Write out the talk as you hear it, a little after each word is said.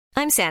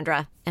I'm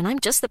Sandra, and I'm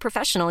just the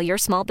professional your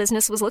small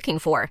business was looking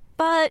for.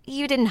 But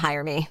you didn't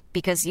hire me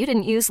because you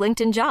didn't use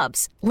LinkedIn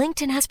Jobs.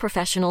 LinkedIn has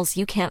professionals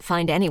you can't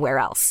find anywhere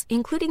else,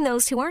 including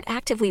those who aren't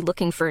actively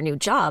looking for a new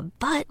job,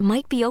 but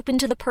might be open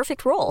to the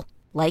perfect role,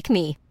 like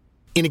me.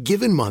 In a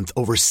given month,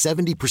 over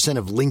 70%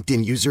 of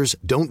LinkedIn users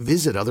don't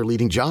visit other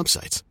leading job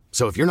sites.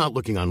 So if you're not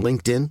looking on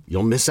LinkedIn,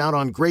 you'll miss out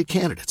on great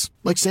candidates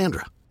like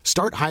Sandra.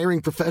 Start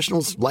hiring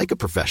professionals like a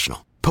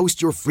professional.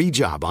 Post your free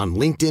job on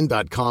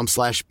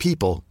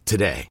linkedin.com/people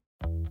today.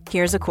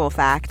 Here's a cool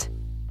fact.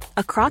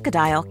 A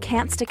crocodile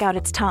can't stick out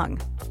its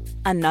tongue.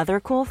 Another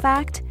cool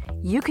fact,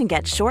 you can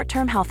get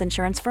short-term health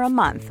insurance for a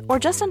month or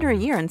just under a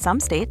year in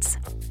some states.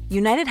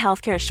 United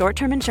Healthcare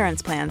short-term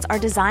insurance plans are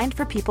designed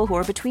for people who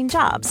are between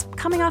jobs,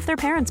 coming off their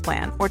parents'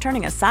 plan, or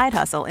turning a side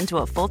hustle into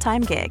a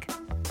full-time gig.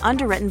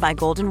 Underwritten by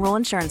Golden Rule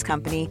Insurance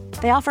Company,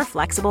 they offer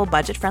flexible,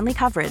 budget-friendly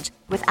coverage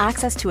with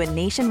access to a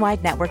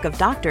nationwide network of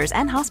doctors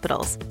and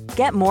hospitals.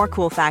 Get more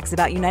cool facts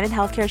about United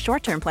Healthcare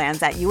short-term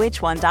plans at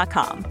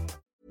uh1.com.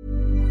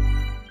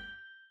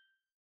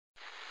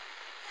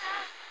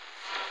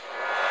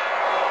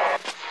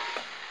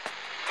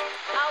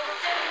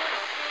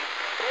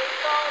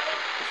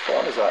 What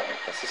phone is that?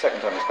 That's the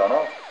second time it's gone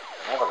off.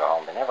 They never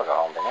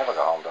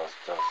go home, those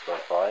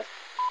boys.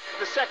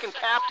 The second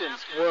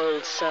captain's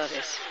World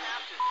Service.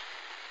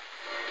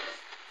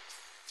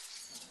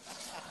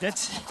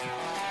 That's...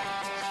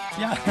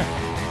 Yeah,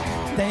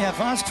 they have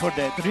asked for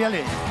that,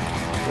 really.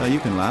 You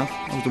can laugh.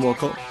 That was the World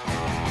Cup.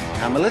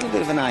 I'm a little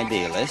bit of an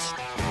idealist,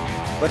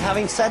 but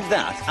having said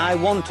that, I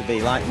want to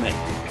be like me.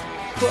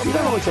 Well, you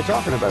don't know what you're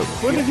talking about.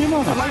 What did you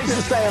know? I managed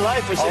to stay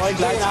alive for 6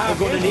 days. I'm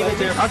going to leave it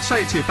there. I'd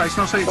say it to your face,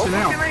 not say it to you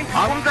now.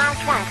 Come down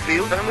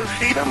Swanfield and we'll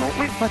see them, won't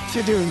we? What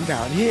you doing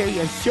down here,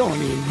 you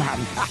shawny man?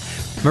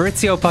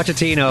 Maurizio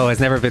Pochettino has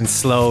never been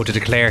slow to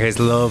declare his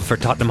love for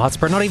Tottenham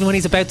Hotspur, not even when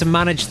he's about to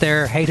manage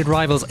their hated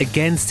rivals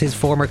against his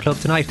former club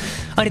tonight.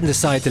 I didn't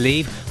decide to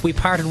leave. We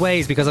parted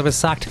ways because I was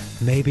sacked.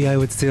 Maybe I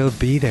would still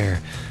be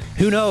there.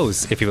 Who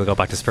knows if he will go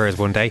back to Spurs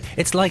one day.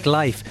 It's like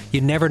life.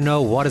 You never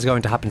know what is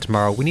going to happen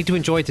tomorrow. We need to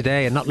enjoy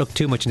today and not look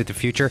too much into the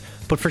future.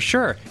 But for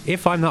sure,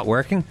 if I'm not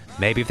working,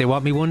 maybe if they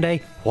want me one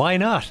day, why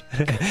not?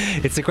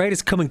 It's the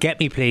greatest come and get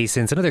me please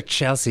since another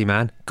Chelsea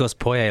man, Gus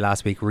Poyet,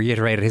 last week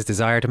reiterated his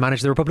desire to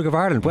manage the Republic of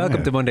Ireland.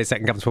 Welcome to Monday's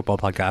Second Captain's Football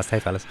Podcast.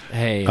 Hey fellas.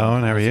 Hey.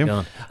 Owen, how are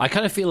you? I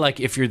kind of feel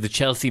like if you're the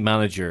Chelsea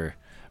manager,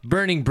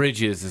 burning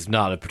bridges is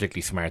not a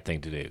particularly smart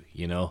thing to do,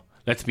 you know?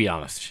 Let's be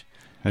honest.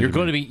 You're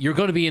going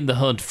to be in the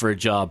hunt for a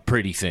job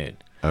pretty soon.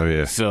 Oh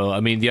yeah. So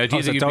I mean, the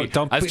idea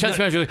that as Chelsea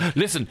manager,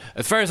 listen.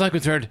 As far as I'm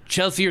concerned,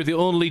 Chelsea are the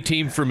only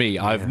team for me.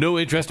 I have no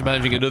interest in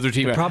managing another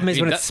team. The problem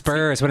is when it's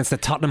Spurs, when it's the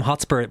Tottenham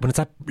Hotspur, when it's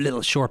that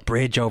little short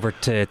bridge over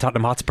to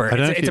Tottenham Hotspur.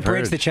 It's a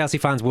bridge that Chelsea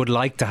fans would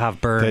like to have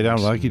burned. They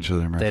don't like each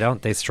other, Murph. They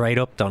don't. They straight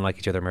up don't like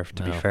each other, Murph.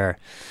 To be fair.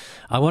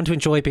 I want to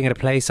enjoy being at a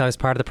place. I was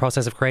part of the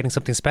process of creating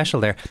something special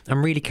there.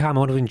 I'm really calm. I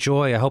want to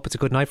enjoy. I hope it's a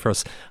good night for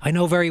us. I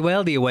know very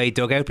well the away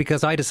dugout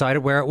because I decided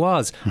where it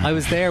was. I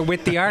was there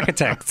with the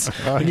architects.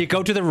 When you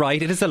go to the right,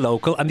 it is the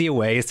local, and the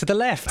away is to the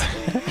left.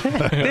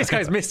 This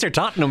guy's Mr.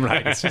 Tottenham,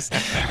 right? It's just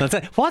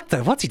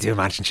what's he doing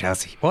managing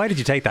Chelsea? Why did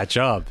you take that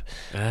job?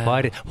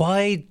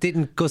 Why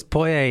didn't Gus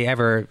Poyet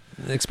ever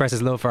express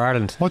his love for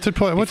Ireland? What did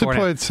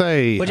Poyet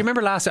say? Well, do you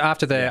remember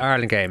after the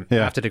Ireland game,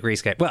 after the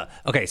Greece game? Well,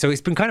 okay, so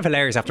he's been kind of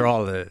hilarious after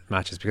all the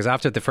matches because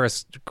after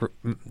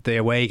the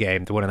away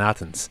game, the one in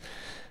Athens,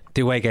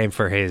 the away game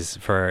for his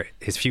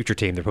future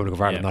team, the Republic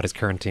of Ireland, not his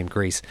current team,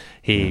 Greece,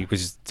 he was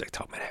just like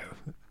talking about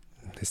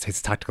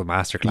his tactical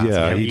masterclass.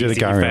 Yeah, he did a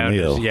Gary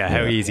O'Neill.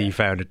 How easy he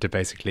found it to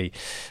basically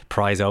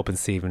prise open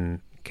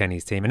Stephen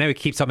Kenny's team, and now he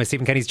keeps up with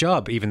Stephen Kenny's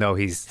job even though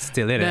he's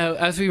still in it. Now,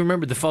 as we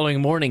remember, the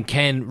following morning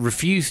Ken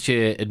refused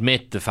to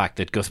admit the fact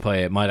that Gus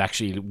Poyet might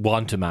actually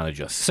want to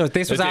manage us. So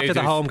this was after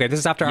the home game. This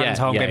is after Ireland's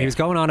home game. He was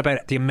going on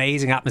about the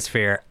amazing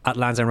atmosphere at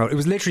Lansdowne Road. It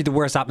was literally the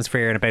worst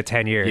atmosphere in about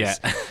 10 years.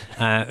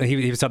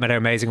 He was talking about how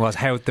amazing it was,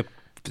 how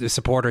the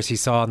supporters he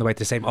saw on the way to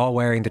the stadium all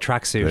wearing the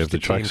tracksuit, the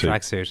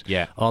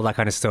tracksuit, all that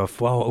kind of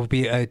stuff. Wow, it would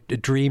be a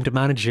dream to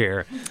manage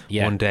here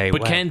one day.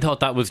 But Ken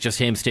thought that was just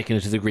him sticking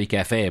it to the Greek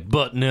FA,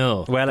 but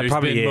no. Well, it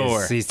probably is.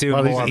 More. He's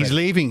doing more. He's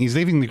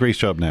leaving the Greece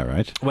job now,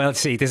 right? Well,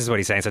 see, this is what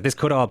he's saying. So this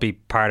could all be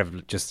part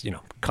of just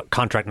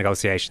contract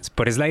negotiations.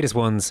 But his latest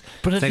ones.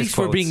 But at least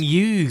we're being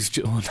used,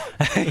 John.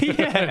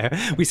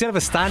 Yeah, we still have a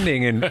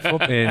standing in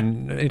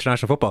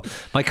international football.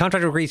 My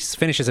contract with Greece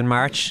finishes in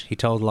March. He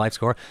told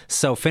LiveScore.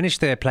 So finish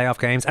the playoff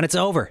games and it's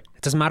over.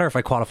 It doesn't matter if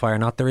I qualify or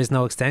not. There is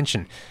no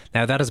extension.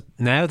 Now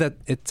that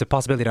it's a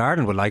possibility that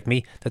Ireland would like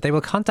me, that they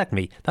will contact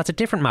me. That's a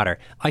different matter.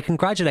 I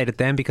congratulated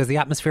them because the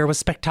atmosphere was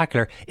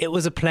spectacular. It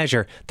was a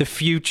pleasure. The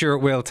future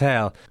will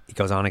tell. He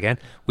goes on again.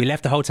 We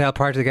left the hotel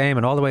prior to the game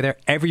and all the way there,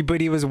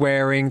 everybody was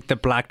wearing the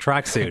black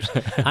tracksuit.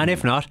 And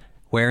if not,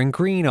 wearing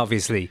green,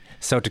 obviously.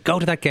 So to go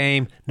to that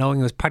game, knowing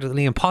it was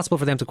practically impossible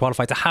for them to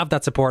qualify, to have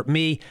that support,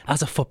 me,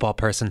 as a football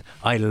person,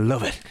 I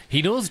love it.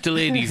 He knows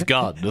Delaney's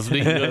gone, doesn't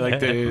he?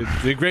 Like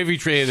the gravy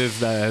train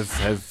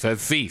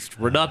has ceased.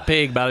 We're not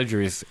paying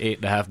managers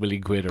 £8.5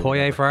 million.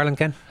 Poyet for Ireland,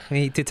 Ken?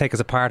 He did take us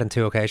apart on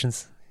 2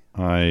 occasions.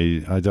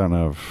 I don't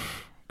know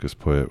if Gus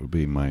Poyet would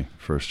be my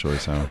first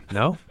choice.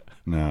 No?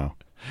 No.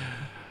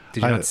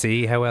 Did you not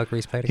see how well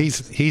Greece played?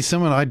 He's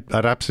someone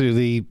I'd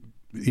absolutely,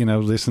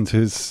 listen to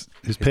his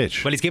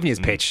pitch. Well, he's given you his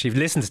pitch. You've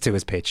listened to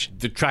his pitch.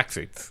 The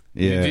tracksuits.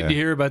 Yeah. Did you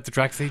hear about the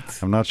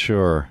tracksuits? I'm not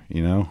sure,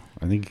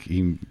 I think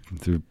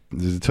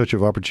there's a touch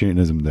of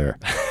opportunism there.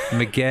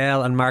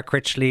 Miguel and Mark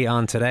Critchley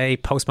on today.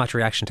 Post-match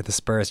reaction to the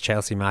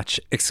Spurs-Chelsea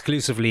match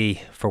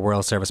exclusively for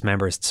World Service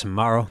members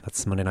tomorrow.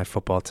 That's Monday Night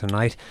Football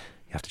tonight.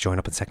 You have to join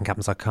up at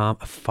secondcaptains.com.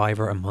 a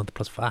 £5 a month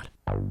plus VAT.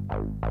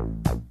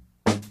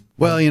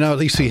 Well, at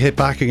least we hit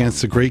back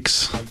against the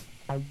Greeks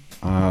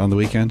on the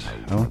weekend,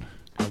 Owen.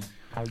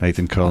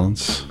 Nathan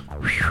Collins.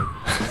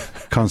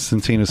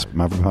 Konstantinos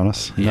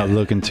Mavropanos, not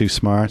looking too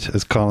smart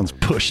as Collins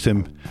pushed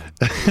him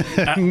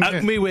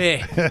out me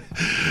way.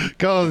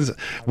 Collins,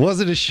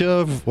 was it a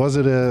shove? Was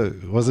it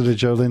a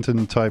Joe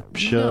Linton type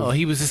shove? No,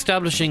 he was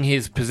establishing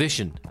his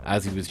position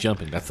as he was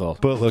jumping. That's all.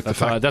 But look, that's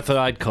what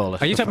I'd call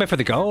it. Are you talking about for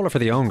the goal or for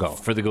the own goal?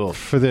 For the goal.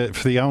 For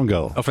the own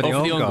goal. Oh, for the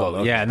own goal.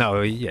 Okay. Yeah,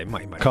 no, yeah.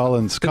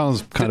 Collins kind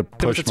of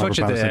pushed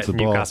Mavropanos into the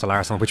ball. Newcastle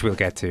Arsenal, which we'll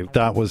get to.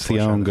 That was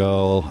the own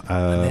goal.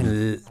 And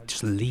then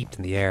just leaped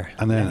in the air.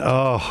 And then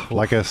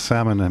like a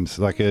salmon,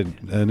 like an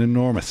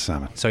enormous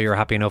salmon. So you're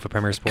happy enough with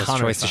Premier Sports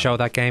choice to show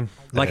that game?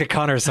 Like a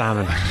Connor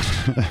salmon.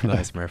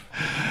 Nice, Murph.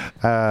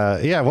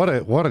 Yeah,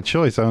 what a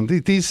choice.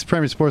 These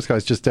Premier Sports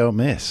guys just don't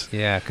miss.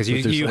 Yeah, because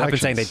you have been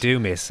saying they do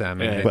miss. Well,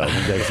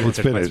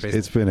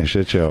 it's been a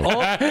shit show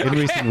in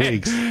recent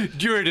weeks.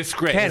 You're a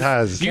disgrace. Ken, it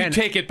has. You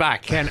take it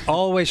back. Ken,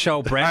 always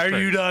show Brentford.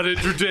 Are you not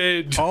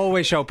entertained?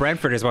 Always show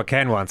Brentford is what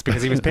Ken wants,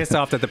 because he was pissed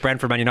off that the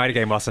Brentford Man United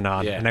game wasn't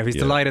on. Yeah. And now he's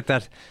delighted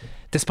that,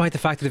 despite the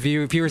fact that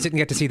the viewers didn't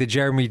get to see the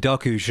Jeremy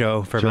Doku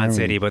show for Man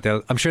City, but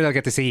I'm sure they'll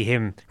get to see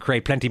him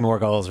create plenty more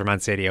goals for Man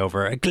City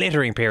over a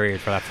glittering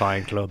period for that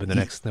fine club in the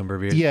next number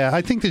of years. Yeah,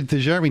 I think that the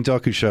Jeremy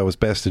Doku show was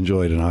best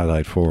enjoyed in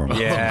highlight form.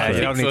 Yeah,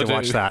 you don't need to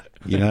watch that.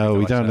 We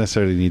don't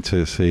necessarily need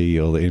to see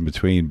all the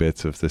in-between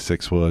bits of the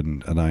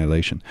 6-1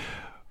 annihilation.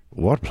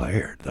 What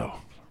player, though?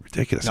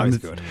 Ridiculous. No, he's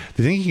good.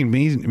 The thing you can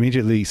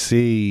immediately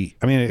see,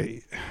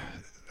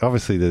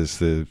 obviously there's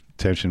the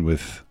tension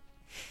with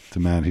the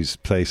man who's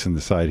placing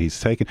the side he's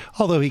taken.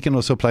 Although he can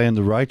also play on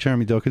the right,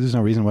 Jeremy Doku. There's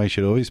no reason why he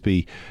should always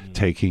be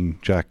taking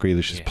Jack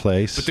Grealish's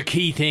place. But the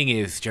key thing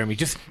is, Jeremy,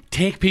 just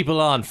take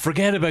people on.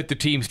 Forget about the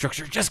team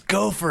structure. Just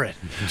go for it.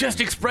 Just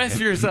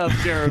express yourself,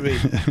 Jeremy.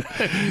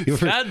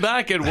 Stand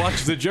back and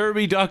watch the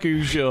Jeremy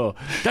Doku show.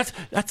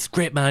 That's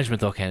great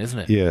management, though, Ken, isn't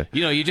it? Yeah.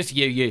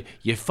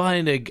 You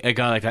find a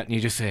guy like that and you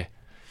just say,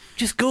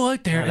 just go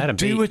out there and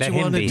do what you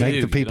want to do.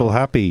 Make the people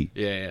happy,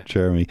 yeah.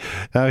 Jeremy.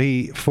 Now,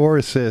 4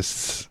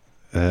 assists.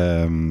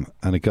 And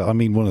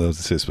one of those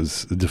assists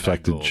was a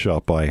deflected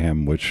shot by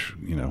him, which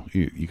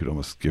you could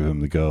almost give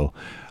him the goal.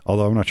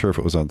 Although I'm not sure if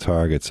it was on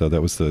target. So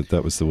that was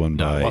the one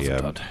by it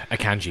wasn't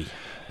Akanji.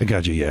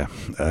 Akanji, yeah.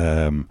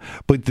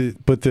 But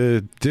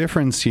the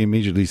difference you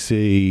immediately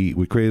see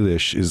with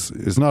Grealish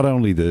is not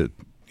only the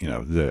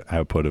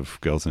output of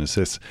goals and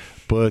assists,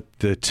 but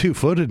the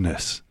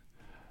two-footedness.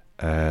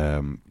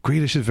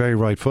 Grealish is very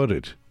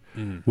right-footed.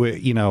 Where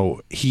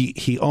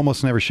he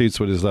almost never shoots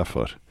with his left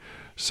foot.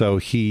 So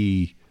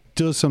he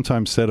does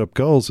sometimes set up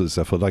goals with his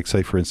left foot, like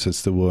say for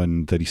instance the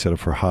one that he set up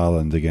for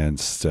Haaland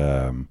against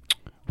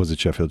was it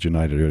Sheffield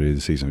United earlier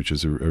this season, which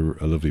was a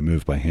lovely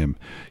move by him.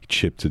 He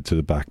chipped it to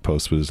the back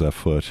post with his left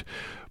foot,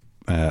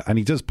 and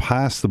he does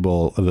pass the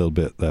ball a little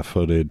bit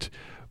left-footed,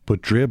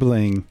 but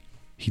dribbling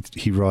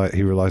he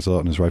relies a lot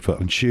on his right foot.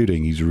 And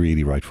shooting, he's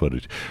really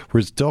right-footed.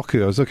 Whereas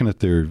Doku, I was looking at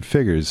their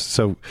figures,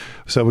 so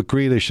with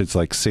Grealish it's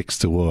like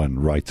 6-1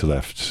 right to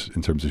left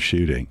in terms of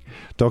shooting.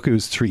 Doku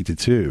is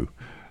 3-2.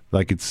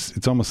 Like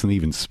it's almost an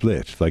even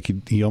split. Like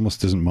he almost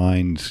doesn't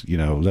mind,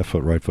 left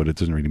foot, right foot. It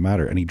doesn't really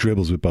matter, and he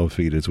dribbles with both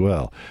feet as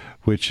well,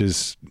 which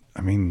is,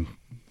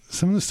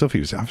 some of the stuff he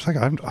was. I was like,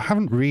 I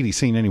haven't really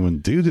seen anyone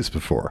do this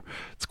before.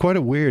 It's quite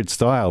a weird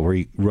style where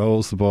he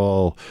rolls the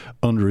ball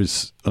under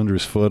his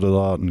foot a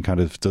lot and kind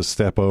of does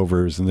step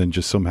overs and then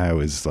just somehow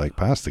is like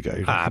past the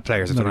guy.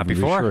 Players have done that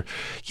before. Sure.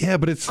 Yeah,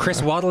 but it's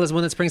Chris Waddle is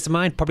one that springs to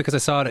mind. Probably because I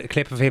saw a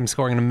clip of him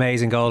scoring an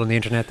amazing goal on the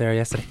internet there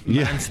yesterday.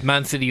 Yeah,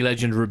 Man City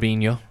legend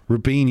Rubinho.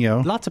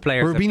 Lots of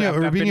players.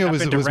 Rubinho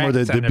was more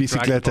the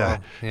bicicleta.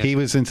 Yeah. He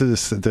was into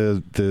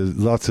the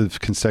lots of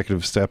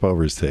consecutive step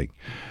overs thing.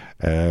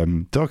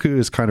 Doku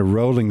is kind of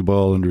rolling the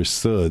ball under his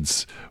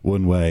studs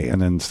one way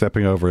and then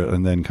stepping over it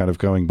and then kind of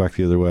going back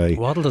the other way.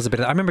 Waddle does a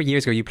bit of, I remember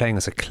years ago you playing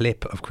us a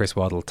clip of Chris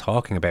Waddle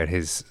talking about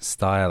his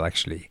style,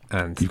 actually,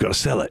 and you've got to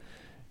sell it.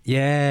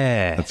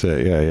 Yeah, that's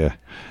it. Yeah.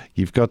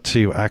 You've got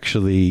to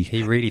actually...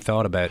 He really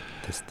thought about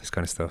this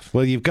kind of stuff.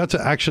 Well, you've got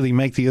to actually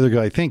make the other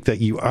guy think that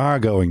you are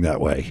going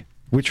that way,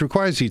 which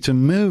requires you to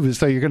move as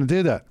though you're going to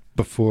do that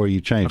before you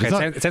change.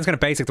 Okay, it sounds kind of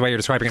basic the way you're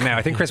describing it now.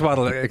 I think Chris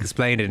Waddle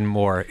explained it in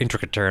more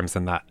intricate terms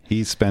than that.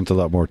 He's spent a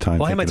lot more time.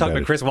 Why am I talking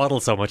about Chris Waddle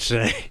so much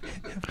today?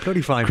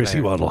 Bloody fine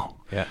Chrissy player. Waddle.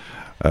 Yeah.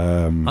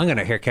 I'm going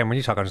to hear Ken when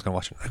you talk. I'm just going to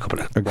watch a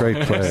couple of a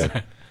great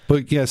player.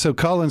 But yeah, so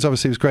Collins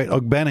obviously was great.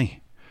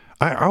 Benny,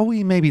 are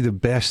we maybe the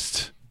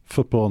best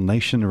football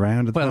nation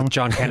around at the moment.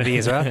 John Kennedy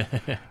as well.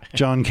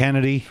 John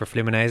Kennedy for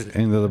Fluminense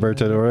in the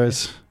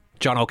Libertadores.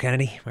 John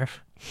O'Kennedy.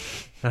 Murph.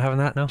 Not having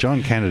that, no?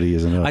 John Kennedy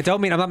is enough.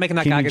 I'm not making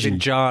that gag as in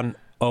John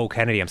O.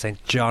 Kennedy. I'm saying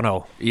John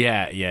O.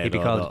 Yeah. He'd be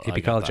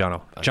called John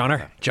O.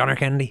 Johnner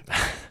Kennedy.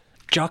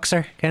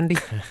 Joxer Kennedy.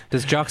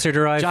 Does Joxer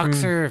derive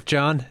from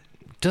John?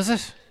 Does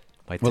it?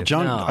 Well,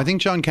 John. No. I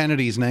think John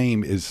Kennedy's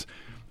name is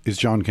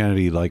John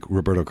Kennedy, like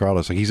Roberto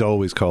Carlos. Like he's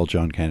always called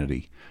John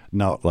Kennedy.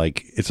 Not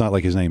like it's not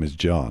like his name is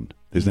John.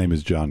 His name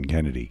is John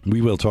Kennedy.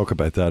 We will talk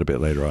about that a bit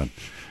later on.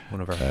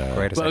 One of our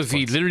greatest. Well, is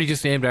he literally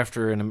just named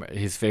after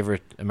his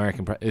favorite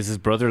American? Is his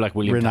brother like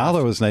William? Ronaldo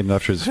Taft? was named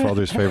after his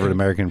father's favorite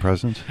American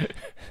president.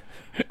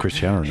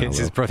 Cristiano Ronaldo. It's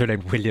his brother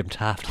named William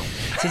Taft.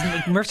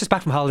 Murph's just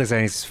back from holidays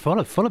and he's full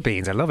of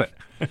beans. I love it.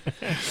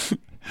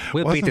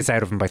 We'll beat this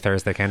out of him by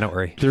Thursday, Ken. Don't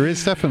worry. There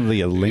is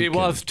definitely a link. It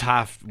was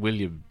Taft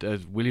William.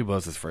 William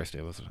was his first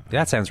name, wasn't it?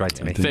 That sounds right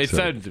to me. It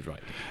sounded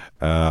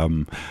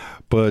right.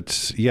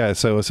 But yeah,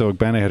 so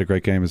Ogbene had a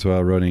great game as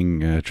well,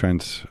 running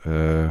Trent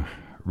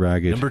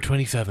ragged. Number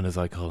 27, as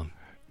I call him.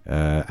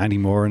 Andy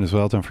Moran as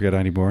well. Don't forget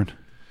Andy Moran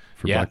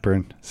for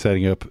Blackburn,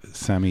 setting up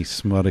Sammy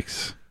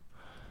Smodics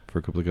for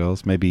a couple of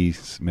goals. Maybe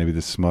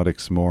the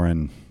Smodics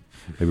Moran.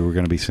 Maybe we're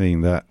going to be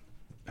seeing that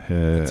at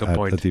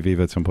the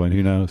Aviva at some point.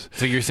 Who knows?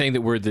 So you're saying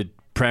that we're the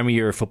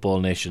premier football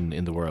nation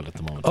in the world at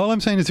the moment? All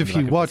I'm saying is, if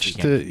you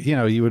watched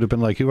you would have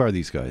been like, who are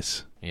these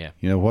guys? Yeah.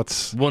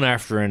 What's one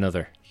after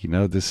another.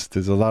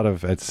 There's a lot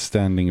of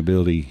outstanding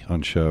ability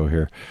on show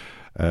here.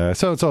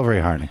 So it's all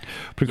very heartening.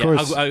 But of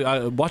course,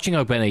 watching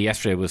Ogbene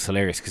yesterday was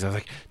hilarious because I was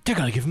like, they're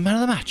going to give him man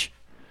of the match.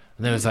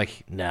 And then I was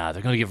like, nah,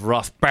 they're going to give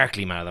Ross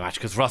Barkley man of the match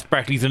because Ross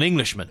Barkley's an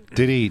Englishman.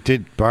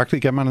 Did Barkley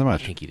get man of the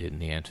match? I think he did in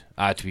the end.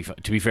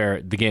 To be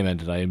fair, the game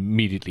ended. I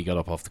immediately got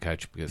up off the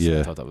couch because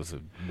I thought that was a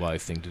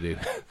wise thing to do.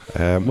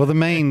 Well, the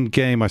main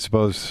game, I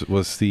suppose,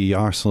 was the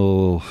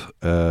Arsenal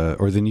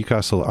or the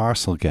Newcastle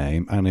Arsenal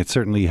game, and it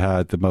certainly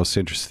had the most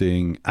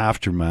interesting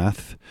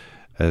aftermath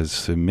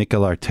as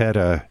Mikel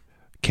Arteta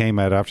came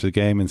out after the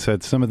game and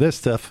said some of this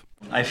stuff.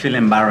 I feel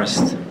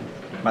embarrassed,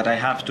 but I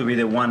have to be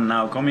the one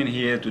now coming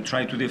here to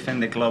try to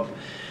defend the club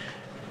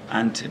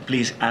and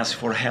please ask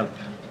for help,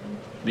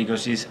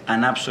 because it's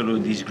an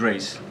absolute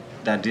disgrace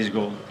that this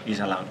goal is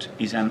allowed.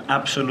 It's an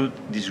absolute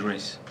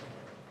disgrace.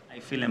 I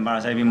feel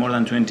embarrassed. I've been more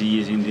than 20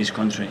 years in this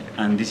country,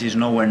 and this is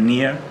nowhere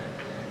near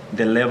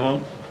the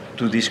level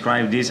to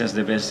describe this as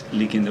the best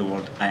league in the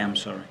world. I am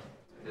sorry.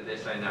 They're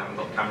saying they haven't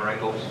got camera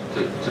angles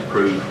to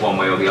prove one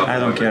way or the other. I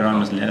don't care,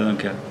 honestly. I don't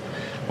care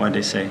what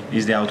they say.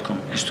 It's the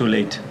outcome. It's too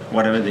late.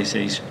 Whatever they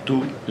say is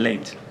too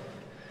late.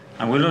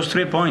 And we lost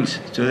 3 points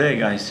today,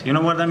 guys. You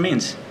know what that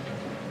means?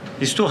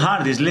 It's too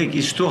hard, this league.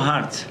 It's too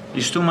hard.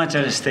 It's too much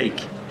at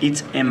stake.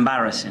 It's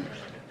embarrassing.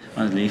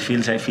 Honestly,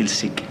 I feel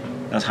sick.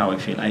 That's how I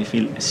feel. I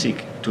feel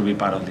sick to be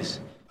part of this.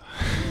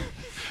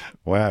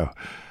 Wow.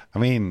 I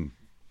mean,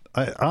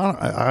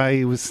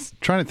 I was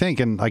trying to think,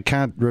 and I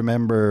can't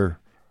remember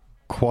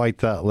quite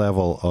that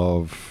level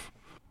of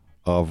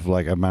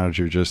like a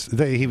manager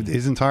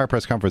his entire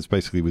press conference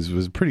basically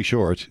was pretty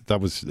short. That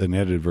was an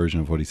edited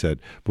version of what he said,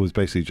 but was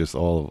basically just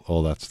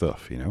all that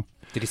stuff, Did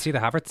you see the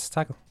Havertz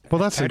tackle?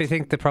 Well, how do you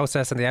think the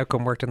process and the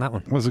outcome worked in that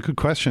one? Well, it's a good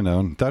question,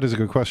 Owen. That is a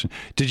good question.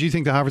 Did you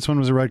think the Havertz one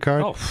was a red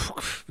card? Oh,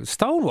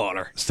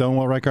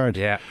 Stonewall red card.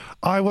 Yeah.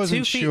 I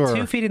wasn't sure.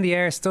 2 feet in the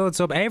air, stood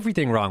up,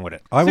 everything wrong with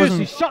it.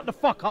 Seriously, shut the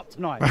fuck up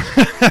tonight.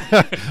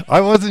 I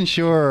wasn't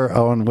sure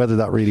on whether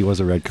that really was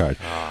a red card.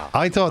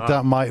 I thought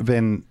that might have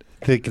been.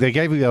 They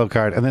gave a yellow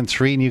card, and then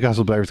 3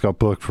 Newcastle players got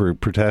booked for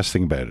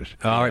protesting about it.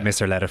 All right,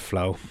 Mister, let it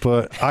flow.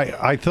 But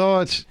I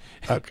thought,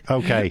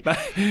 okay.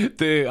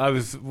 I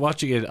was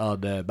watching it on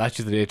Match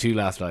of the Day 2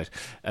 last night,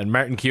 and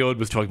Martin Keown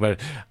was talking about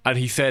it, and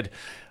he said,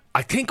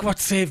 I think what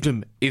saved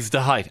him is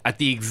the height. At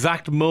the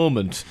exact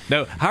moment.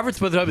 Now, Havertz,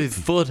 by the time his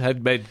foot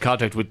had made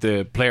contact with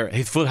the player,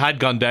 his foot had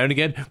gone down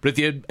again, but at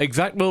the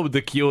exact moment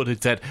that Keown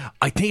had said,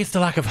 I think it's the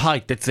lack of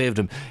height that saved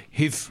him.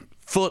 His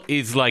foot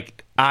is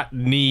like at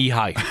knee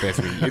height,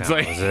 basically. It's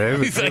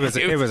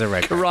it was a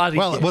red karate.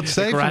 Well, what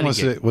saved him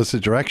was the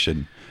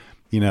direction,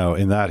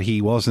 in that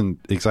he wasn't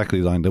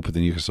exactly lined up with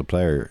the Newcastle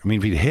player. I mean,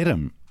 if he'd hit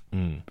him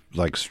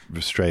like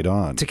straight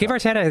on. To give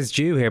Arteta his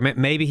due here,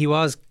 maybe he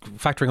was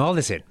factoring all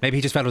this in. Maybe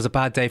he just felt it was a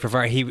bad day for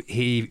VAR.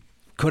 He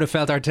could have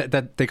felt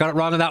that they got it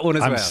wrong on that one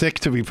as well. I'm sick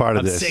to be part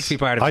of this. Sick to be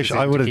part of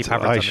this.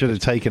 I should have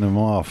taken him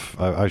off.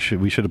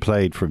 We should have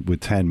played with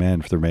 10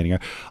 men for the remaining hour.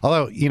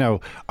 Although,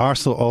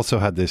 Arsenal also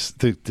had this.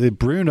 The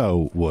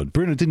Bruno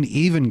didn't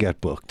even get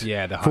booked.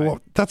 Yeah,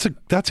 that's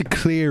a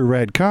clear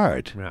red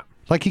card. Yeah.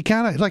 Like he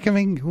can't. Like, I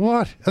mean,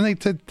 what? And they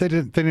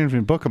didn't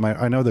even book him.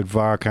 I know that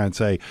VAR can't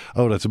say,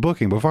 "Oh, that's a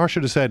booking," but VAR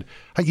should have said,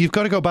 "Hey, you've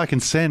got to go back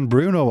and send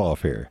Bruno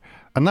off here."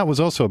 And that was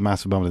also a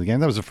massive moment of the game.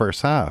 That was the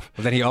first half.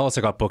 But then he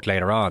also got booked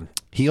later on.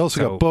 He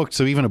also got booked,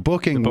 so even a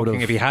booking would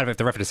have... If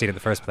the referee had seen it in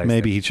the first place.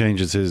 Maybe he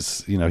changes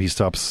his... he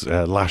stops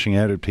lashing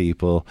out at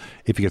people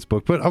if he gets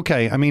booked. But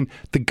okay, I mean,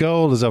 the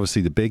goal is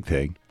obviously the big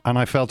thing. And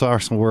I felt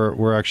Arsenal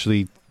were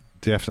actually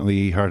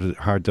definitely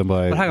hard done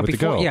by But hang on, with the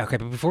goal.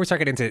 but before we start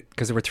getting into,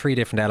 because there were 3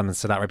 different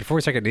elements to that, right? Before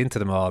we start getting into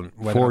them all,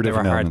 whether 4 they were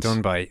different hard elements.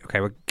 done by, okay,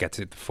 we'll get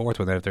to the fourth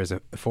one then if there's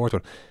a fourth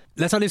one.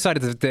 Let's not lose sight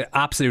of the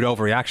absolute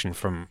overreaction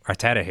from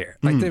Arteta here.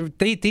 Like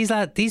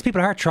these people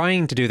are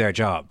trying to do their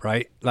job,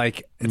 right?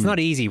 Like it's not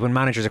easy when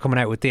managers are coming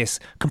out with this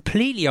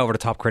completely over the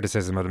top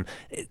criticism of them.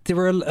 There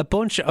were a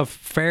bunch of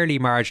fairly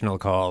marginal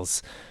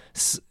calls.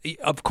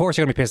 Of course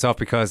you're going to be pissed off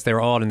because they're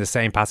all in the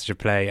same passage of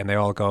play and they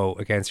all go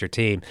against your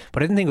team.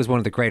 But I didn't think it was one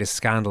of the greatest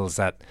scandals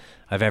that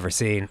I've ever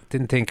seen.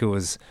 Didn't think it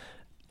was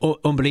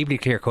unbelievably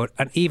clear cut.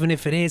 And even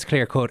if it is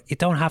clear cut, you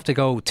don't have to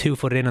go 2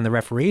 foot in on the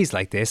referees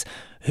like this,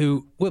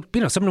 who, well,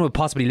 you know, some of them will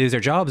possibly lose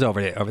their jobs over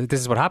it. This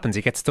is what happens.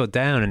 You get stood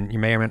down and you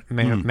may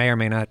or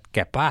may not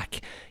get back.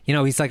 You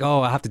know, he's like,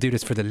 oh, I have to do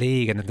this for the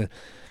league. And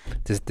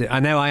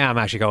and now I am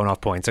actually going off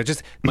point. So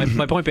just my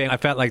point being, I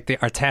felt like the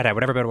Arteta,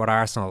 whatever about what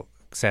Arsenal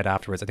said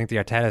afterwards, I think the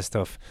Arteta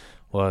stuff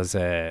was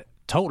a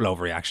total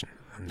overreaction.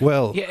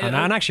 Well, and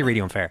actually really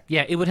unfair.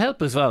 Yeah, it would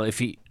help as well if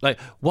he, like,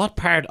 what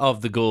part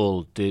of the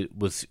goal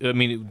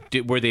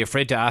were they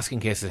afraid to ask in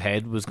case his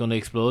head was going to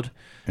explode?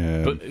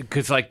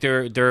 Because like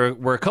there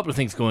were a couple of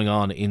things going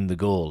on in the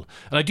goal,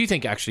 and I do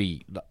think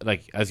actually,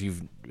 like as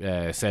you've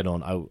said,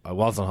 I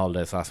was on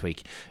holidays last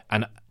week,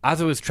 and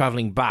as I was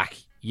travelling back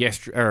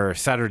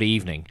Saturday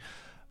evening,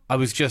 I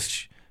was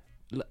just.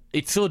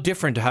 It's so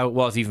different to how it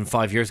was even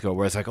 5 years ago,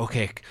 where it's like,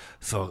 okay,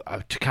 so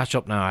to catch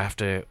up now, I have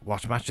to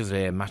watch matches a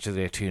day and matches a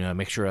day too now,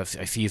 make sure I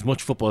see as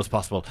much football as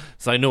possible,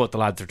 so I know what the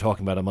lads are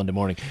talking about on Monday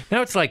morning.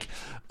 Now it's like,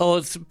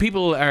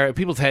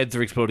 people's heads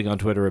are exploding on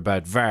Twitter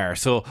about VAR.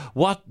 So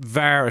what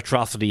VAR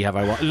atrocity have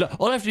I watched?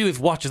 All I have to do is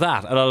watch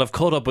that, and I'll have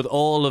caught up with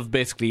all of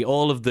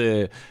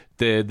the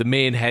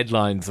main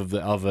headlines of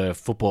a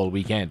football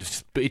weekend.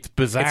 It's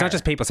bizarre. It's not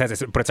just people's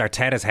heads, but it's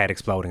Arteta's head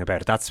exploding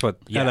about it. That's what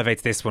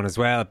elevates this one as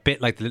well. A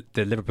bit like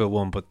the Liverpool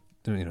one, but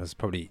you know, it's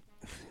probably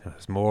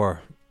there's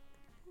more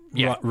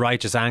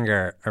righteous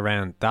anger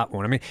around that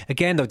one. I mean,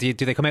 again though, do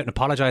they come out and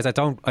apologise? I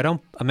don't.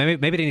 Maybe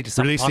they need to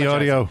stop release the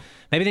audio.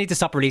 Maybe they need to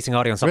stop releasing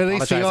audio and stop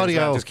release the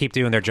audio. well, just keep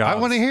doing their job. I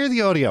want to hear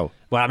the audio.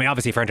 Well, I mean,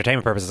 obviously for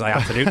entertainment purposes, I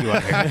absolutely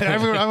want to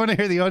hear. I want to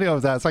hear the audio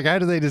of that. It's like, how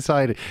do they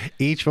decide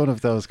each one of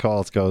those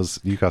calls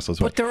goes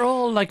Newcastle's way? But they're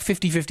all like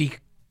 50-50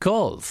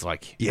 calls,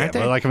 like, yeah. aren't they?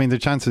 Well, like, I mean, the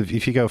chance of,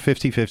 if you go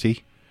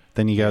 50-50,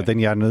 then you add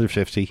another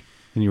 50,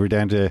 and you were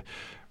down to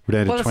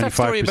 25%. It's that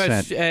story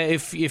about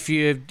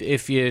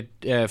if you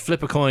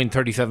flip a coin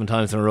 37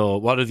 times in a row,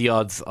 what are the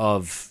odds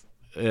of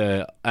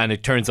and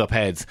it turns up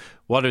heads?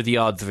 What are the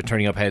odds of it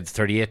turning up heads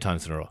 38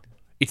 times in a row?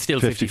 It's still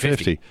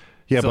 50-50.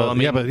 Yeah, so,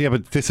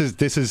 but this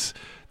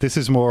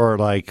is more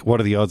like, what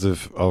are the odds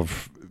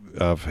of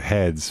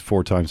heads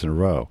 4 times in a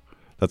row?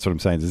 That's what I'm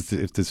saying.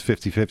 If there's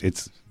 50-50,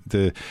 it's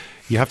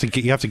you have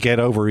to get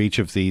over each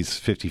of these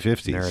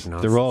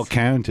 50-50s. They're all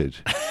counted.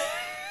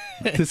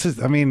 This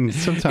is, I mean,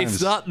 sometimes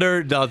it's not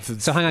nerd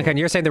nonsense. So hang on, Ken,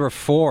 you're saying there were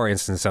 4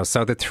 instances.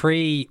 So the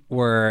 3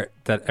 were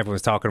that everyone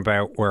was talking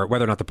about were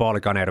whether or not the ball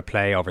had gone out of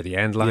play over the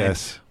end line.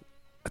 Yes.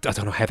 I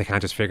don't know how they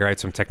can't just figure out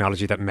some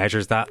technology that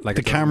measures that. Like,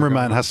 the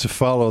cameraman has to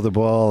follow the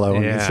ball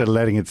instead of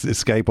letting it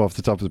escape off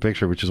the top of the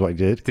picture, which is what he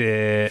did.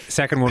 The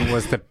second one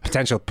was the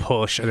potential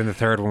push, and then the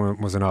third one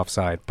was an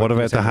offside. What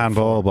about the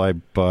handball by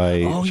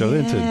Joe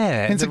Linton?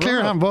 It's a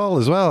clear handball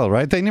as well,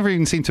 right? They never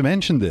even seem to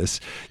mention this.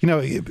 You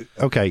know,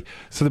 okay,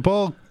 so the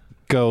ball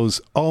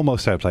goes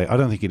almost out of play. I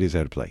don't think it is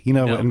out of play. You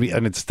know,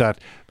 and it's that,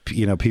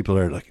 you know, people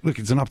are like, look,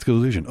 it's an optical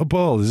illusion. A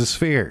ball is a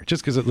sphere.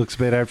 Just because it looks a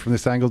bit out from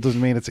this angle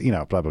doesn't mean it's, you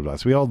know, blah, blah, blah.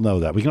 So we all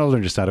know that. We can all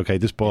understand, okay,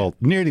 this ball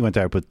nearly went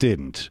out but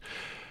didn't.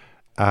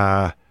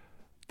 The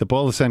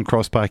ball is then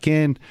crossed back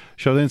in.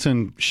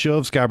 Joelinton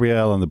shoves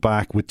Gabriel on the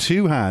back with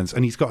 2 hands,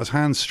 and he's got his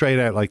hands straight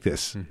out like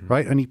this,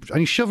 right? And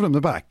he's shoving him in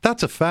the back.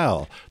 That's a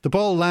foul. The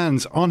ball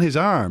lands on his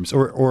arms,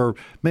 or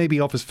maybe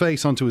off his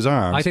face onto his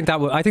arms. I think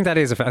that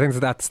is a foul. I think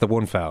that's the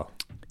one foul.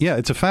 Yeah,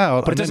 it's a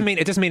foul. But it doesn't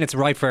mean it's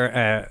right for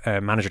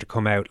a manager to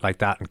come out like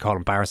that and call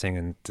embarrassing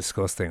and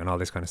disgusting and all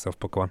this kind of stuff.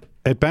 But go on.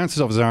 It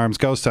bounces off his arms,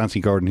 goes to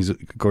Anthony Gordon,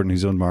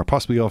 who's unmarked,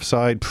 possibly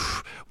offside.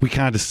 We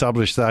can't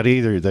establish that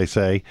either, they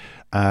say,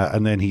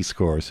 and then he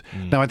scores.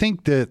 Now, I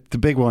think the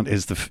big one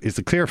is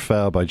the clear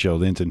foul by Joe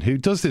Linton, who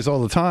does this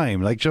all the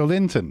time. Like Joe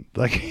Linton,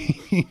 like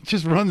he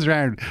just runs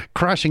around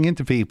crashing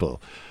into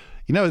people.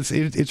 You know,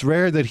 it's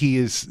rare that he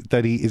is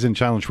in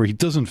challenge where he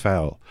doesn't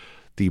foul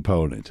the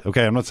opponent.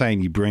 Okay, I'm not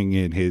saying you bring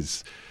in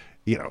his,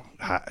 you know,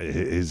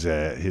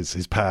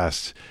 his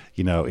past,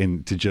 you know,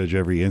 in to judge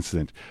every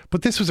incident,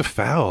 but this was a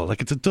foul.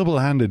 Like, it's a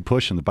double-handed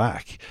push in the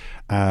back,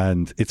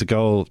 and it's a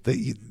goal.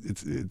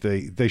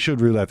 They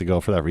should rule out the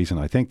goal for that reason.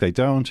 I think they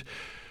don't.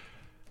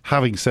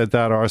 Having said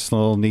that,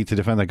 Arsenal need to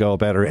defend the goal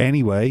better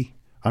anyway.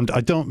 And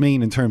I don't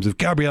mean in terms of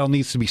Gabriel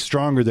needs to be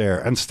stronger there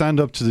and stand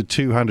up to the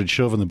 2-handed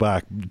shove in the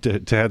back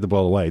to head the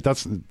ball away.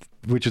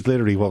 Which is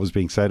literally what was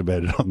being said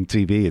about it on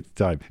TV at the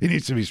time. He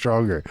needs to be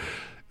stronger.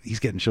 He's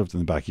getting shoved in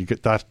the back.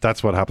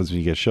 That's what happens when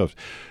you get shoved.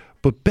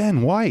 But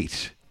Ben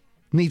White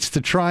needs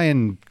to try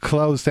and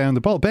close down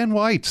the ball. Ben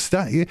White,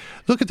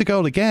 look at the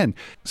goal again.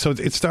 So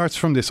it starts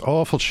from this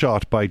awful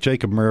shot by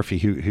Jacob Murphy,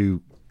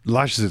 who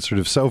lashes it sort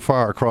of so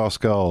far across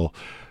goal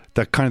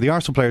that kind of the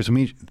Arsenal players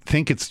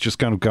think it's just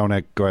going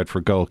to go out for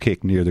a goal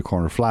kick near the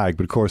corner flag,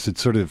 but of course it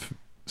sort of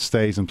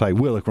stays in play.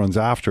 Willock runs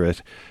after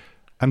it,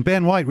 and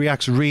Ben White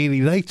reacts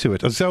really late to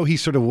it, as though he's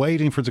sort of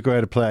waiting for it to go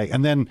out of play,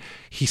 and then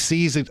he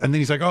sees it, and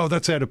then he's like, "Oh,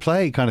 that's out of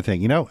play," kind of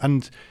thing, you know.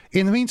 And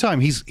in the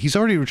meantime, he's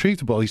already retrieved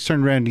the ball. He's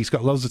turned around. He's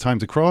got loads of time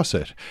to cross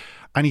it,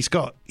 and he's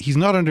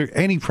not under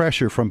any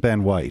pressure from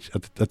Ben White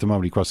at the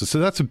moment he crosses. So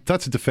that's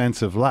a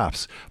defensive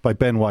lapse by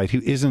Ben White,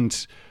 who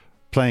isn't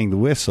playing the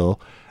whistle.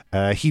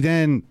 He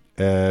then.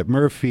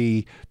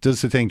 Murphy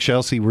does the thing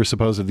Chelsea were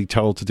supposedly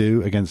told to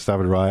do against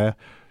David Raya.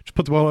 Just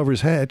put the ball over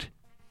his head.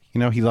 You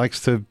know, he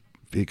likes to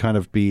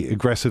be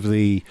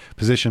aggressively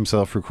position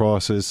himself for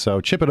crosses.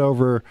 So chip it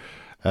over,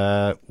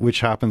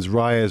 which happens.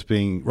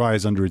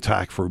 Raya's under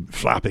attack for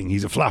flapping.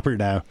 He's a flapper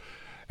now.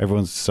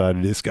 Everyone's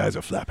decided this guy's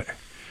a flapper.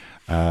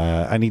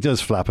 And he does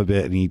flap a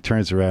bit, and he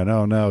turns around.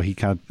 Oh no, he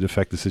can't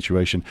affect the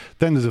situation.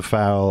 Then there's a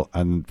foul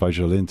and by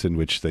Joe Linton,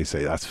 which they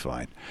say that's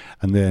fine,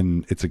 and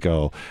then it's a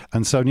goal.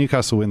 And so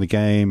Newcastle win the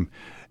game.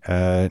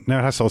 Now it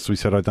has to also be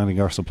said, I don't think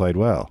Arsenal played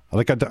well.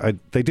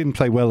 They didn't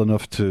play well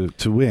enough to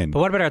win. But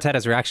what about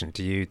Arteta's reaction?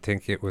 Do you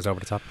think it was over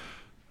the top?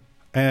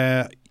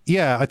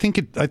 Yeah, I think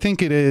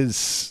it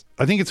is.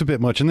 I think it's a bit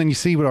much. And then you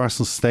see with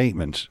Arsenal's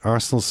statement,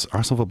 Arsenal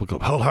Football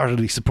Club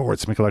wholeheartedly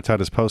supports Mikel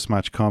Arteta's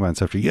post-match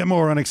comments after yet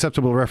more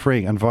unacceptable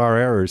refereeing and VAR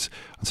errors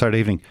on Saturday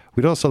evening.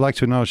 We'd also like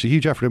to acknowledge the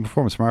huge effort and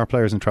performance from our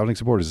players and travelling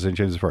supporters at St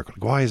James's Park.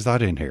 Why is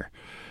that in here?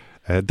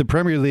 The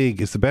Premier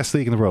League is the best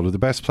league in the world with the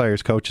best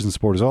players, coaches and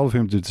supporters, all of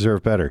whom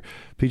deserve better.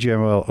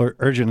 PGMOL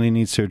urgently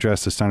needs to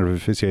address the standard of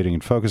officiating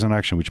and focus on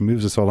action, which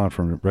moves us all on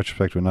from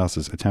retrospective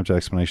analysis, attempt at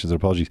explanations and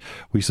apologies.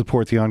 We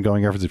support the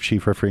ongoing efforts of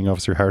Chief Refereeing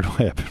Officer Howard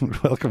Webb and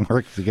welcome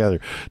working together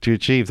to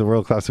achieve the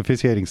world-class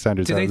officiating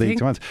standards our league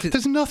demands.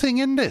 There's nothing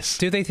in this.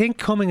 Do they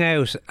think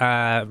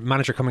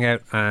manager coming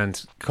out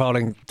and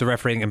calling the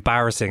refereeing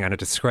embarrassing and a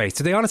disgrace,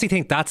 do they honestly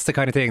think that's the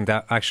kind of thing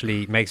that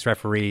actually makes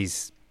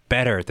referees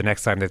better the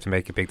next time they have to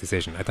make a big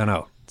decision? I don't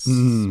know.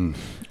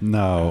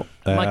 No.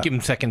 I might give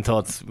him second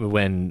thoughts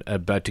when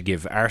about to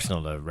give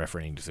Arsenal a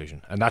refereeing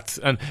decision, and that's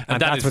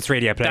what's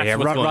really at play.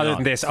 Rather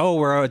than this,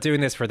 we're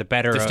doing this for the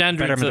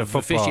betterment of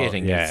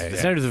officiating. The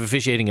standards of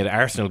officiating at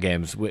Arsenal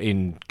games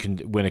when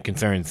it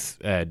concerns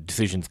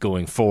decisions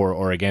going for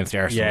or against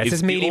Arsenal. Yeah, it's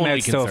this meaty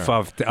mouth stuff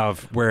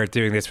of we're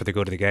doing this for the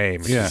good of the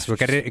game. Yeah. We'll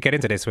get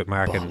into this with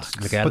Mark and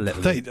Miguel.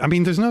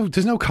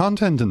 There's no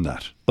content in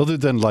that other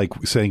than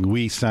like saying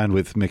we stand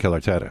with Mikel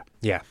Arteta.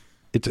 Yeah.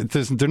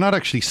 They're not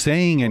actually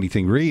saying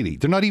anything really.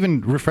 They're not even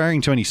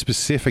referring to any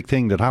specific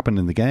thing that happened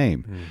in the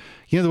game.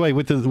 You know, the way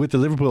with the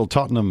Liverpool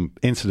Tottenham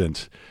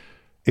incident,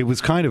 it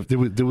was kind of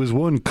there was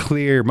one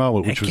clear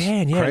moment which was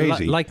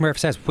crazy. Like Murph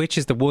says, which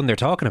is the one they're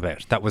talking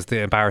about? That was the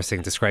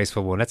embarrassing,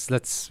 disgraceful one.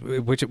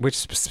 Which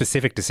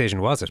specific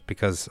decision was it?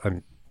 Because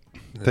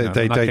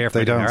they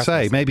don't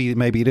say.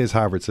 Maybe it is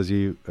Harvard's, as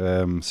you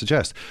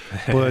suggest.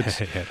 But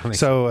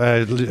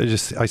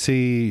I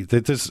see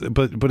that this.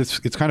 But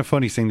it's kind of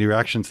funny seeing the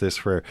reaction to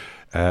this. Where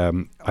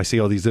I see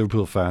all these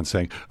Liverpool fans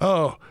saying,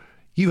 "Oh,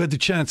 you had the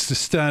chance to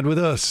stand with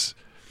us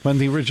when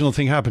the original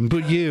thing happened,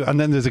 but you." And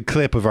then there's a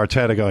clip of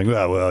Arteta going,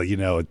 "Well, you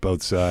know, at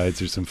both sides,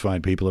 there's some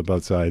fine people at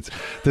both sides."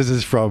 This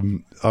is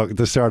from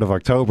the start of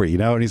October, you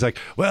know, and he's like,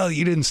 "Well,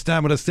 you didn't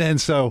stand with us then,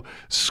 so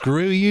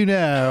screw you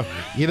now,"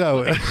 you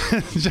know,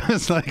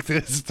 just like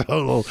this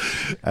total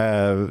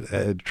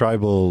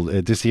tribal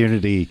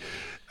disunity.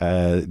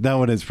 No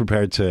one is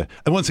prepared to,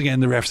 and once again,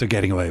 the refs are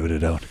getting away with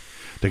it.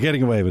 They're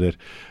getting away with it.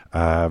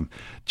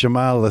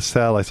 Jamal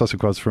Lascelles, I saw some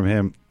quotes from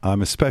him.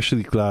 I'm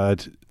so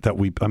glad that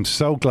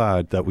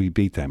we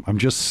beat them. I'm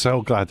just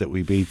so glad that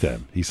we beat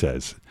them, he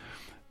says.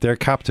 Their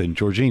captain,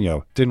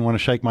 Jorginho, didn't want to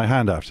shake my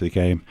hand after the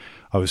game.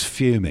 I was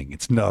fuming.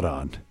 It's not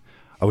on.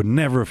 I would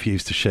never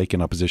refuse to shake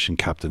an opposition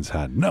captain's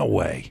hand. No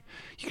way.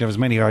 You can have as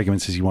many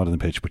arguments as you want on the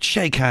pitch, but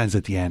shake hands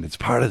at the end. It's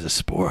part of the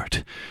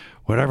sport.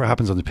 Whatever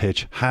happens on the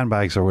pitch,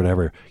 handbags or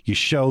whatever, you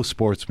show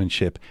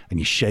sportsmanship and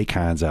you shake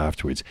hands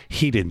afterwards.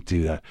 He didn't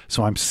do that.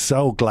 So I'm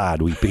so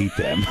glad we beat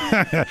them.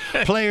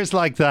 Players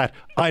like that,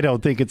 I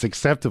don't think it's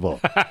acceptable.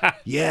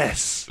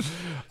 Yes.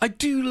 I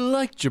do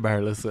like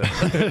Jamar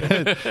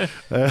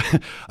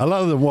a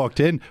lot of them walked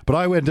in, but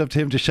I went up to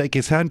him to shake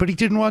his hand, but he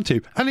didn't want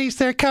to. And he's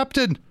their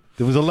captain.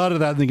 There was a lot of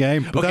that in the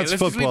game, but that's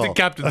football. Just leave the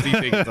captaincy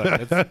thing.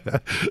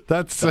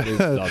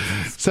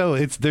 So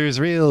there's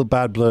real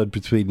bad blood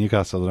between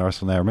Newcastle and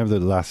Arsenal now. Remember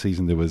that last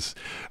season there was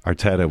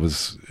Arteta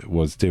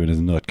was doing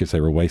his nut because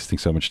they were wasting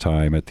so much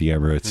time at the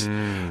Emirates,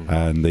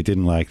 and they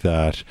didn't like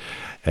that.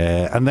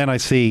 And then I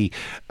see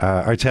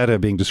Arteta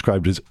being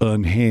described as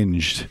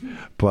unhinged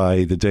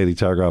by the Daily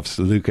Telegraph's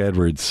Luke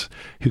Edwards,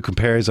 who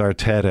compares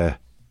Arteta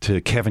to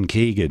Kevin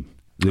Keegan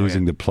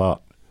losing the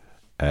plot.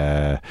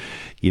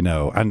 You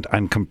know,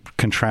 and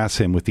contrasts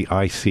him with the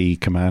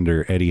IC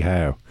commander Eddie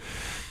Howe.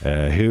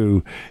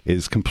 who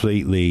is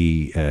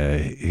completely,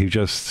 who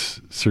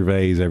just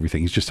surveys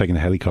everything. He's just taking a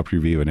helicopter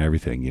view and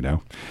everything, you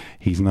know.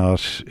 He's not,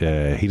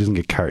 he doesn't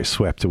get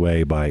swept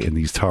away in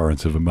these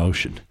torrents of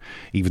emotion,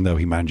 even though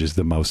he manages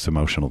the most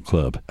emotional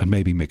club. And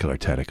maybe Mikel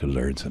Arteta could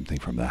learn something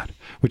from that,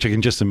 which I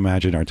can just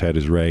imagine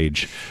Arteta's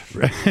rage.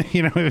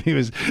 You know, if he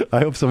was,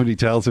 I hope somebody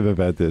tells him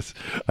about this.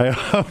 I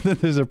hope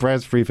that there's a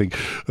press briefing.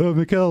 Oh,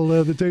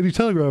 Mikel, the Daily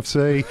Telegraph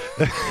say...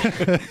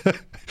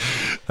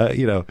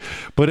 you know,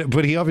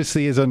 but he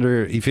obviously is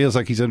under. He feels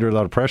like he's under a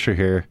lot of pressure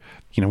here.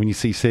 You know, when you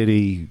see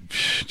City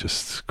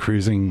just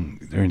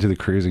cruising, they're into the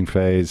cruising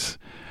phase.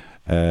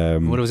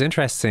 What was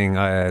interesting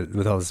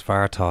with all this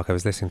VAR talk, I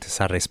was listening to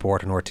Saturday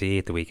Sport on RTE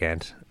at the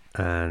weekend,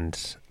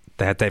 and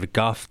they had David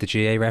Goff, the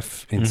GA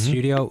ref, in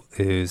studio,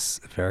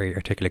 who's a very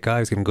articulate guy,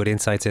 who's giving good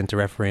insights into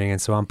refereeing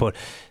and so on. But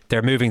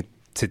they're moving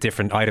to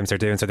different items they're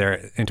doing, so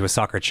they're into a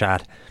soccer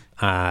chat.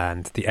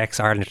 And the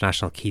ex-Ireland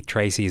international Keith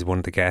Tracy is one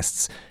of the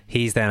guests.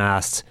 He's then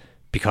asked,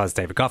 because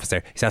David Goff is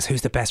there, he's asked,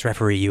 who's the best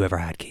referee you ever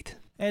had, Keith?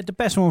 The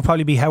best one would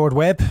probably be Howard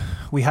Webb.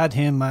 We had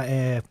him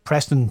at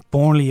Preston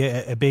Burnley,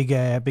 a big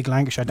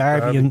Lancashire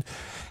derby. And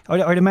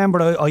I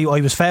remember I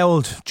was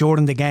fouled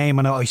during the game,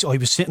 and I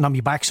was sitting on my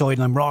backside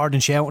and I'm roaring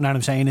and shouting at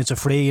him saying it's a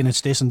free and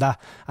it's this and that.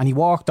 And he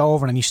walked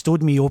over and he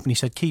stood me up and he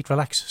said, Keith,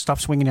 relax, stop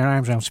swinging your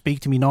arms around, speak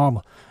to me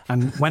normal.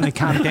 And when I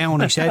calmed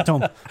down, I said to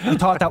him, I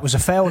thought that was a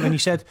foul. And he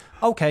said,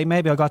 okay,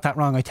 maybe I got that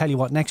wrong. I tell you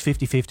what, next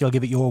 50-50 I'll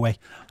give it your way.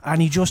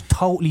 And he just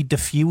totally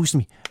diffused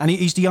me. And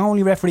he's the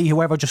only referee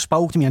who ever just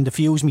spoke to me and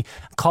diffused me,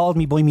 called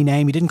me by my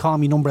name. He didn't call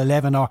me number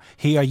 11 or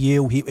here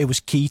you. It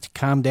was Keith,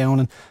 calm down.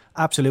 And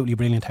absolutely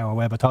brilliant, Howard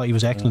Webb. I thought he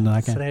was excellent in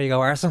that game. So there you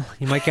go, Arsenal.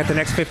 You might get the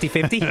next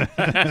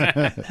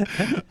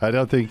 50-50. I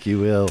don't think you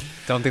will.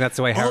 Don't think that's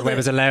the way Howard Webb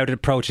is allowed to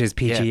approach his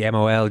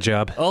PGMOL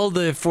job. All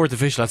the fourth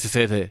official has to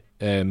say to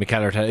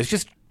Mikel Arteta is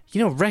just,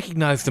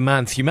 recognise the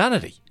man's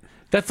humanity.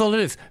 That's all it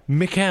is.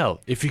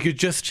 Mikel, if you could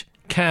just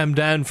calm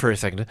down for a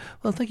second.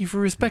 Well, thank you for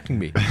respecting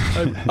me.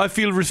 I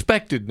feel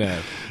respected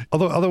now.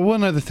 Although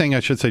one other thing I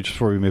should say just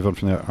before we move on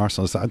from the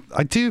Arsenal is that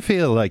I do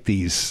feel like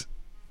these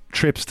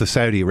trips to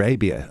Saudi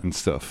Arabia and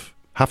stuff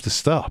have to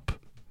stop,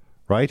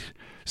 right?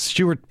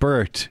 Stuart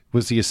Burt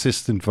was the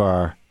assistant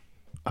VAR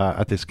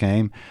at this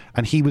game,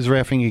 and he was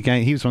refereeing a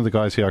game. He was one of the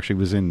guys who actually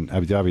was in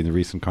Abu Dhabi in the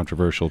recent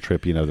controversial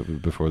trip,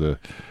 before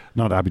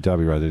not Abu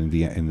Dhabi, rather, in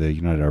the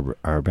United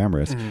Arab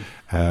Emirates.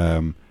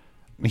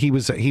 He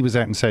was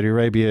out in Saudi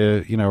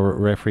Arabia,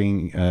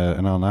 refereeing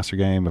an Al Nassr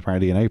game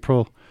apparently in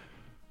April.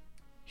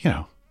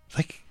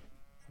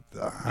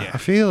 I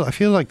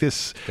feel like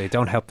this. They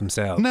don't help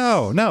themselves.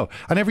 No.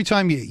 And every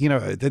time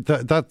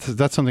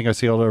that's something I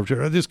see all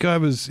over. This guy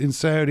was in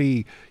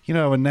Saudi,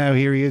 and now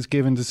here he is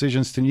giving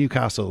decisions to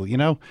Newcastle.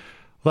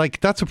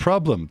 That's a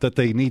problem that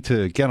they need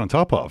to get on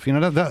top of.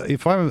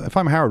 If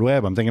I'm Howard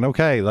Webb, I'm thinking,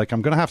 okay,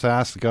 I'm going to have to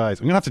ask the guys.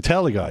 I'm going to have to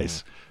tell the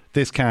guys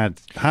this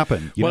can't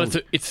happen.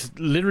 It's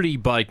literally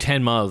by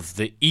 10 miles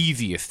the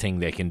easiest thing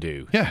they can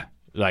do. Yeah.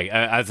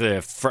 As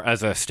a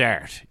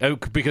start,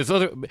 because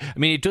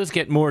it does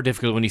get more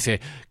difficult when you say,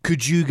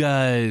 could you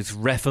guys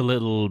ref a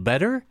little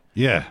better?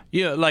 Yeah,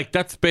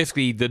 that's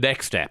basically the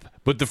next step.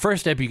 But the first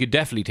step you could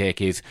definitely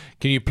take is,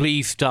 can you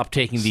please stop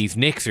taking these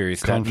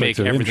nixers that make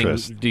everything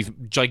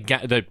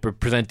that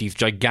present these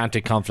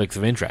gigantic conflicts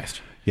of interest?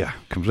 Yeah,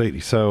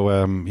 completely. So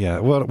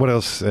what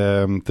else?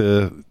 I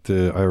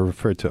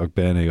referred to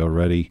Ogbene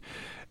already.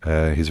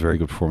 His very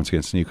good performance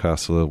against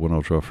Newcastle,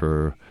 1-0 draw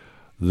for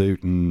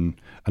Luton.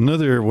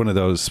 Another one of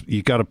those,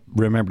 you got to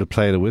remember to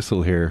play the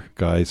whistle here,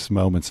 guys,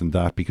 moments in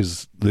that,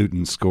 because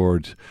Luton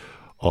scored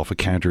off a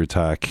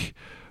counter-attack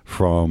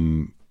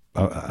from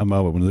a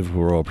moment when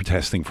Liverpool were all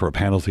protesting for a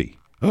penalty.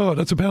 Oh,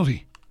 that's a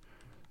penalty.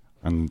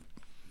 And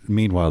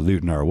meanwhile,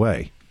 Luton are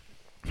away.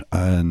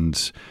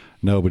 And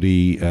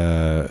nobody,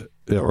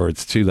 or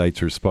it's too late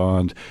to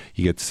respond.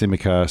 You get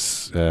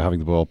Tsimikas having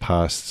the ball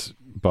passed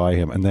by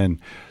him. And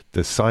then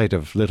the sight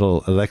of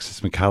little Alexis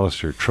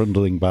McAllister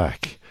trundling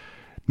back.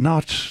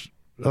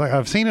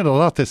 I've seen it a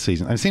lot this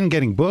season. I've seen him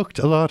getting booked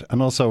a lot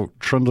and also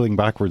trundling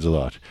backwards a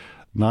lot.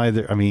 Both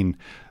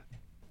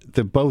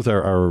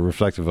are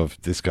reflective of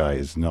this guy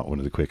is not one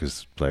of the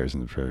quickest players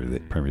in the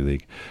Premier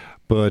League.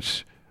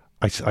 But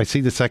I see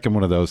the second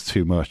one of those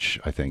too much,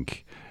 I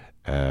think.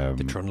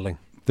 The trundling.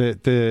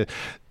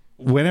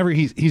 Whenever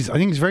I think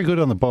he's very good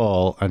on the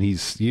ball and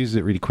he's used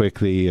it really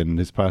quickly and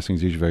his passing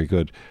is usually very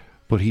good.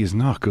 But he is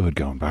not good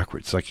going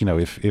backwards.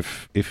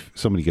 If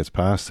somebody gets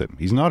past him,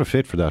 he's not a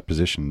fit for that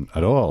position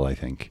at all, I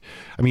think.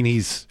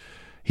 He's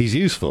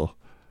useful.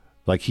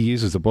 He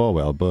uses the ball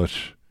well, but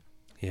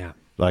yeah.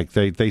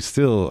 They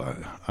still,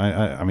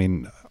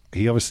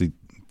 he obviously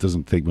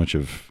doesn't think much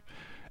of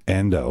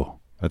Endo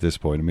at this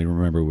point.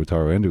 Remember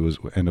Wataru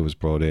Endo was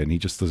brought in. He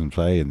just doesn't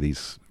play in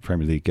these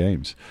Premier League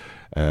games.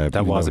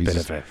 That was a bit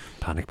of a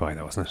panic buy,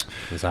 though, wasn't it?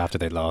 It was after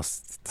they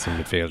lost some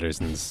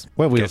midfielders and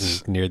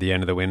getting near the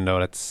end of the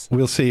window.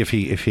 We'll see if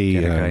he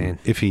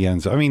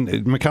ends.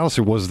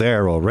 McAllister was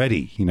there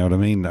already. You know what I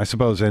mean? I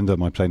suppose Endo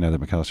might play now that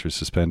McAllister is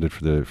suspended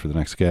for the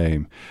next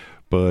game,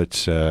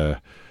 but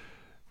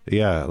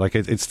Yeah, like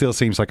it still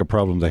seems like a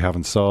problem they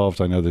haven't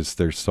solved. I know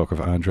there's talk of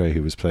Andre,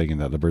 who was playing in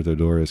that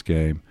Libertadores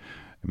game.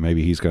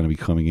 Maybe he's going to be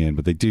coming in,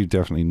 but they do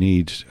definitely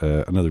need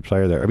another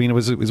player there. I mean, it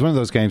was one of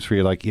those games where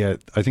you're like, yeah,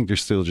 I think they're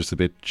still just a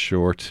bit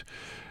short.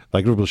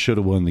 Like Liverpool should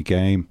have won the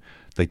game.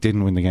 They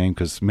didn't win the game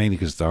mainly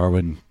because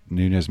Darwin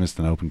Núñez missed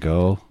an open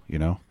goal. You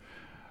know,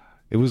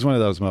 it was one of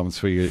those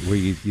moments where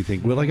you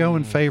think, will I go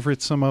and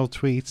favourite some old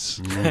tweets?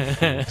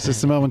 Is this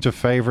the moment to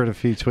favourite a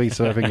few tweets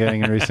that I've been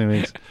getting in recent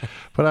weeks?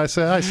 But I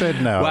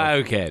said no.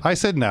 Wow, Ken. I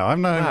said no.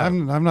 I'm not.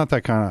 Wow. I'm not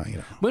that kind of. You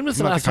know. When was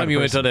the last time you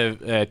went on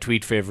a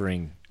tweet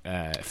favoriting?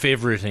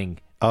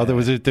 Oh, there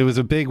was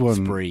a big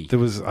one. Spree. I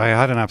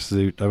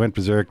went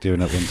berserk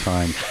doing it one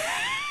time.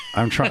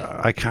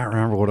 I can't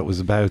remember what it was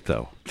about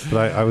though.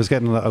 But I was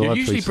getting a lot of tweets. You're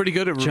usually pretty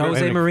good at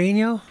Jose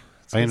Mourinho.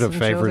 I ended up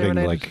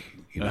favoriting like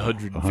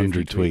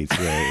 100 tweets.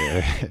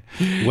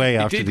 Yeah. Way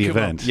after the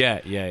event.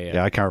 Yeah.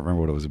 I can't remember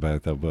what it was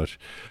about though.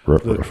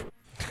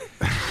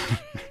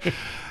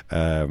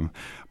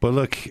 But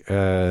look,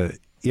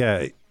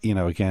 yeah, you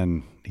know,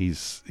 again,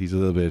 he's a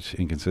little bit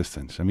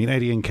inconsistent. I mean,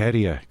 Eddie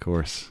Nketiah, of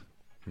course.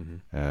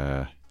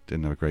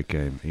 Didn't have a great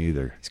game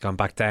either. He's gone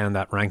back down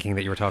that ranking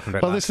that you were talking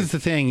about. Well, this is the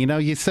thing, you know,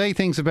 you say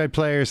things about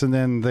players and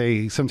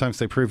then sometimes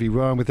they prove you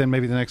wrong, but then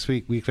maybe the next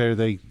week later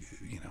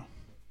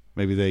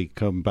maybe they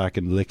come back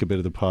and lick a bit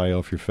of the pie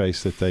off your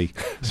face that they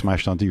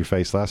smashed onto your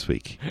face last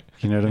week.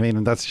 You know what I mean?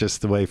 And that's just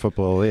the way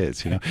football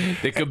is, you know.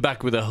 They come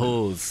back with a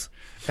hose.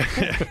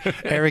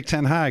 Eric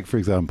Ten Hag, for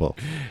example.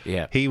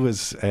 Yeah. He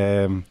was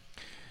pieing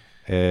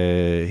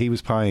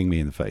me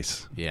in the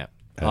face. Yeah.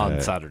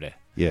 On Saturday.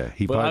 Yeah,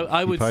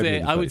 I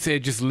would say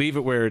just leave it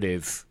where it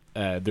is.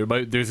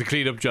 There's a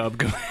clean-up job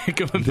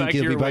coming back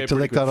your way. To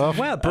lick that off?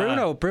 Well,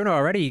 Bruno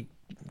already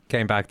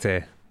came back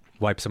to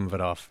wipe some of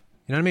it off.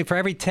 You know what I mean? For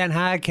every Ten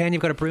Hag, Ken,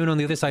 you've got a Bruno on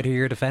the other side who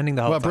you're defending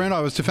the whole time. Bruno,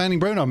 I was defending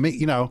Bruno,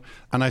 you know,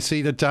 and I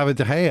see that David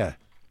De Gea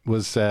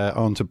was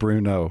on to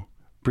Bruno.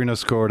 Bruno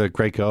scored a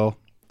great goal.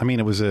 I mean,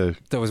 there was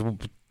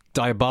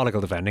diabolical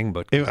defending,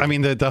 but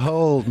the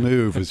whole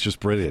move was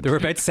just brilliant. There were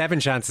about 7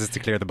 chances to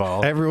clear the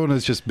ball. Everyone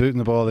was just booting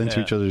the ball into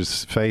each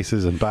other's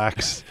faces and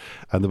backs,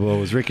 and the ball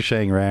was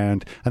ricocheting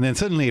around, and then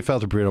suddenly it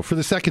fell to Bruno for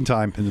the second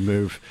time in the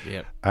move.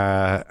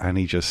 And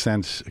he just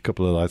sent a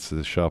couple of lads to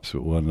the shops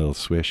with one little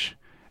swish,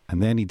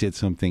 and then he did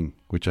something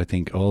which I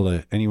think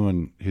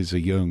anyone who's a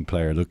young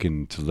player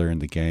looking to learn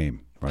the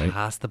game, right?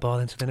 Pass the ball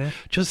into the net.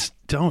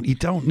 You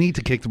don't need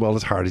to kick the ball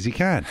as hard as you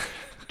can.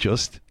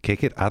 Just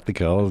kick it at the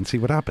goal and see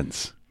what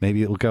happens.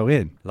 Maybe it'll go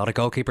in. A lot of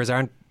goalkeepers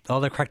aren't all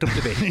they're cracked up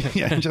to be.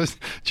 Yeah, just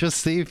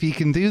see if you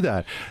can do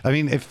that. I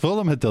mean, if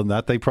Fulham had done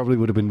that, they probably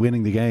would have been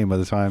winning the game by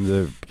the time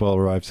the ball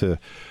arrived to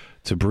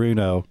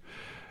Bruno.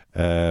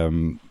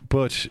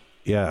 But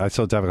yeah, I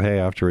saw David Hay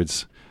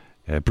afterwards.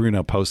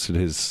 Bruno posted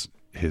his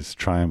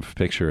triumph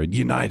picture and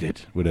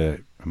United with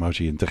a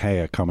emoji, and De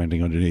Gea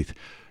commenting underneath,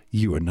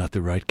 "You are not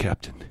the right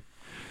captain,"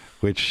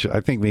 which I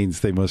think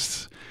means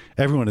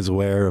everyone is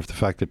aware of the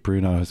fact that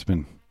Bruno has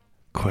been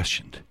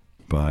questioned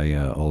by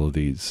all of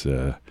these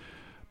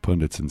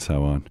pundits and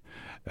so on.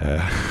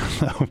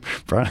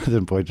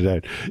 Brandon pointed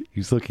out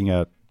he's looking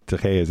at De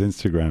Gea's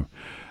Instagram,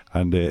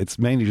 and it's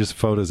mainly just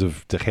photos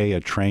of De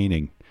Gea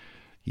training.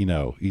 You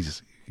know,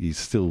 he's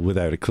still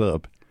without a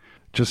club,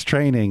 just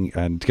training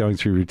and going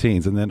through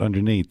routines, and then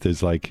underneath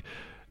there's like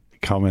a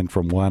comment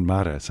from Juan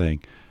Mata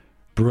saying,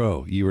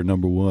 "Bro, you were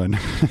number one."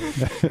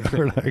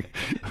 Or like,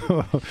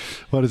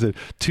 what is it?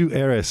 Tu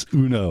eres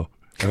uno.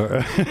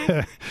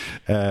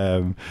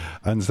 And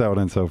so on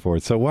and so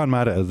forth. So Juan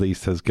Mata at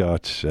least has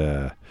got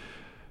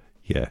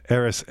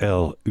eres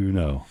el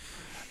uno.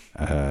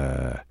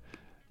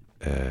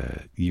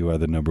 You are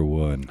the number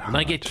one. When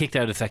I get kicked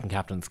out of second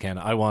captains, Ken,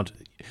 I want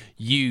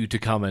you to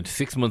comment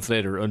 6 months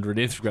later under an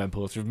Instagram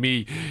post of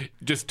me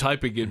just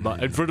typing in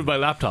front of my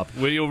laptop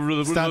with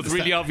those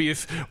really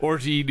obvious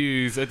RT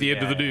news at the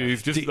end of the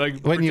news, just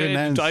when you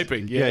announce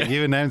typing.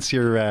 You announce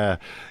your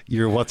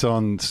what's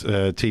on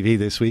TV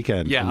this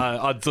weekend.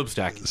 On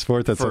Substack.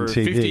 Sport that's for on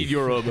TV.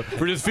 €15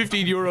 for just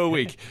 €15 a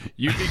week.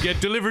 You can get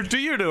delivered to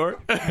your door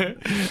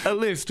a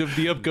list of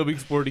the upcoming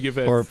sporting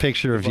events, or a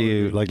picture of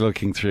you like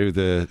looking through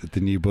the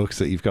new books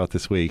that you've got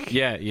this week.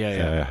 Yeah.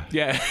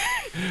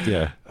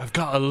 I've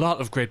got a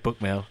lot of great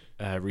book mail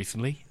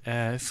recently,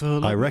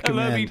 so I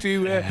recommend. Allow me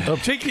to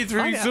take you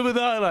through some of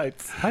the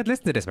highlights. I'd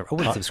listen to this, but I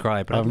wouldn't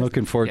subscribe. I'm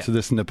looking forward to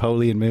this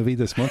Napoleon movie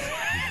this month.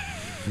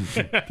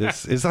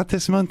 Is that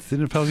this month, the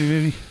Napoleon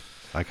movie?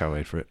 I can't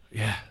wait for it.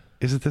 Yeah.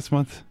 Is it this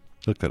month?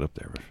 Look that up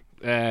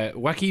there.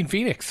 Joaquin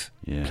Phoenix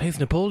plays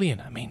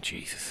Napoleon. I mean,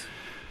 Jesus.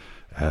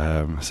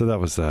 So that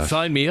was that.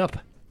 Sign me up.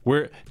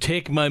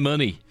 Take my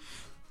money.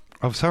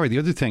 Oh, sorry. The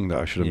other thing that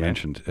I should have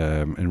mentioned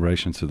in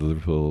relation to the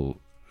Liverpool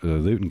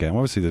Luton game,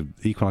 obviously the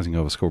equalising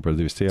goal was scored by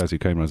Luis Diaz, who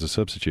came on as a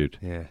substitute.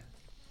 Yeah.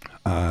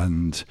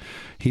 And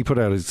he put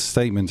out a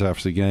statement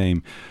after the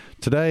game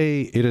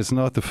Today, it is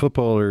not the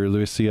footballer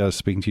Luis Diaz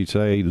speaking to you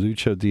today.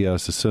 Lucho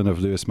Diaz, the son of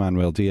Luis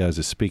Manuel Diaz,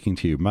 is speaking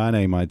to you.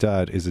 Mane, my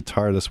dad, is a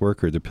tireless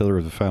worker, the pillar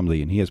of the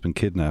family, and he has been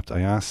kidnapped.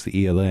 I asked the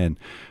ELN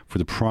for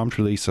the prompt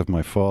release of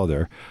my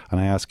father,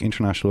 and I ask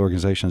international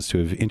organisations to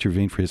have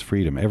intervened for his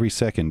freedom. Every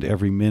second,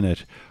 every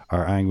minute,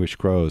 our anguish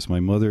grows. My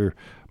mother,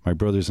 my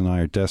brothers and I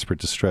are desperate,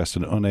 distressed,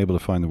 and unable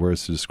to find the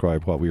words to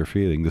describe what we are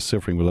feeling. The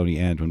suffering will only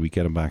end when we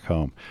get him back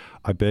home.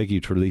 I beg you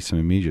to release him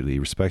immediately,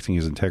 respecting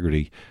his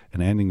integrity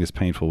and ending this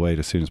painful wait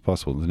as soon as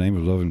possible. In the name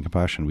of love and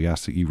compassion, we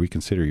ask that you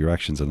reconsider your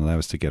actions and allow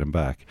us to get him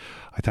back.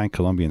 I thank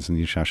Colombians and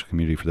the international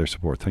community for their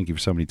support. Thank you for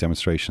so many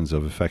demonstrations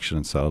of affection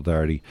and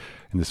solidarity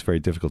in this very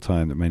difficult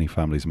time that many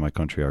families in my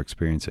country are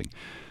experiencing.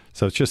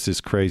 So it's just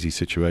this crazy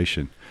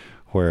situation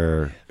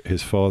where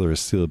his father is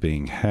still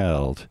being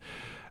held.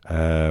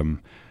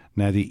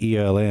 Now the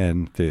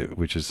ELN,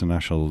 which is the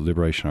National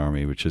Liberation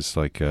Army, which is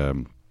like a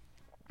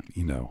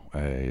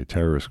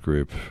terrorist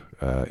group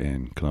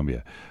in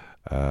Colombia,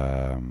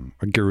 a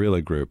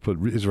guerrilla group, but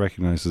is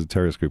recognized as a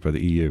terrorist group by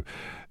the EU,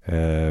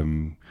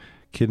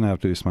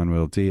 kidnapped Luis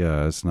Manuel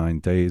Diaz 9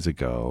 days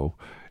ago,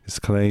 is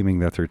claiming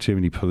that there are too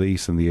many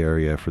police in the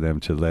area for them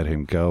to let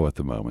him go at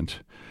the moment.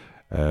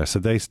 So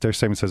their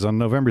statement says, on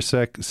November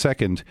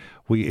 2nd,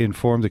 we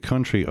informed the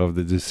country of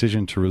the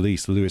decision to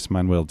release Luis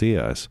Manuel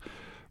Diaz.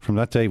 From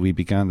that day, we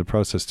began the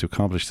process to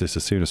accomplish this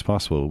as soon as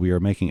possible. We are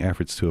making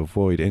efforts to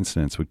avoid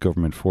incidents with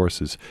government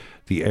forces.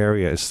 The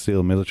area is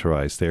still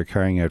militarized. They are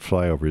carrying out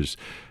flyovers,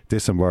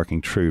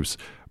 disembarking troops,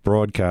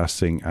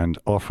 broadcasting and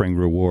offering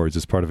rewards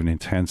as part of an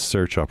intense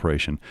search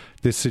operation.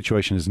 This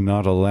situation is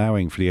not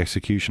allowing for the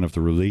execution of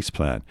the release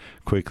plan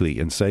quickly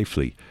and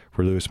safely,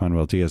 where Luis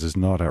Manuel Diaz is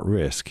not at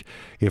risk.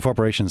 If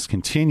operations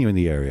continue in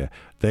the area,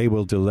 they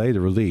will delay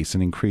the release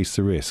and increase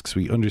the risks.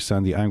 We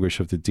understand the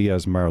anguish of the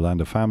Diaz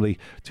Marulanda family,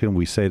 to whom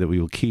we say that we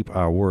will keep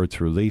our word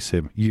to release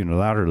him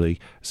unilaterally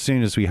as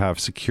soon as we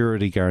have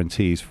security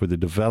guarantees for the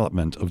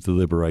development of the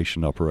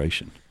liberation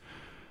operation.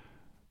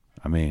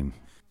 I mean,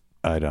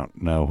 I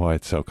don't know why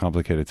it's so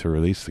complicated to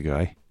release the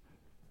guy.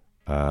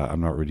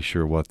 I'm not really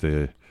sure what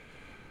how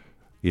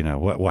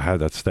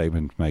that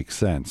statement makes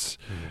sense.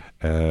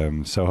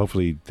 So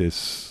hopefully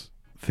this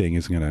thing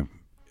isn't going to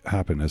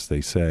happen as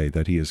they say,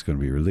 that he is going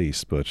to be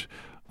released. But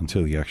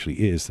until he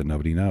actually is, then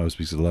nobody knows,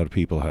 because a lot of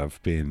people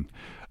have been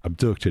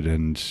abducted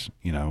and,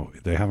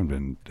 they haven't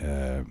been,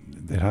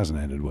 it hasn't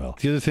ended well.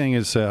 The other thing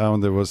is,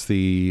 there was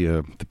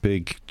the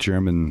big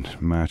German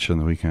match on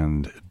the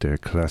weekend, Der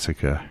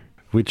Klassiker,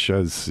 which,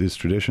 as is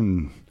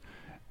tradition,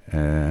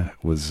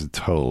 was a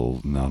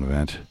total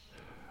non-event.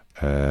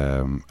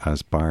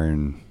 As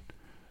Bayern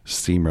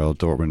steamrolled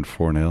Dortmund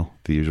 4-0,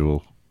 the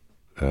usual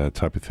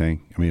type of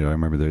thing. I mean, I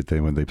remember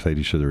when they played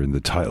each other in the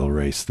title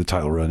race, the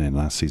title run-in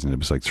last season, it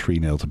was like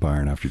 3-0 to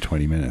Bayern after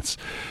 20 minutes.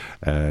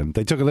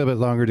 They took a little bit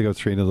longer to go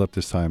 3-0 up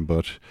this time,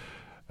 but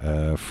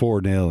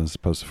 4-0 as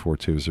opposed to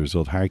 4-2 as a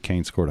result. Harry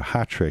Kane scored a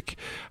hat-trick.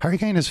 Harry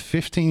Kane has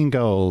 15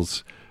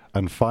 goals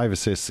and 5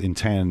 assists in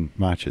 10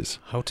 matches.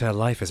 Hotel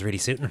life is really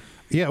suiting him.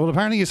 Yeah, well,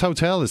 apparently his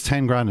hotel is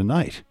 10 grand a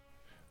night.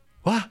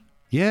 What?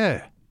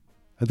 Yeah.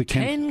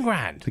 10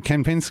 grand? The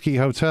Kempinski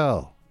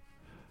Hotel.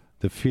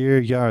 The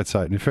Vier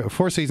Jahrzeiten.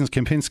 4 Seasons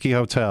Kempinski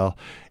Hotel.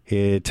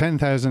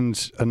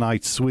 10,000 a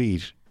night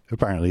suite,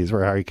 apparently, is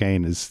where Harry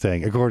Kane is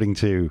staying, according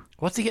to...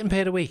 What's he getting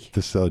paid a week?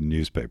 The Sun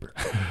newspaper.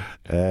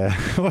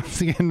 What's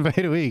he getting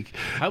paid a week?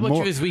 How much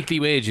of his weekly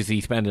wage is he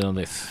spending on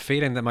this?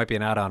 Feeling that might be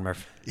an add-on,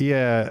 Murph.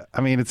 Yeah,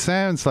 I mean, it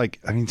sounds like...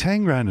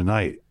 10 grand a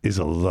night is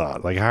a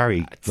lot. Like,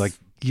 Harry,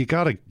 you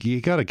gotta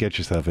get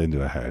yourself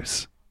into a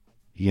house.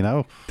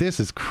 This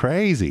is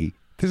crazy.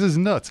 This is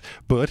nuts.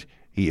 But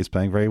he is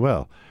playing very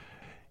well.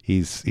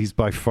 He's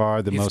by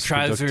far the most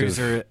productive. His trousers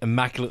are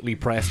immaculately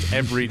pressed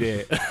every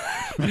day.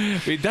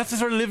 I mean, that's the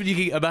sort of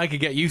living a man can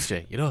get used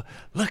to.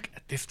 Look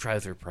at this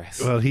trouser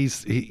press. Well,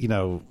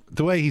 the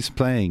way he's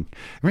playing.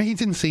 I mean, he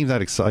didn't seem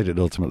that excited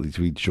ultimately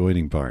to be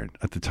joining Bayern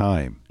at the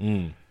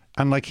time.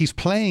 And he's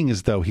playing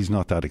as though he's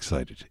not that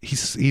excited.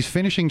 He's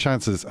finishing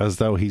chances as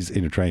though he's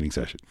in a training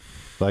session.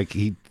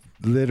 He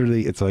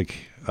literally, it's like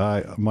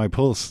my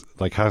pulse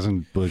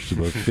hasn't budged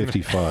above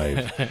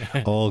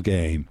 55 all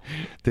game.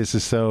 This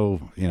is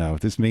so,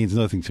 this means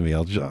nothing to me.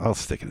 I'll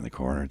stick it in the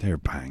corner. There,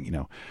 bang.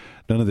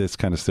 None of this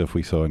kind of stuff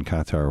we saw in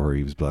Qatar where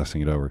he was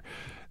blasting it over.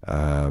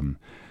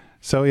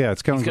 So yeah,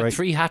 it's going great. He's got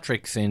 3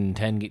 hat-tricks in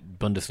 10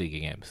 Bundesliga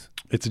games.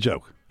 It's a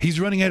joke. He's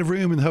running out of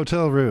room in the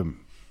hotel room.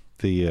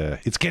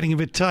 It's getting a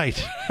bit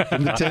tight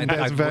in the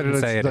 10,000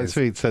 pound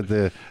suite, said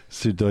the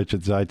Süddeutsche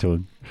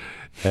Zeitung.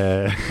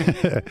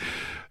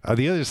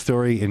 The other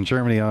story in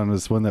Germany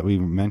was one that we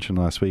mentioned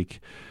last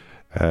week,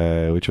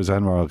 which was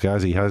Anwar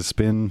El-Ghazi has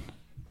been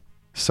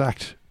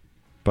sacked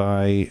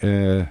by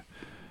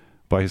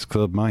his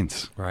club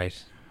Mainz.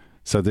 Right.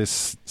 So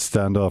this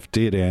standoff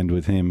did end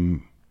with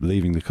him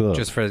leaving the club.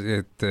 Just for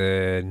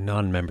the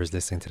non-members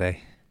listening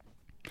today.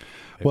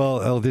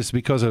 Well, this is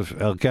because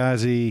of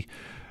El-Ghazi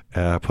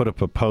put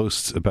up a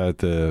post about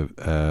the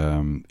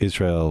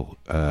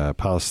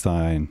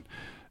Israel-Palestine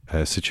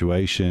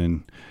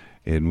situation.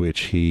 in which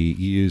he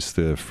used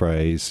the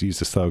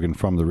slogan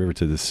 "From the river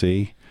to the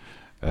sea."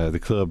 The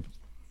club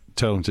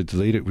told him to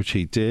delete it, which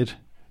he did.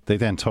 They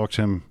then talked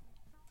to him,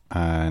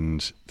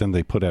 and then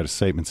they put out a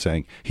statement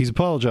saying he's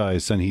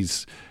apologised and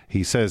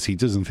he says he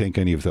doesn't think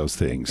any of those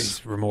things.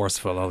 He's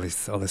remorseful, all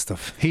this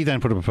stuff. He then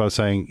put up a post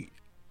saying,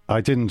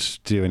 "I didn't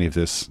do any of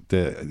this.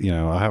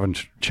 I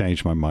haven't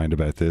changed my mind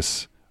about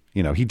this."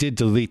 He did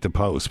delete the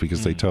post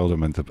because they told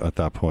him at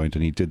that point,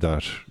 and he did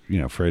that,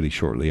 fairly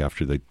shortly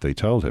after they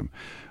told him.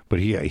 But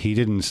he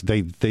didn't.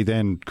 They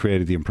then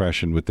created the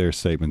impression with their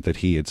statement that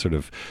he had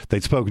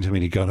they'd spoken to him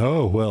and he'd gone,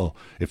 "Oh well,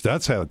 if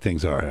that's how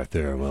things are out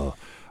there, well,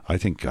 I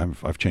think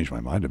I've changed my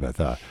mind about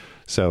that."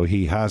 So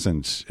he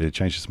hasn't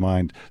changed his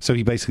mind. So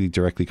he basically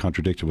directly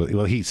contradicted.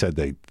 Well, he said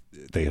they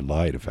had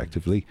lied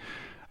effectively,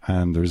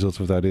 and the result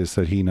of that is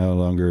that he no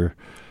longer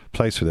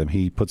plays for them.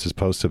 He puts his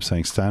post up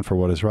saying, "Stand for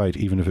what is right,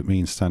 even if it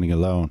means standing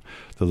alone.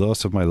 The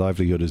loss of my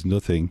livelihood is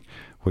nothing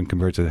when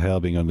compared to the hell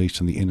being unleashed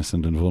on the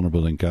innocent and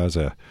vulnerable in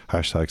Gaza.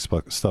 Hashtag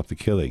stop the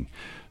killing."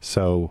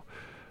 So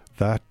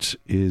that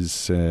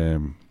is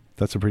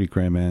that's a pretty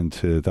grim end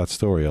to that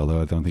story,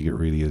 although I don't think it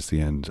really is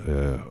the end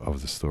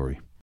of the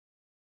story.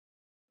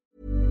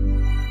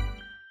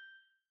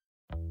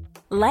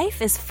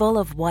 Life is full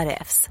of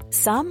what-ifs.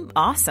 Some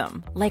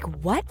awesome, like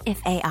what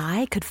if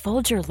AI could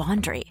fold your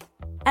laundry?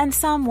 And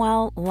some,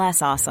 well,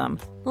 less awesome,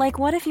 like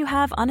what if you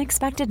have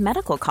unexpected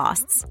medical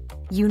costs?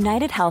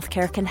 United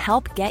Healthcare can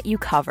help get you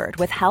covered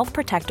with Health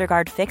Protector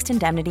Guard fixed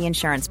indemnity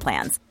insurance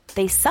plans.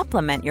 They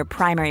supplement your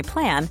primary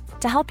plan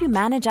to help you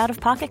manage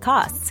out-of-pocket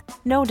costs.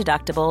 No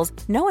deductibles,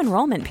 no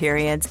enrollment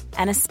periods,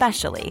 and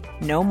especially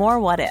no more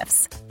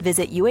what-ifs.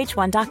 Visit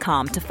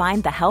uh1.com to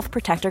find the Health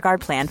Protector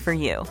Guard plan for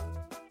you.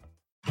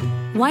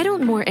 Why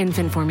don't more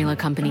infant formula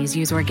companies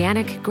use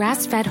organic,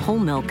 grass-fed whole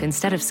milk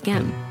instead of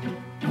skim?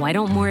 Why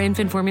don't more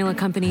infant formula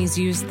companies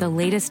use the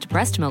latest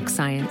breast milk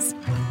science?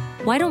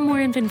 Why don't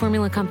more infant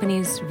formula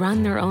companies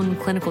run their own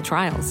clinical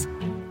trials?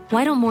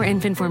 Why don't more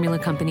infant formula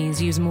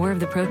companies use more of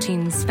the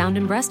proteins found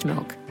in breast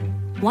milk?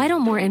 Why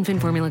don't more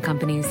infant formula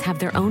companies have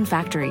their own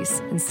factories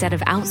instead of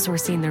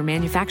outsourcing their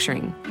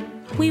manufacturing?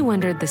 We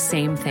wondered the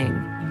same thing.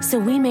 So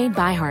we made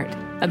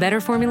ByHeart, a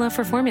better formula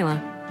for formula.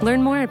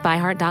 Learn more at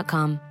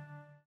byheart.com.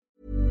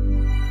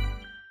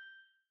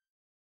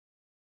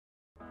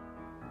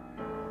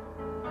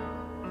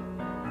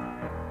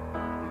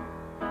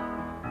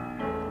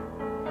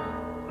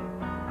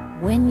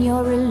 When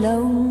you're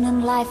alone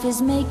and life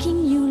is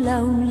making you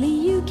lonely,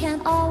 you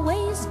can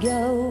always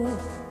go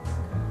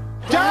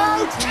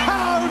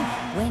downtown.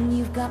 When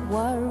you've got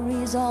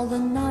worries, all the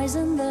noise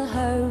and the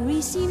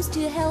hurry seems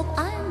to help,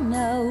 I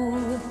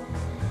know.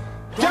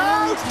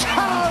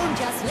 Downtown.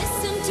 Just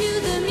listen to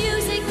the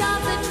music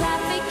of the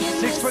traffic in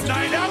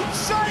 6'9"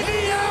 outside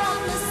here.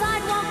 On the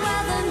sidewalk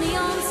where the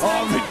neon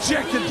signs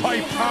rejected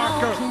by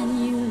Parker. How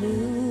can you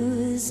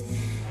lose?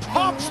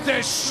 Pops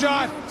this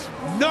shot.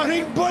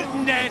 Nothing but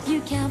net.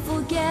 You can't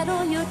forget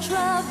all your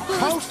troubles.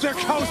 Coast to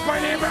coast by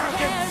the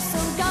Americans. So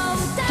go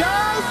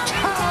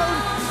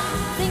downtown.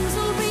 Things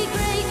will be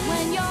great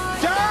when you're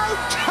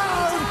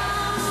downtown.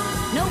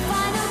 No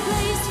final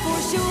place for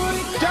sure.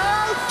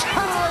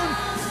 Downtown.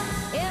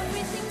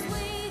 Everything's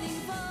waiting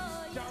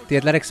for you. The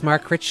Athletics'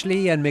 Mark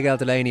Critchley and Miguel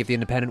Delaney of The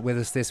Independent with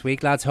us this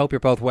week. Lads, hope you're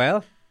both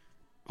well.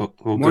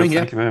 Morning,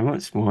 thank you very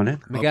much.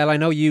 Morning. Miguel, I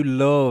know you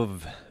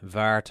love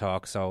VAR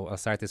talk, so I'll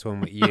start this one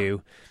with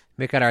you.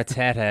 Mikel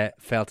Arteta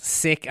felt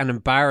sick and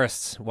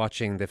embarrassed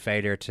watching the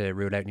failure to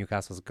rule out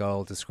Newcastle's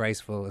goal.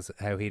 Disgraceful is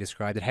how he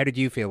described it. How did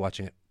you feel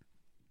watching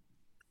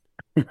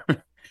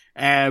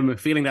it?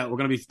 Feeling that we're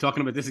going to be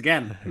talking about this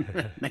again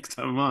next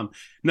time I'm on.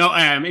 No,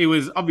 it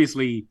was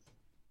obviously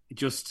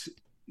just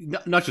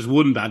not just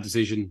one bad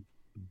decision,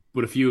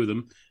 but a few of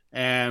them.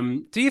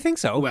 Do you think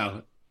so?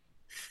 Well,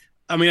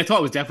 I mean, I thought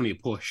it was definitely a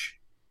push,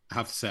 I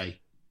have to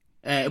say.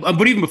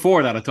 But even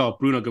before that, I thought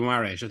Bruno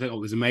Guimaraes, I thought it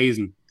was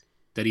amazing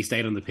that he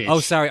stayed on the pitch. Oh,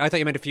 sorry. I thought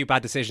you meant a few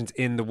bad decisions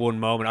in the one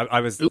moment. I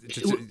was...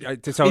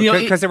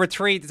 because there were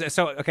three...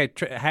 So, okay,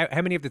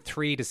 how many of the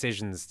three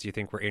decisions do you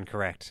think were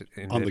incorrect?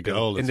 On the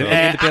goal. In the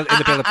build-up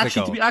to the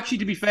goal? Actually,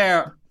 to be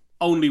fair,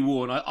 only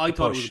one. I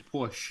thought it was a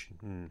push.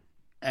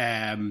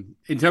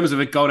 In terms of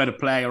it going out of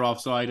play or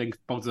offside, I think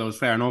both of those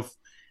fair enough.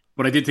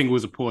 But I did think it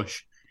was a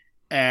push.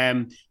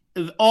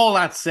 All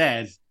that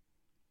said,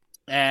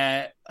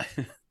 I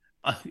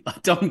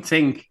don't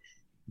think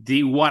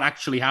what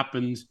actually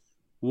happened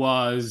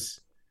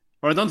was,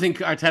 or I don't think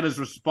Arteta's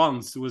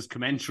response was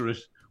commensurate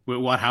with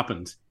what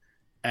happened.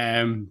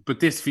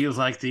 But this feels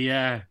like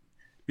this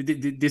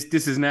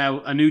is now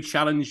a new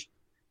challenge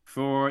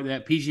for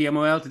the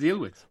PGMOL to deal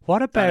with.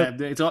 What about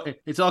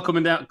it's all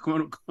coming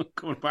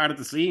apart at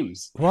the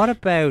seams? What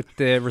about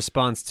the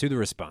response to the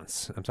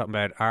response? I'm talking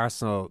about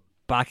Arsenal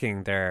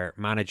backing their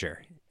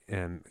manager.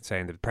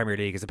 Saying that the Premier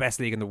League is the best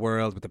league in the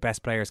world with the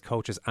best players,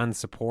 coaches and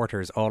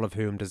supporters, all of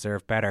whom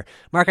deserve better.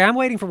 Mark, I am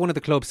waiting for one of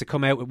the clubs to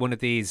come out with one of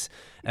these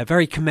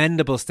very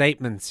commendable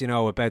statements,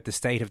 about the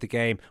state of the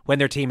game when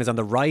their team is on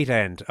the right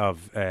end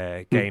of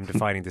a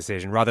game-defining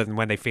decision rather than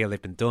when they feel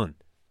they've been done.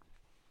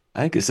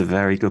 I think it's a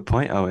very good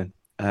point, Owen.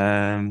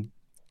 And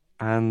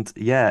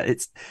yeah,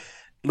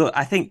 look.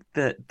 I think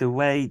that the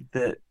way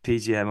that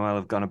PGMOL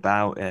have gone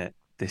about it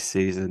this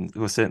season,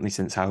 well, certainly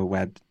since Howard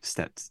Webb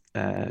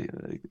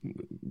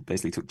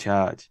basically took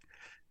charge,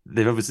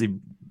 they've obviously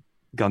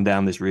gone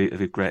down this route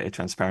of a greater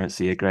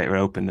transparency, a greater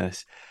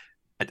openness.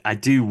 I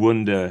do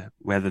wonder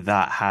whether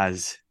that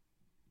has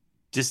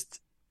just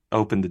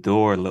opened the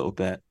door a little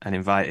bit and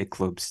invited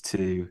clubs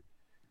to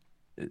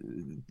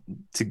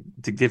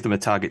give them a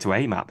target to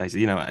aim at.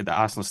 Basically, the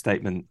Arsenal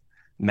statement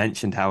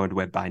mentioned Howard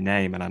Webb by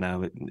name, and I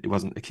know it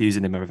wasn't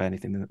accusing him of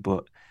anything,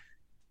 but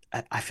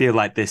I feel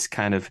like this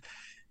kind of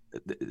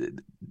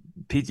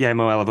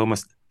PGMOL have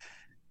almost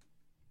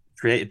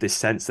created this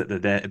sense that they're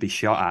there to be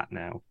shot at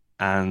now,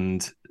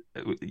 and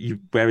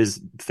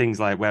whereas things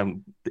like, well,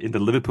 in the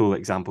Liverpool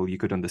example, you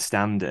could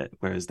understand it,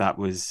 whereas that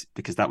was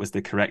because that was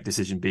the correct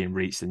decision being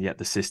reached, and yet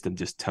the system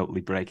just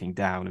totally breaking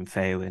down and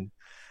failing.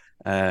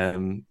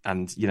 And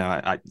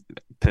I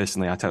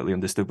personally, I totally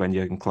understood when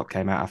Jurgen Klopp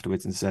came out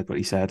afterwards and said what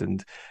he said,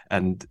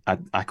 and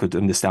I could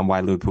understand why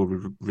Liverpool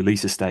would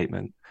release a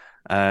statement.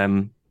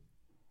 On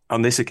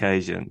this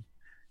occasion,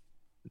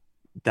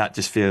 that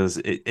just feels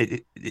there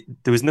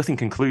was nothing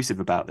conclusive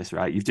about this,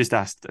 right? You've just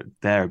asked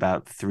there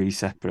about 3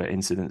 separate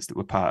incidents that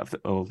were part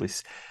of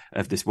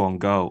this one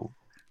goal.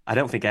 I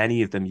don't think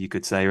any of them you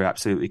could say are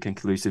absolutely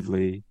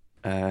conclusively,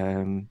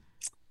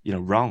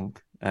 wrong.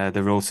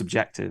 They're all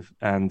subjective,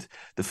 and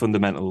the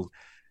fundamental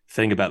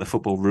thing about the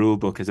football rule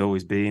book has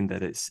always been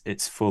that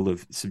it's full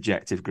of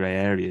subjective grey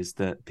areas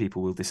that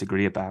people will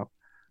disagree about.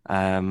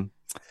 And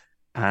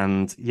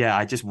yeah,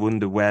 I just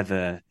wonder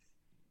whether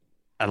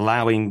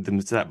allowing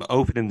them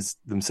opening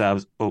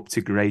themselves up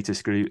to greater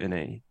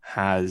scrutiny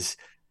has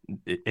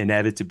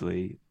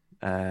inevitably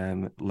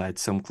led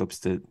some clubs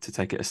to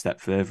take it a step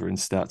further and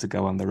start to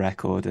go on the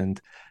record and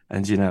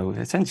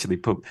essentially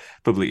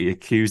publicly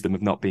accuse them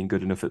of not being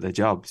good enough at their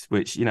jobs,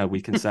 which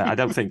we can say. I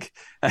don't think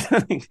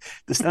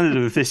the standard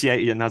of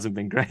officiating hasn't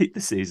been great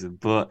this season,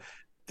 but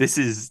this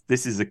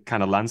is a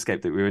kind of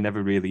landscape that we were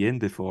never really in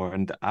before,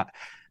 and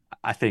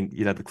I think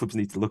the clubs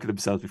need to look at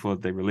themselves before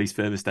they release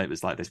further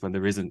statements like this when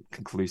there isn't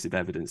conclusive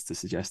evidence to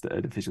suggest that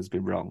an official's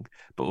been wrong.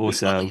 But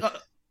also,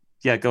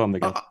 yeah, go on,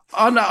 Miguel.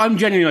 I'm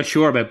genuinely not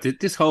sure about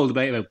this whole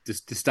debate about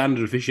the standard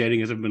of officiating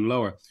has ever been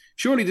lower.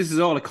 Surely this is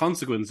all a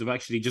consequence of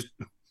actually just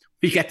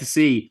we get to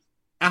see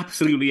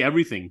absolutely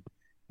everything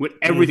with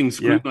everything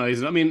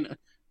scrutinized. Yeah. I mean,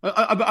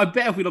 I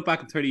bet if we look back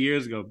at 30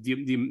 years ago,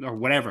 or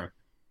whatever,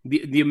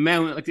 the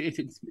amount, like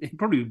it's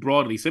probably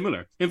broadly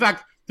similar. In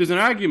fact, there's an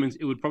argument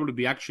it would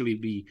probably actually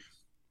be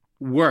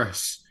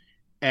worse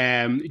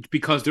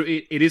because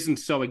it isn't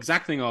so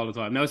exacting all the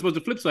time. Now, I suppose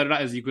the flip side of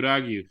that is you could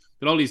argue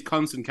that all these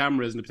constant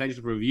cameras and the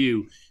potential for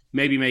review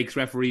maybe makes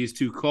referees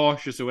too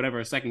cautious or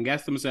whatever, second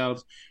guess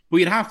themselves. But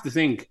you'd have to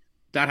think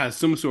that has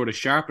some sort of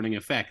sharpening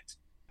effect.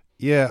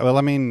 Yeah, well,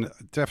 I mean,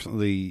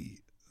 definitely.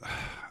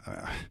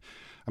 I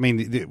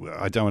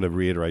don't want to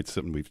reiterate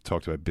something we've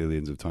talked about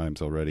billions of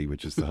times already,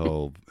 which is the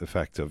whole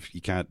effect of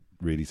you can't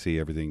really see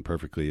everything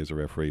perfectly as a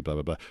referee, blah,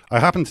 blah, blah. I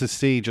happened to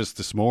see just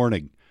this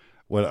morning,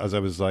 as I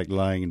was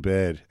lying in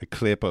bed, a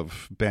clip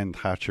of Ben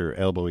Thatcher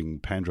elbowing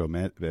Pedro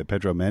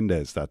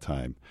Mendes that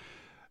time.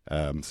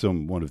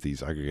 One of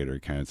these aggregator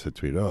accounts had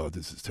tweeted, "Oh,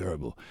 this is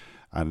terrible."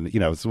 And,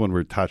 it's the one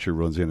where Thatcher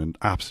runs in and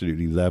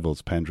absolutely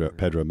levels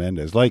Pedro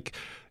Mendes. Like,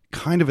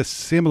 kind of a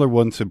similar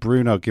one to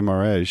Bruno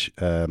Guimaraes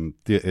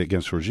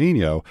against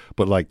Jorginho,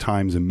 but like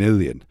times a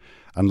million,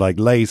 and like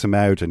lays him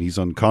out and he's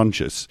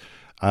unconscious,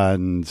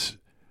 and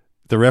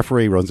the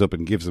referee runs up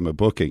and gives him a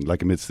booking,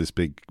 like amidst this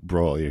big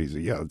brawl. He's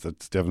like, yeah,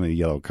 that's definitely a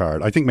yellow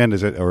card. I think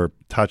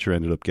Thatcher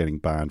ended up getting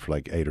banned for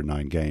like 8 or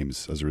 9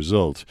 games as a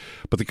result.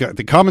 But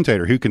the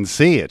commentator who can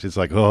see it is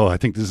like, oh, I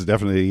think this is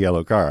definitely a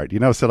yellow card.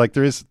 So like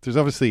there's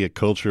obviously a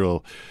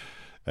cultural.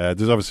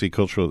 There's obviously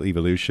cultural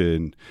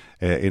evolution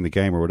in the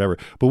game or whatever.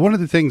 But one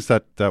of the things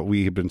that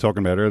we had been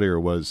talking about earlier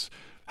was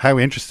how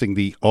interesting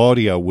the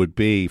audio would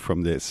be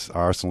from this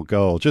Arsenal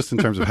goal, just in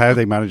terms of how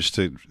they managed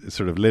to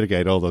sort of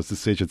litigate all those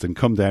decisions and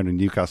come down in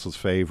Newcastle's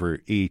favour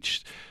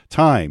each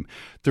time.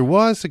 There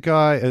was a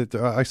guy,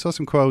 I saw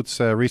some quotes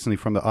recently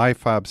from the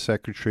IFAB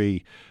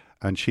secretary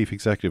and chief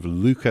executive,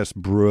 Lucas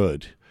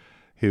Brud,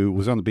 who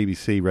was on the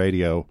BBC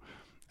radio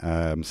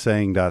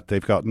saying that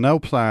they've got no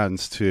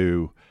plans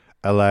to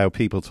allow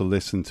people to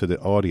listen to the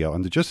audio.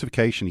 And the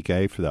justification he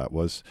gave for that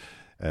was,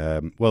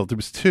 there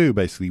was 2,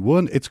 basically.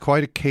 One, it's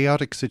quite a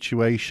chaotic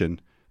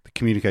situation, the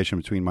communication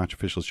between match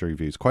officials during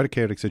reviews, quite a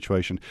chaotic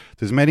situation.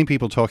 There's many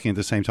people talking at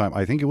the same time.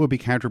 I think it would be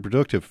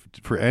counterproductive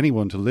for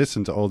anyone to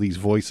listen to all these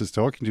voices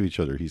talking to each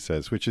other, he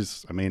says, which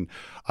is,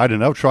 I don't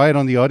know, try it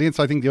on the audience.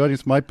 I think the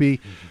audience might be,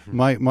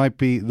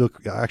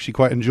 actually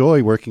quite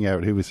enjoy working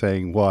out who was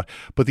saying what.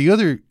 But the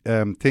other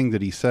thing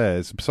that he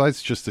says,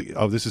 besides just,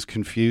 this is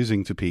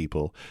confusing to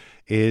people,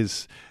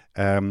 is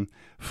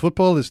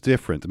Football is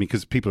different. I mean,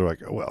 because people are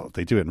like, oh, well,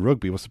 they do it in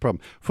rugby. What's the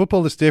problem?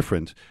 Football is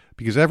different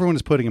because everyone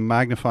is putting a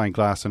magnifying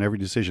glass on every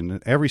decision,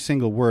 and every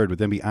single word would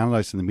then be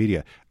analysed in the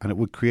media, and it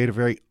would create a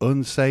very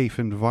unsafe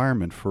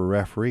environment for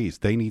referees.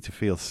 They need to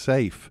feel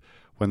safe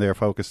when they are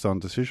focused on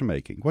decision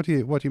making. What do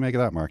you make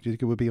of that, Mark? Do you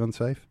think it would be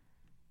unsafe?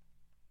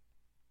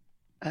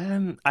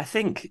 I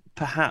think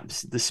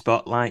perhaps the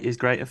spotlight is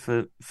greater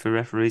for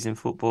referees in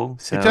football.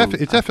 So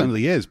it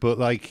definitely is, but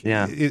like,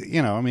 yeah.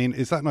 I mean,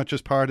 is that not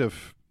just part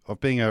of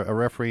being a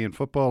referee in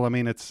football? I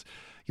mean, it's,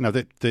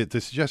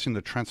 the suggestion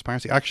that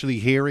transparency, actually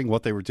hearing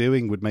what they were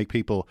doing would make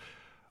people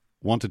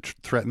want to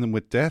threaten them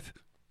with death.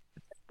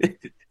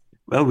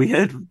 Well, we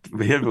heard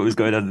what was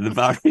going on in the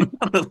VAR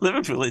on the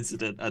Liverpool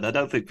incident, and I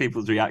don't think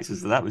people's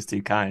reactions to that was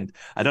too kind.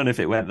 I don't know if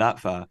it went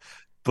that far,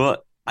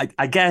 but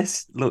I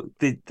guess, look,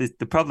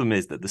 the problem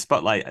is that the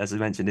spotlight, as I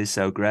mentioned, is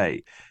so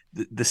great.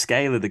 The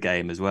scale of the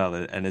game as well,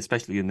 and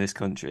especially in this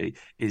country,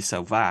 is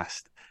so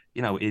vast.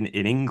 In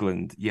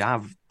England, you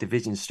have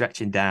divisions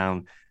stretching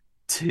down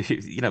to,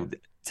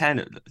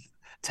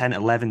 10,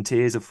 11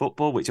 tiers of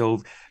football, which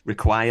all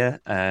require,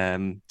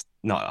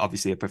 not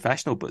obviously a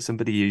professional, but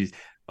somebody who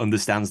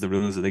understands the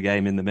rules of the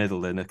game in the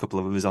middle, and a couple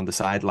of others on the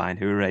sideline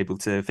who are able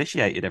to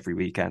officiate it every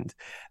weekend.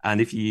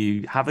 And if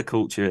you have a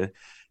culture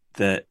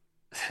that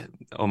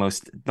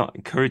almost not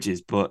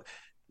encourages, but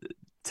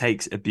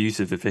takes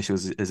abusive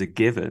officials as a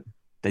given,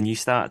 then you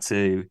start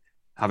to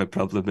have a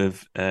problem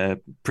of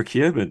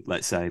procurement,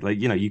 let's say. Like,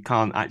 you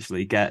can't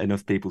actually get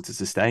enough people to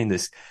sustain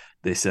this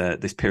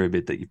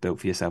pyramid that you've built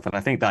for yourself. And I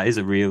think that is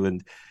a real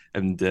and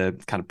kind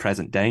of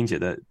present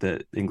danger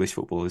that English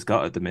football has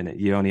got at the minute.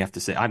 You only have to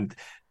say,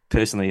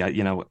 personally,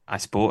 I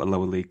support a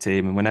lower league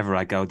team, and whenever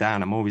I go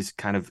down, I'm always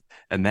kind of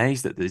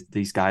amazed at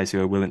these guys who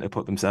are willing to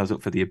put themselves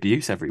up for the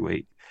abuse every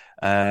week.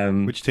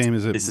 Which team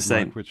is it? It's the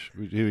same. Mark,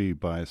 who are you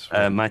biased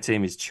for? My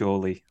team is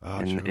Chorley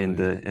in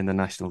the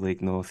National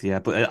League North. Yeah,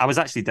 but I was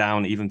actually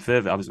down even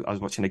further. I was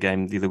watching a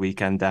game the other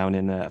weekend down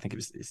in I think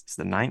it's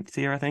the 9th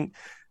tier, I think.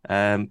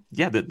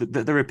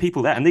 There are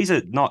people there, and these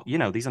are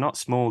not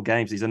small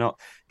games. These are not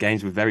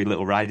games with very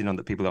little riding on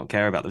that people don't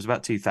care about. There was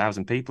about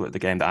 2,000 people at the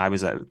game that I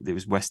was at. It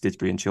was West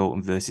Didsbury and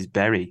Chorlton versus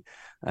Bury.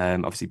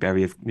 Obviously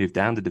Bury have moved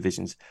down the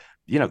divisions.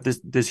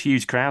 There's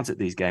huge crowds at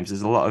these games.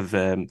 There's a lot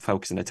of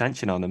focus and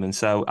attention on them, and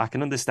so I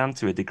can understand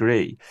to a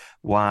degree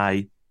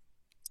why,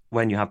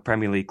 when you have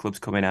Premier League clubs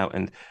coming out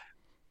and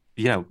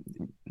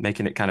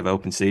making it kind of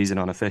open season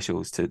on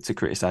officials to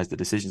criticise the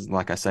decisions, and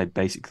like I said,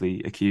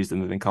 basically accuse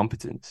them of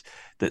incompetence,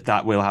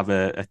 that will have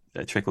a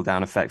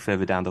trickle-down effect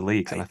further down the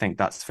leagues. And I think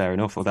that's fair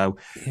enough. Although,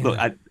 look,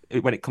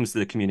 when it comes to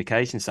the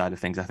communication side of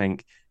things, I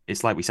think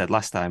it's like we said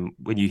last time,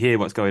 when you hear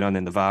what's going on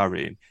in the VAR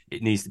room,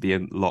 it needs to be a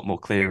lot more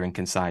clear and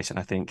concise. And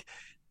I think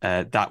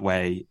that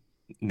way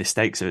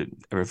mistakes are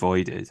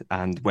avoided.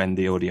 And when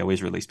the audio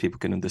is released, people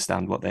can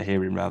understand what they're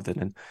hearing rather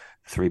than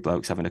three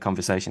blokes having a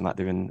conversation like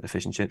they're in a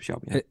fish and chip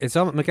shop. It's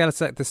almost, Miguel,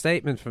 it's like the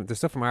statement from the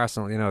stuff from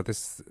Arsenal,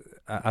 this,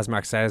 as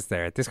Mark says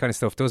there, this kind of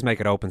stuff does make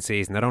it open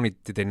season. Not only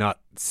did they not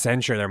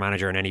censure their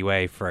manager in any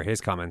way for his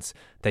comments,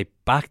 they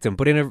backed him,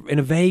 but in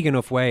a vague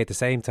enough way at the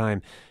same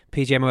time.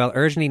 PGMOL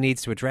urgently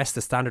needs to address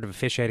the standard of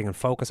officiating and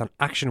focus on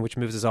action which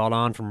moves us all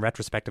on from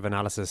retrospective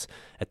analysis,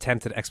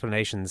 attempted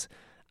explanations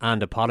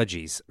and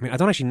apologies. I mean, I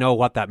don't actually know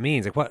what that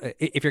means. Like, what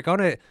if you're going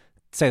to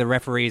say the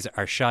referees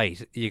are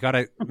shite? You got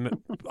to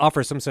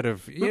offer some sort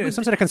of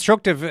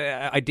constructive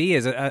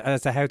ideas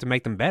as to how to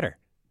make them better.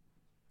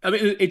 I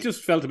mean, it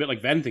just felt a bit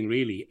like venting,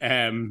 really,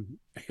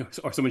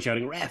 or someone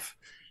shouting "ref."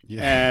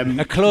 Yeah.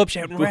 A club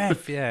shouting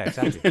 "ref." Yeah,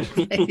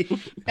 exactly.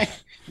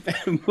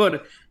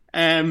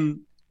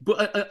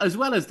 But as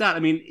well as that, I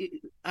mean,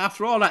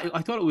 after all that,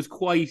 I thought it was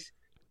quite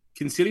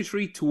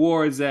conciliatory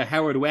towards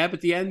Howard Webb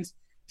at the end.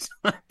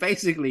 So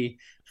basically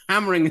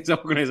hammering his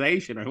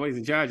organisation or what he's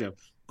in charge of.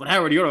 But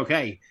Howard, you're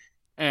okay.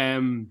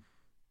 And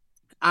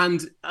I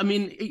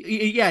mean,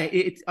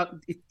 it's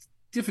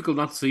difficult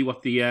not to see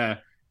what the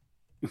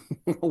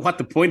what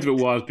the point of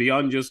it was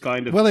beyond just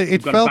kind of. Well,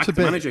 it felt a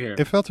bit. Manager here.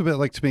 It felt a bit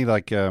like to me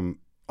like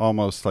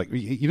almost like the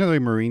way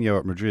Mourinho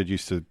at Madrid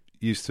used to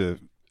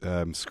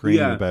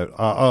scream about,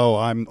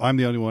 I'm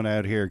the only one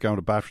out here going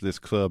to bat for this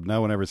club. No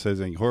one ever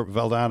says anything.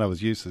 Valdano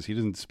was useless. He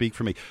didn't speak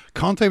for me.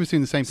 Conte was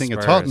doing the same thing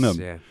at Tottenham.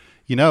 Yeah.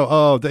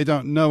 They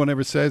don't. No one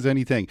ever says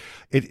anything.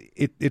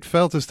 It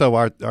felt as though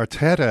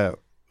Arteta.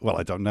 Well,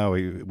 I don't know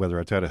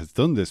whether Arteta has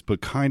done this,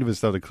 but kind of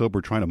as though the club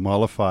were trying to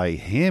mollify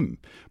him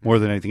more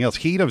than anything else.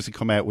 He'd obviously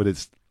come out with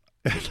his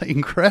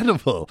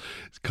incredible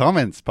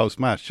comments post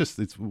match. Just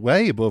it's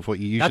way above what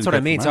you usually. That's what I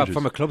mean. So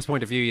from a club's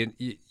point of view,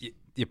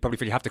 you probably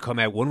feel you have to come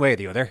out one way or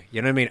the other.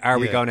 You know what I mean? Are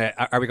we going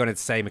to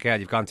say, Miguel,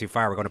 you've gone too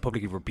far? We're going to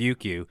publicly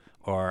rebuke you,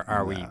 or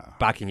are we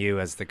backing you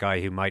as the guy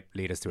who might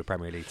lead us to a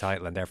Premier League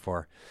title, and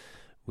therefore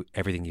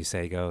everything you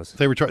say goes?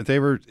 I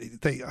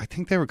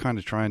think they were kind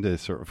of trying to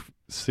sort of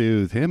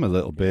soothe him a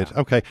little bit.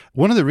 Yeah. Okay,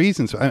 one of the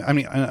reasons, I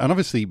mean, and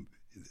obviously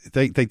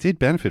they did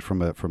benefit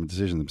from a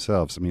decision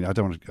themselves. I mean, I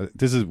don't.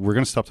 We're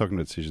going to stop talking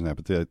about decisions now,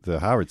 but the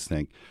Howards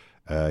thing,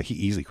 he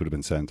easily could have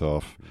been sent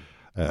off.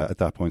 at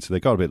that point. So they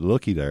got a bit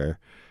lucky there.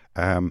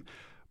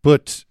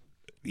 But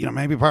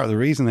maybe part of the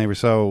reason they were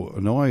so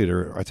annoyed,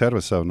 or Arteta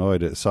was so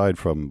annoyed, aside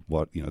from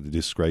what the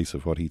disgrace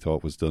of what he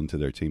thought was done to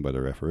their team by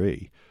the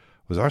referee,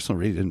 was Arsenal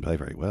really didn't play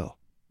very well.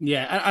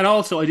 Yeah, and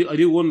also I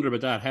do wonder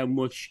about that, how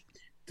much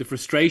the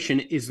frustration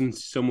isn't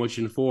so much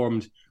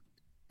informed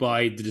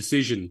by the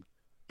decision,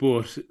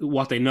 but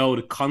what they know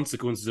the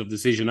consequences of the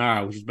decision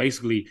are, which is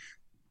basically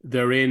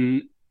they're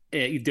in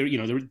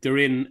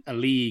a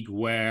league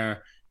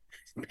where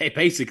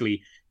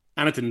basically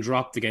anything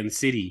dropped against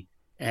City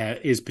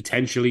is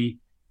potentially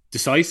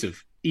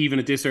decisive, even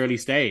at this early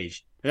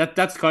stage.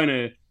 That's kind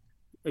of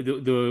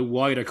the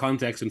wider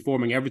context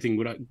informing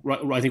everything.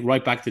 I think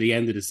right back to the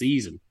end of the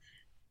season,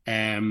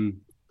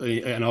 and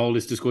all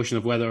this discussion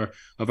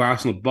of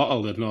Arsenal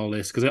bottled it and all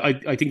this, because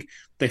I think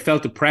they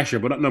felt the pressure,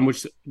 but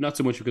not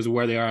so much because of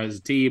where they are as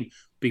a team,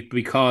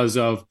 because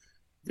of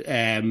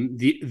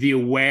the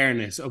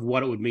awareness of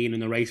what it would mean in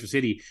the race for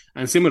City.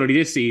 And similarly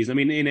this season,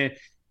 I mean,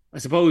 I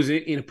suppose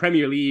in a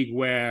Premier League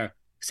where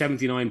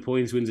 79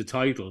 points wins a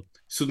title,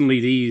 suddenly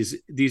these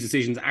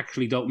decisions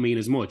actually don't mean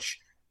as much.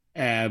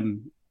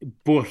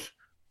 But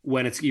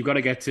when you've got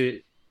to get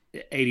to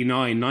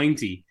 89,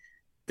 90,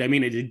 they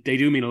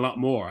do mean a lot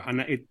more.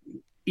 And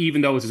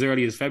even though it's as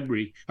early as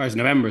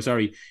November,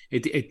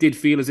 it did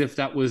feel as if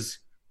that was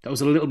a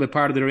little bit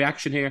part of the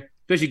reaction here,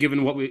 especially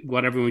given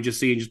what everyone was just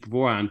seeing just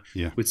beforehand,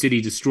 with City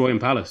destroying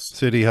Palace.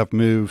 City have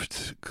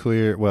moved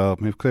clear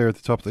at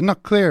the top.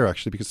 Not clear,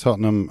 actually, because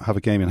Tottenham have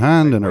a game in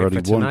hand and are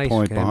already 1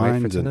 point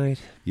behind.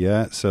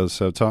 Yeah, so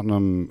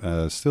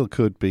Tottenham still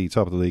could be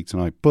top of the league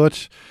tonight,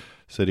 but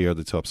City are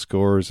the top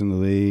scorers in the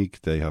league.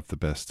 They have the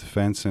best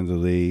defence in the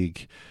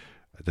league.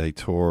 They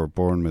tore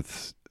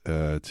Bournemouth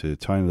to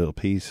tiny little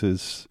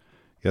pieces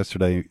on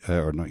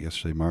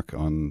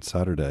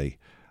Saturday.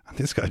 And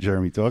this guy,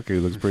 Jeremy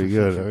Doku, looks pretty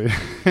good.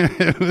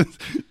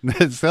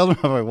 It's seldom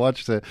have I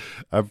watched a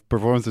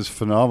performance as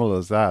phenomenal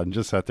as that and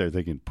just sat there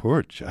thinking,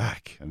 poor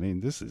Jack. I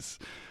mean, this is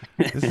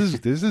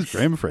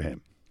grim for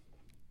him.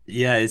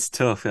 Yeah, it's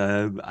tough.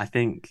 I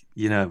think,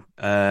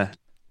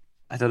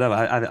 I don't know.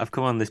 I've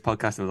come on this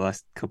podcast over the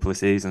last couple of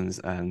seasons,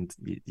 and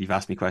you've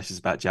asked me questions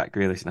about Jack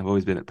Grealish, and I've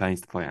always been at pains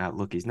to point out,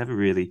 look, he's never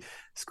really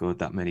scored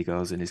that many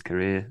goals in his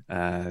career.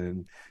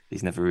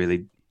 He's never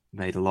really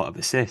made a lot of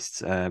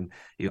assists.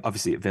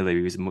 Obviously at Villa,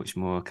 he was much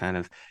more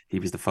he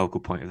was the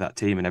focal point of that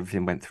team, and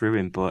everything went through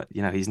him. But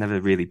he's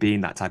never really been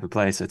that type of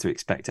player, so to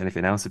expect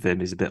anything else of him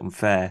is a bit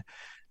unfair.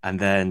 And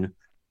then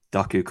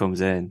Doku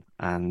comes in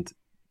and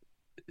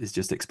is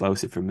just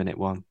explosive from minute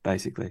one,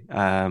 basically.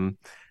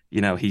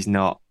 He's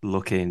not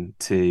looking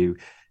to,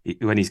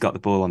 when he's got the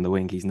ball on the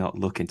wing, he's not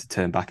looking to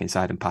turn back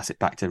inside and pass it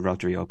back to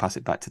Rodri or pass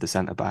it back to the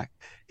centre back.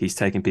 He's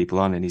taking people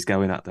on and he's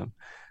going at them,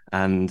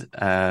 and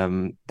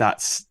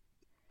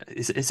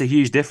it's a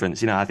huge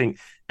difference. I think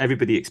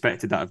everybody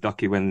expected that of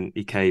Doku when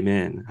he came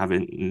in,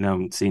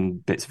 having seen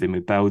bits of him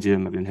with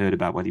Belgium, having heard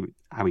about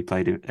how he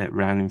played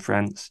around in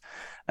France.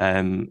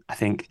 I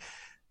think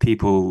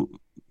people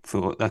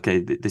thought, okay,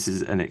 this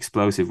is an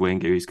explosive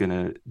winger who's going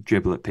to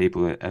dribble at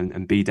people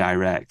and be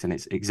direct, and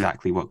it's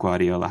exactly what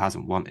Guardiola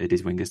hasn't wanted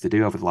his wingers to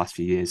do over the last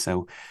few years.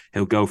 So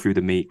he'll go through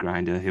the meat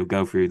grinder, he'll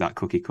go through that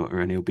cookie cutter,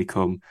 and he'll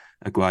become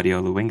a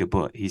Guardiola winger.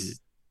 But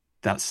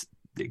that's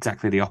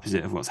exactly the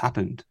opposite of what's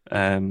happened.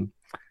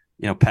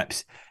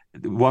 Pep's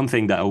one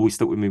thing that always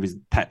stuck with me was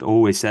Pep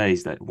always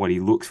says that what he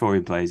looks for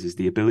in players is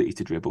the ability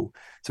to dribble.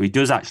 So he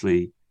does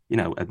actually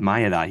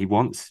admire that. He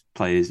wants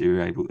players who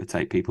are able to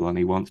take people on.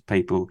 He wants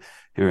people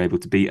who are able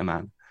to beat a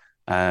man.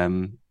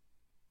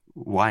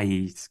 Why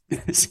he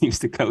seems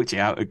to coach it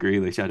out of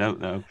Grealish, I don't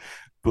know.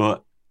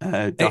 But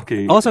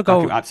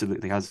Doku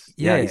absolutely has.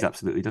 Yeah, he's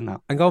absolutely done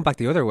that. And going back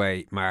the other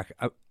way, Mark,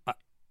 I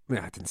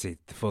didn't see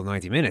the full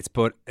 90 minutes,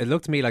 but it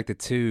looked to me like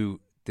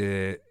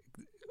the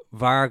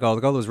VAR goal,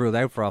 the goal that was ruled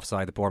out for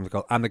offside, the Bournemouth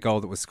goal, and the goal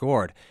that was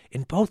scored.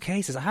 In both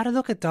cases, I had a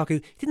look at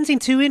Doku. He didn't seem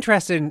too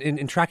interested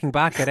in tracking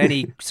back at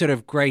any sort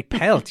of great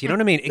pelt. You know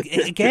what I mean?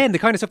 Again, the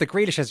kind of stuff that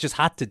Grealish has just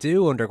had to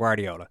do under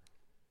Guardiola.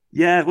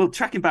 Yeah, well,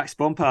 tracking back's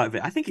one part of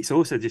it. I think it's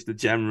also just a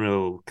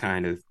general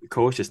kind of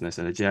cautiousness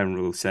and a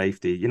general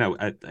safety.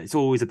 It's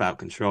always about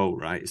control,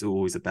 right? It's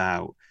always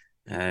about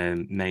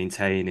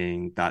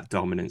maintaining that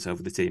dominance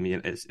over the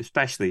team,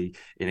 especially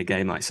in a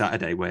game like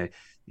Saturday where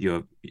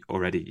you're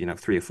already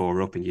 3 or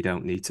 4 up and you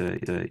don't need to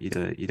you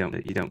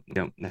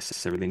don't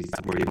necessarily need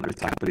to worry about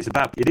attack, but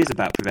it is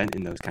about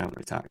preventing those counter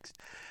attacks.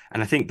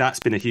 And I think that's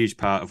been a huge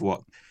part of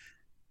what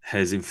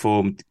has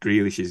informed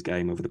Grealish's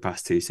game over the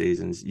past 2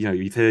 seasons.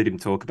 You've heard him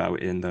talk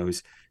about it in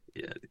those.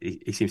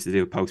 He seems to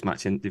do a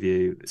post-match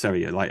interview.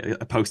 Like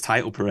a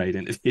post-title parade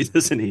interview,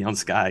 doesn't he, on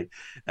Sky?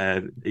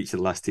 Each of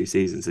the last 2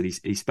 seasons, and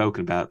he's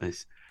spoken about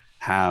this,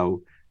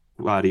 how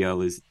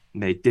Guardiola's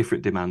made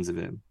different demands of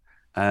him.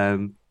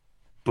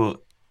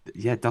 But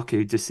yeah,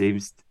 Doku just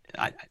seems.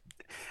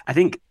 I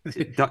think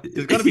there's got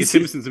to be a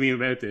Simpsons meme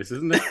about this,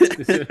 isn't there?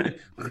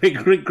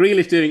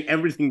 Grealish doing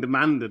everything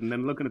demanded, and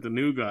then looking at the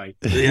new guy.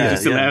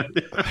 Yeah.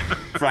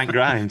 Frank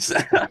Grimes.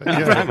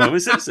 I'm a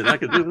Simpson. I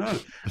can do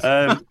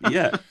that.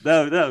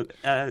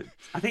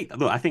 I think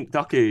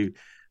Doku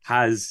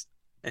has.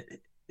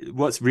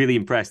 What's really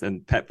impressed,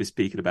 and Pep was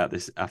speaking about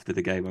this after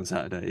the game on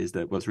Saturday, is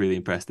that what's really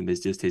impressed him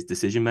is just his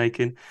decision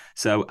making.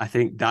 So I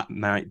think that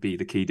might be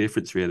the key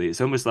difference. Really,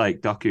 it's almost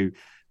like Doku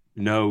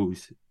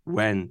knows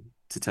when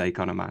to take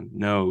on a man,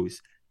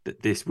 knows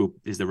that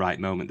is the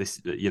right moment.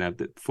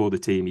 That for the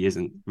team, he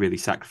isn't really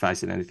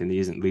sacrificing anything. He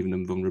isn't leaving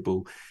them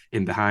vulnerable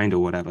in behind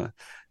or whatever.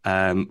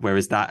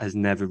 Whereas that has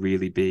never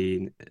really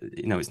been,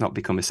 it's not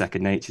become a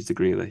second nature to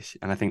Grealish.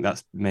 And I think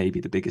that's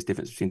maybe the biggest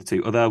difference between the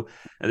two. Although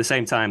at the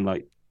same time,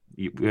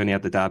 we only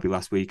had the derby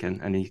last week,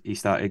 and he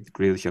started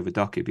Grealish over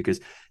Doku because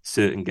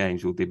certain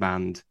games will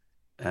demand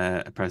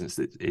a presence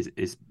that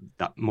is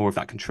that more of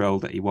that control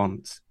that he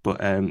wants. But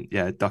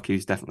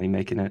Doku's definitely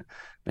making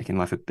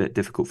life a bit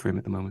difficult for him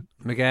at the moment.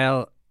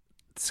 Miguel,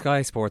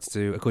 Sky Sports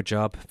do a good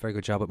job, very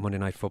good job at Monday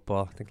Night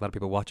Football. I think a lot of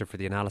people watch it for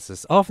the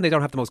analysis. Often they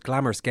don't have the most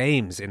glamorous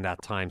games in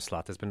that time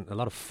slot. There's been a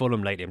lot of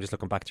Fulham lately. I'm just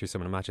looking back through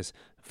some of the matches.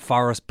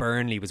 Forest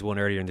Burnley was one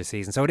earlier in the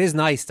season. So it is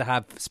nice to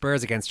have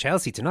Spurs against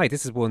Chelsea tonight.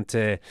 This is one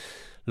to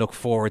look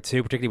forward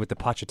to, particularly with the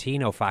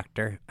Pochettino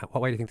factor.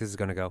 What way do you think this is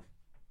going to go?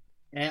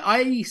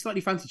 I slightly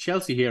fancy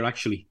Chelsea here,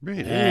 actually.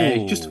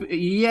 Really?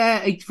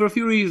 For a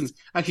few reasons.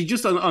 Actually,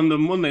 just on the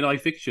Monday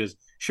night fixtures,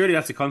 surely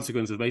that's a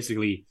consequence of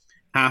basically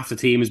half the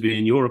team has been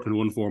in Europe in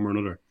one form or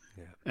another.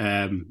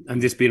 Yeah.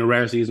 And this being a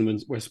rare season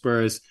where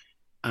Spurs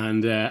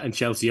and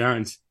Chelsea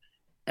aren't.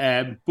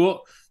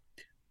 But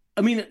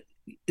I mean,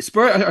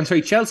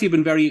 Chelsea have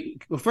been very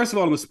well. First of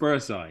all, on the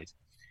Spurs side,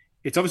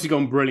 it's obviously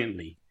going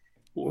brilliantly.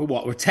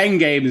 We're 10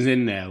 games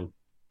in now.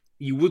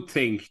 You would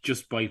think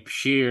just by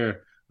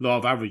sheer law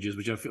of averages,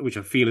 which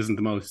I feel isn't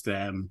the most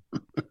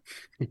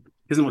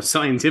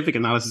scientific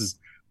analysis,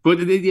 but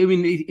I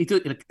mean,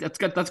 that's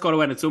got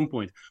to end at some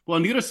point. But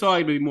on the other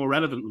side, maybe more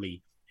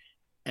relevantly,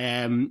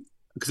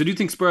 because I do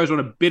think Spurs are on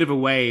a bit of a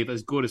wave,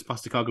 as good as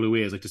Postecoglou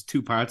is. There's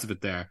two parts of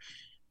it there,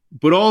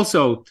 but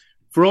also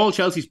for all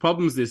Chelsea's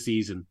problems this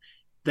season,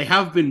 they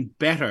have been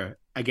better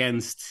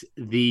against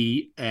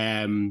the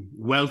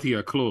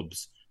wealthier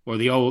clubs. Or what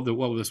they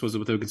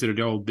would consider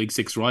the old Big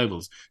Six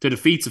rivals. The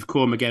defeats have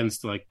come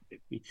against,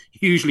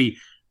 usually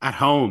at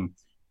home,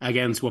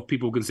 against what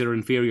people consider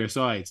inferior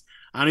sides.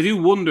 And I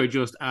do wonder,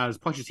 just as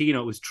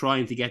Pochettino was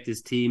trying to get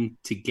this team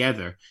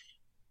together,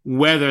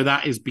 whether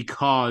that is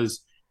because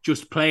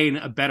just playing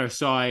a better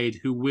side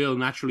who will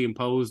naturally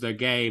impose their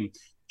game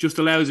just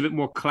allows a bit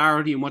more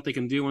clarity in what they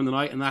can do on the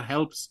night, and that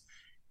helps.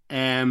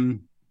 Funny,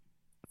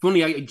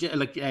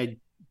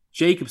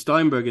 Jacob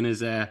Steinberg in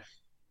his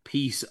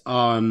piece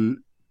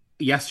on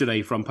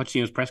yesterday from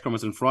Pochettino's press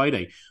conference on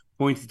Friday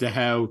pointed to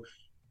how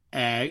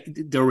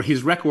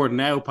his record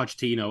now,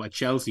 Pochettino at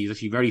Chelsea, is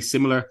actually very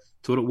similar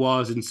to what it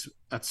was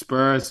at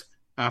Spurs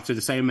after the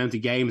same amount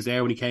of games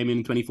there when he came in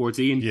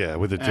 2014. Yeah,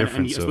 with the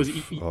difference of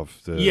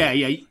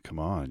the... Come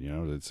on,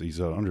 he's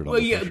an underdog. Well,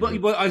 yeah,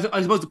 but I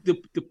suppose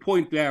the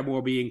point there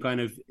more being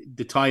kind of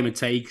the time it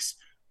takes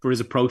for his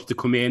approach to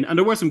come in, and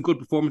there were some good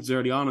performances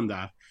early on in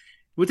that.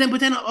 But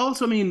then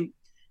also, I mean,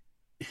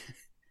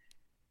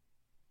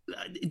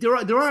 there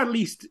are at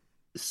least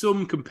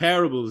some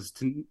comparables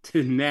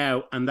to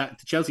now and that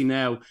to Chelsea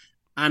now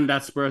and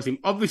that Spurs team.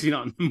 Obviously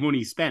not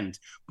money spent,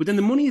 but then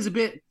the money is a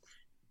bit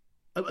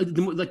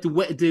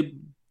the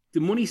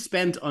money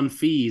spent on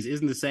fees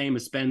isn't the same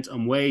as spent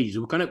on wages,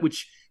 which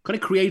kind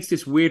of creates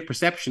this weird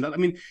perception. I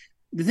mean,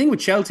 the thing with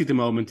Chelsea at the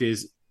moment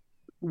is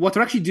what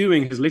they're actually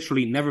doing has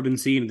literally never been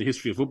seen in the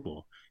history of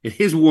football. It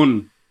is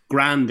one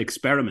grand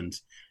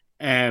experiment,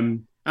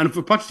 and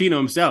for Pochettino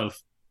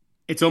himself,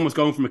 it's almost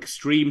going from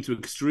extreme to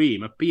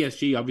extreme. At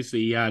PSG,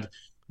 obviously, he had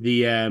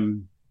the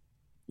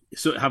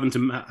having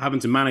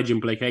to manage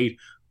and placate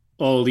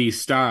all these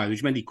stars,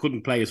 which meant he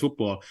couldn't play his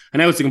football. And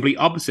now it's the complete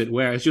opposite,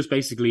 where it's just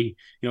basically,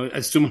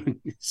 as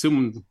someone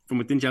from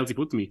within Chelsea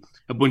put to me,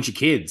 a bunch of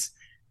kids,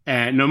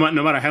 no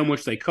matter how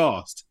much they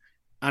cost,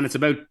 and it's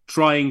about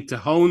trying to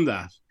hone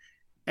that.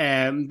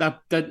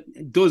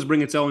 That does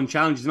bring its own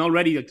challenges, and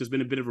already there's been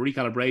a bit of a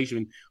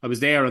recalibration. I was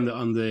there on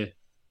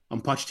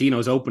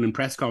Pochettino's opening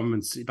press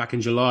conference back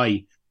in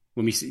July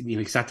when we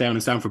sat down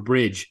in Stamford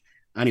Bridge,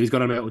 and he was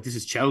going about, this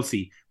is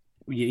Chelsea.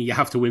 You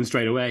have to win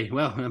straight away.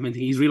 Well, I mean,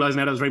 he's realising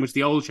now that was very much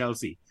the old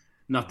Chelsea,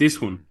 not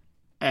this one.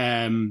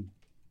 But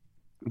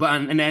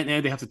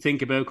now they have to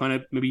think about kind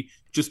of maybe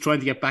just trying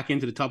to get back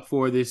into the top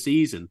four this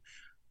season.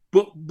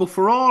 But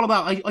for all of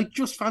that, I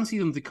just fancy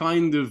them to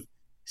kind of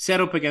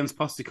set up against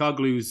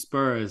Postecoglou's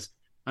Spurs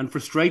and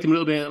frustrate them a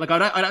little bit.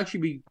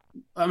 I'd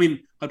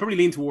probably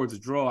lean towards a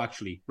draw,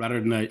 actually, rather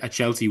than a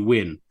Chelsea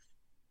win.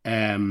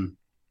 But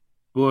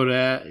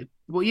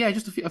yeah,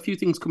 just a few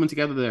things coming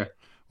together there.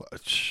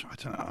 I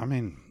don't know. I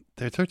mean,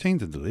 they're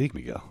 13th in the league,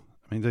 Miguel.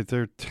 I mean,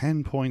 they're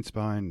 10 points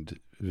behind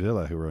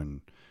Villa, who are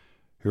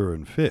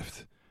in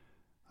fifth.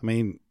 I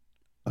mean,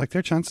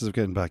 their chances of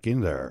getting back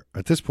in there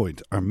at this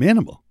point are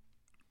minimal.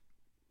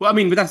 Well, I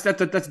mean, but that's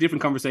a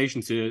different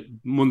conversation to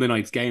Monday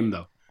night's game,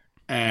 though.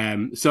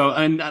 And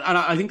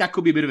I think that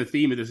could be a bit of a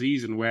theme of the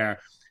season where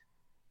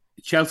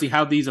Chelsea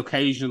have these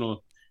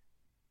occasional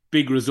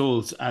big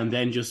results and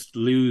then just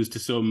lose to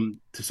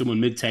someone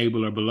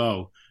mid-table or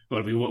below.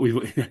 Well,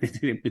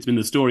 it's been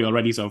the story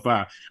already so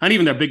far, and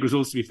even their big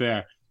results. To be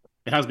fair,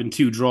 it has been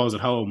 2 draws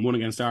at home, one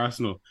against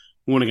Arsenal,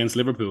 one against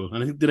Liverpool,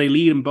 and I think did they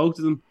lead in both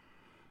of them?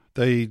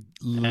 They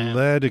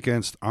led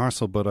against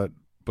Arsenal, but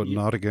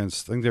not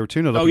against. I think they were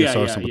 2-0 up against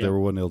Arsenal, but they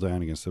were 1-0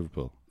 down against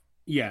Liverpool.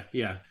 Yeah.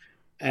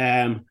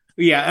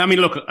 I mean,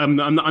 look, I'm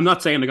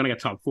not saying they're going to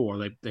get top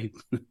 4. They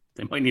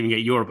mightn't even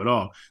get Europe at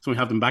all. So we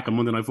have them back on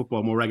Monday Night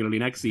Football more regularly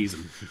next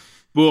season.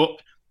 But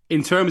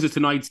in terms of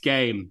tonight's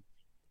game,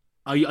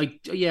 I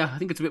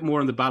think it's a bit more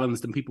on the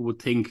balance than people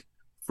would think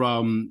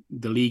from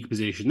the league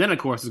position. Then, of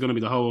course, there's going to be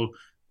the whole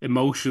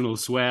emotional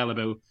swell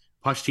about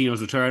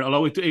Pochettino's return.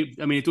 Although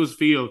it does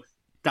feel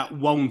that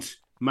won't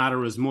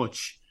matter as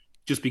much,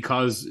 just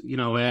because I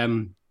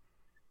can't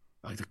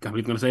believe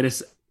I'm going to say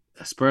this.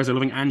 Spurs are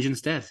loving Ange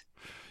instead.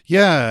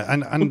 Yeah,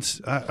 and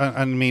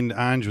I mean,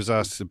 Ange was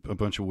asked a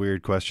bunch of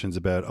weird questions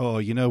about,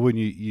 when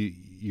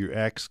your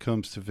ex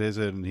comes to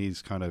visit, and he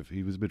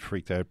was a bit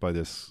freaked out by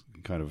this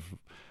kind of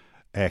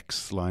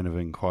ex line of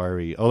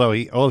inquiry. Although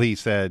all he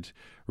said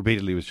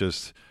repeatedly was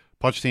just,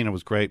 Pochettino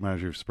was great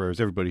manager of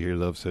Spurs. Everybody here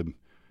loves him.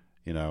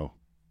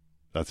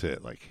 That's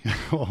it. Like,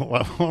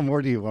 what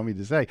more do you want me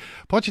to say?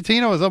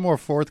 Pochettino was a lot more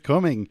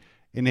forthcoming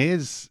in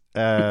his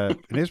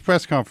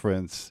press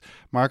conference.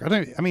 Mark,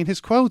 his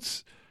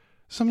quotes,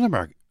 some of them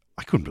are,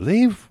 I couldn't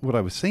believe what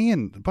I was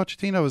seeing.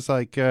 Pochettino was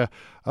like,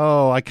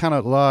 I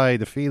cannot lie.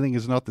 The feeling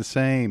is not the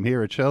same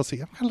here at Chelsea.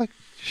 I'm kind of like,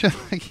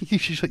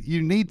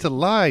 you need to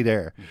lie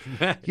there.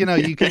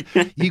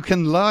 You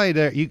can lie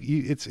there.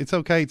 It's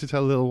okay to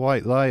tell a little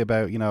white lie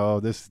about,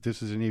 this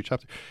is a new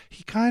chapter.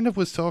 He kind of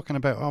was talking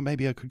about,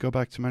 maybe I could go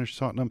back to manage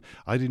Tottenham.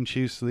 I didn't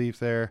choose to leave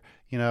there.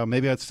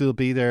 Maybe I'd still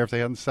be there if they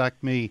hadn't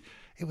sacked me.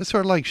 It was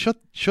sort of like, shut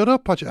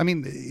up, Pochettino. I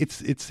mean,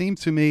 it seemed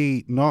to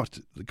me not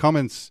the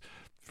comments.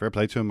 Fair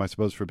play to him, I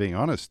suppose, for being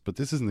honest. But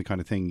this isn't the kind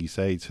of thing you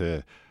say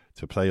to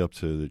play up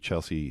to the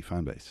Chelsea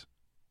fan base.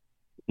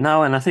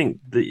 No, and I think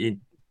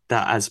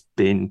that has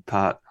been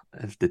part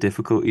of the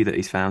difficulty that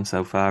he's found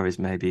so far is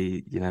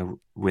maybe,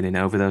 winning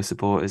over those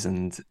supporters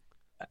and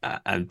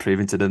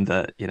proving to them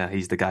that,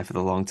 he's the guy for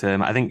the long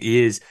term. I think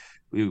he is.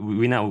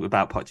 We know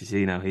about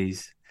Pochettino.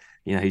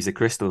 He's a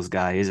crystals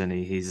guy, isn't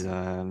he? He's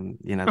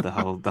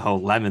the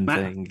whole lemon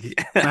thing.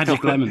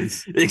 Magic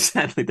lemons.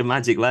 Exactly, the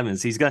magic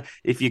lemons.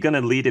 If you're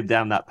gonna lead him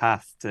down that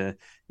path to,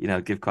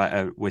 give quite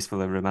a wistful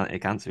and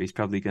romantic answer, he's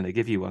probably gonna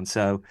give you one.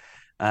 So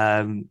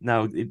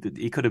no,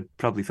 he could have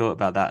probably thought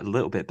about that a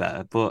little bit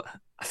better. But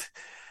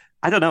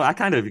I don't know. I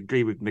kind of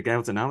agree with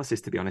Miguel's analysis,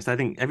 to be honest. I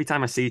think every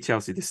time I see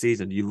Chelsea this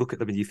season, you look at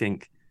them and you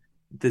think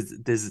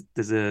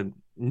there's a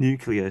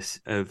nucleus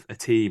of a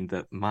team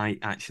that might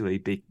actually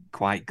be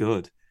quite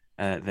good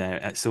there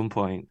at some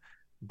point,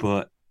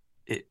 but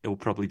it'll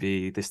probably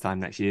be this time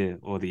next year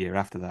or the year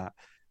after that.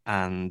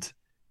 And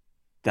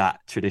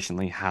that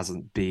traditionally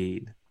hasn't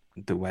been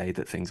the way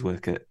that things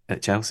work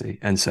at Chelsea.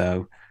 And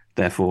so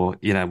therefore,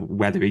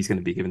 whether he's going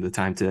to be given the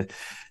time to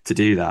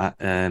do that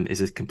is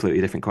a completely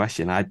different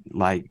question.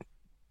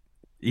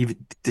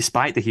 Even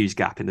despite the huge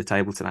gap in the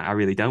table tonight, I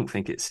really don't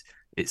think it's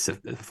a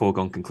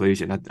foregone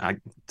conclusion. I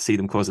see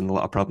them causing a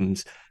lot of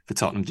problems for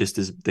Tottenham, just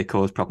as they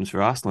caused problems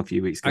for Arsenal a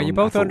few weeks ago. Are you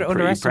both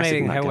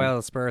underestimating how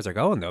well Spurs are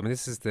going, though? I mean,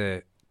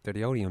 they're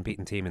the only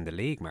unbeaten team in the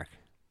league, Mark.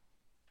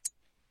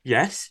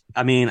 Yes.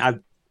 I mean, I'd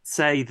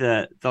say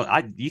that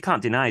you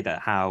can't deny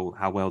that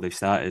how well they've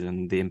started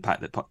and the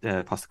impact that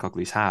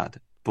Postecoglou's had.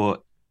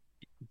 But,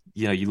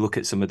 you look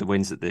at some of the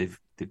wins that they've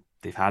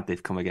had.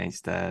 They've come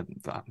against, I'm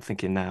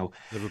thinking now,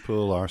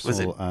 Liverpool,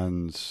 Arsenal,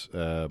 and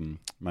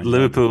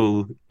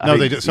Liverpool. No,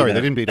 they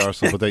didn't beat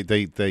Arsenal, but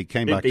they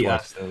came back to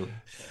us.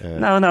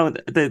 No,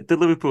 the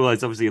Liverpool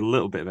is obviously a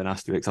little bit of an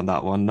asterisk on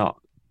that one,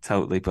 not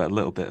totally, but a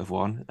little bit of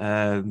one.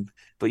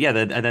 But yeah,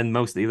 and then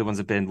most of the other ones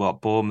have been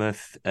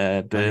Bournemouth,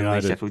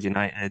 Burnley, Sheffield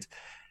United,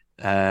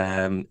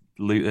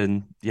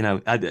 Luton,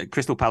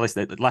 Crystal Palace.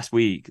 Last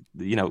week,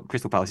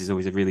 Crystal Palace is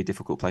always a really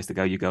difficult place to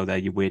go. You go there,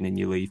 you win, and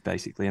you leave,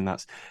 basically, and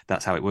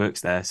that's how it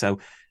works there. So,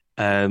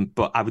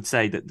 but I would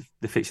say that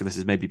the fixture list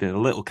has maybe been a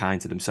little kind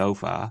to them so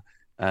far.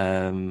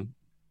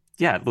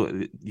 Yeah, look,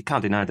 you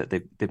can't deny that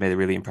they've made a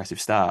really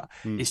impressive start.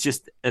 It's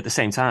just at the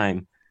same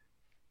time,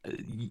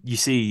 you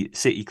see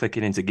City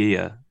clicking into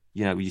gear.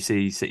 You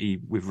see City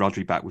with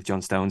Rodri back, with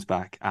John Stones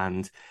back,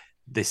 and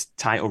this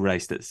title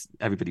race that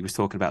everybody was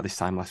talking about this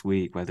time last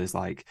week, where there's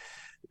like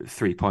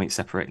 3 points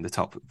separating the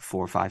top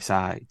 4 or 5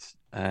 sides.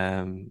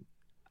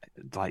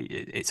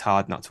 It's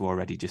hard not to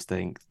already just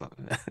think,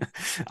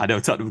 I know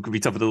Tottenham could be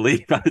top of the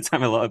league by the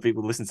time a lot of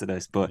people listen to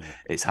this, but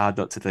it's hard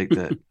not to think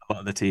that a lot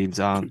of the teams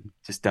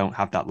just don't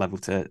have that level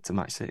to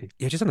match City.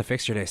 Yeah, just on the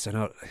fixture list, I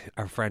know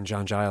our friend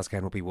John Giles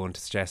came up, he one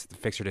to suggest that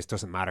the fixture list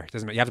doesn't matter.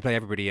 You have to play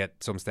everybody at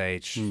some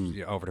stage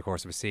over the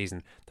course of a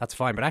season. That's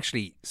fine, but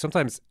actually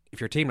sometimes if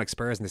you're a team like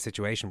Spurs in this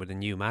situation with a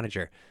new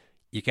manager,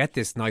 you get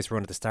this nice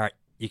run at the start.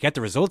 You get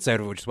the results out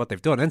of it, which is what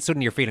they've done. And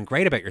suddenly you're feeling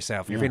great about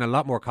yourself. You're feeling a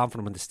lot more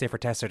confident when the stiffer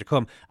tests are to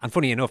come. And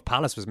funny enough,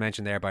 Palace was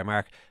mentioned there by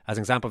Mark as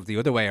an example of the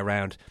other way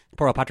around.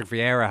 Poor old Patrick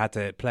Vieira had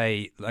to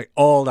play like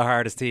all the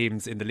hardest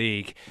teams in the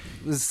league.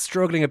 Was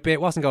struggling a bit,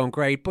 wasn't going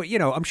great. But,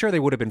 I'm sure they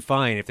would have been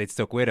fine if they'd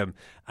stuck with him.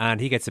 And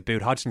he gets a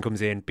boot. Hodgson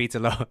comes in, beats a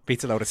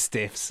load of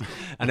stiffs,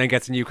 and then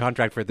gets a new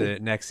contract for the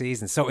next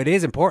season. So it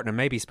is important, and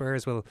maybe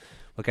Spurs will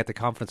get the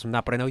confidence from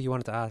that. But I know you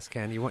wanted to ask,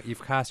 Ken,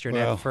 you've cast your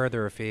net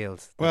further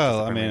afield.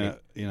 Well, I mean,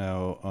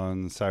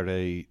 on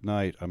Saturday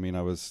night, I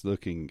was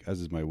looking, as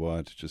is my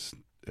wont, just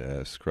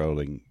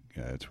scrolling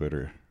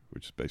Twitter,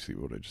 which is basically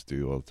what I just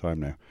do all the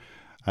time now.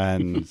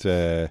 And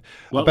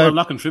I'm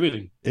not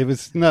contributing. It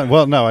was no,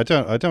 I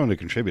don't want to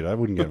contribute. I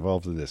wouldn't get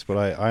involved in this, but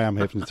I am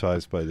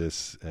hypnotized by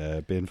this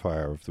bin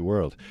fire of the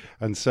world.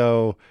 And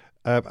so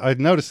I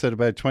noticed that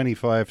about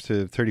 25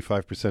 to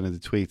 35% of the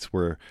tweets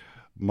were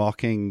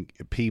mocking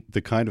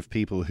the kind of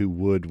people who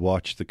would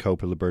watch the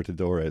Copa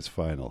Libertadores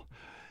final.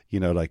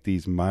 Like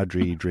these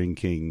Madri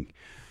drinking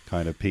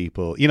kind of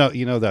people.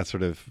 That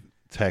sort of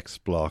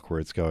text block where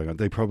it's going on.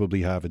 They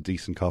probably have a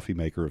decent coffee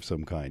maker of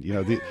some kind.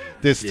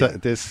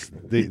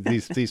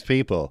 These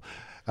people.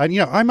 And,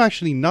 I'm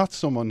actually not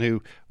someone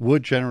who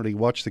would generally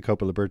watch the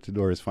Copa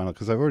Libertadores final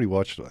because I've already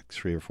watched like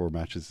 3 or 4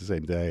 matches the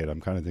same day, and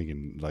I'm kind of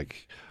thinking,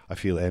 like, I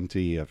feel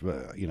empty. I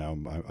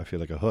feel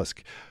like a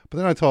husk. But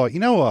then I thought, you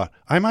know what?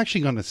 I'm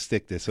actually going to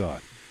stick this on.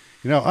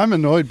 I'm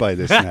annoyed by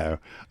this now.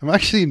 I'm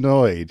actually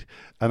annoyed,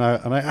 and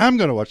I am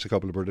going to watch the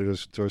Copa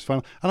Libertadores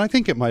final, and I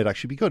think it might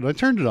actually be good. And I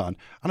turned it on,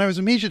 and I was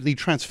immediately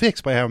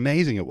transfixed by how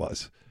amazing it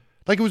was.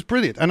 Like, it was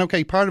brilliant. And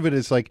okay, part of it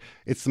is like,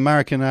 it's the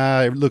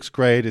Maracanã, it looks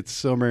great, it's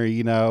summer,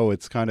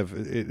 it's kind of,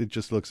 it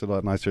just looks a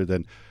lot nicer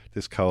than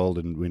this cold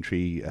and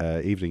wintry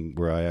evening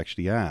where I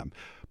actually am.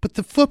 But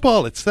the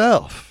football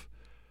itself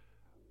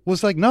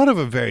was like not of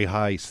a very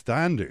high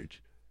standard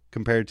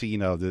compared to,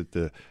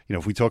 the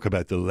if we talk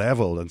about the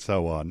level and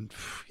so on,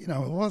 it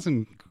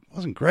wasn't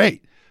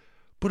great,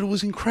 but it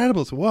was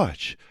incredible to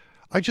watch.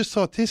 I just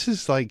thought, this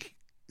is like,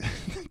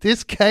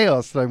 this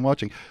chaos that I'm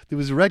watching. There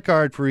was a red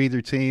card for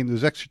either team. There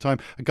was extra time.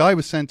 A guy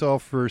was sent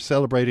off for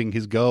celebrating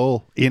his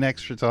goal in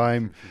extra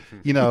time.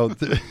 There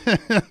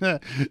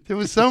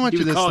was so much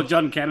of this. Call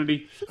John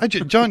Kennedy.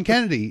 John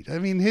Kennedy. I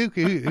mean,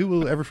 who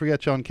will ever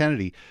forget John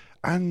Kennedy?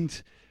 And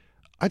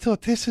I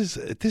thought, this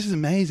is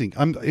amazing.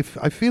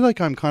 I feel like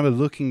I'm kind of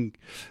looking.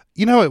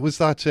 It was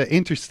that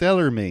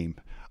Interstellar meme.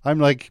 I'm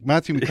like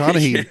Matthew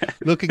McConaughey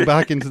looking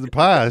back into the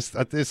past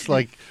at this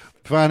like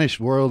vanished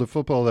world of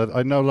football that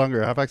I no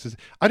longer have access to.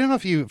 I don't know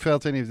if you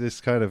felt any of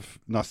this kind of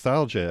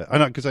nostalgia. I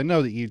know, because I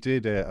know that you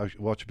did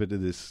watch a bit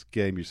of this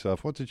game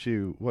yourself. What did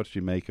you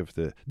make of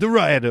the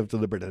riot of the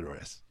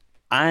Libertadores?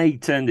 I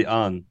turned it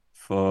on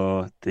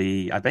I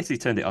basically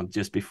turned it on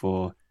just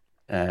before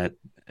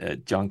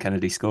John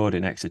Kennedy scored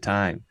in extra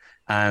time,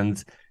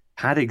 and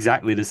had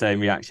exactly the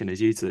same reaction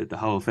as you to the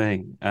whole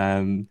thing.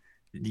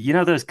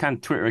 Those kind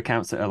of Twitter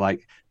accounts that are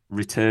like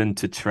 "Return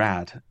to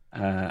Trad."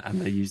 And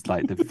they used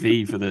like the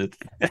V for the.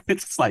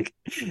 It's like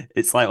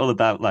all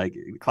about like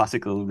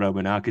classical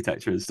Roman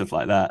architecture and stuff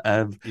like that.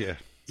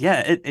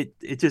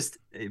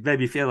 It made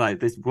me feel like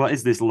this. What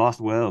is this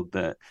lost world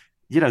that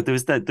there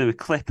was the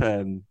clip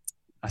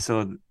I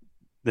saw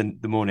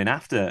the morning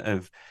after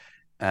of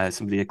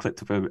somebody had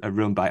clipped up a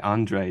run by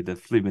Andre, the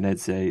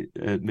Fluminense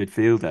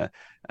midfielder,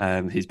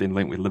 who's been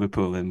linked with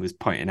Liverpool, and was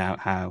pointing out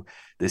how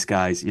this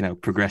guy's,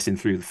 progressing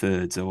through the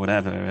thirds or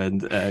whatever,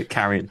 and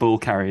ball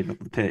carrying up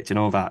the pitch and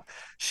all that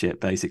shit,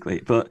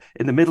 basically. But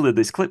in the middle of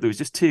this clip, there was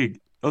just 2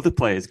 other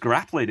players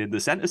grappling in the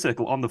centre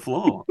circle on the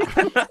floor.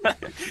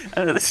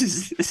 This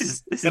is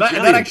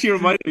that actually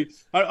reminded me.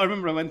 I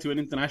remember I went to an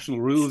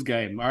international rules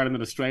game, Ireland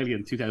and Australia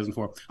in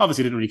 2004.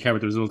 Obviously, I didn't really care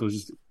about the result. I was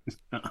just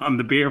on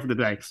the beer for the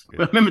day.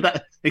 But I remember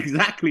that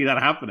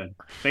happening.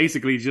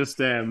 Basically,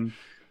 just a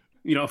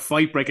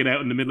fight breaking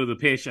out in the middle of the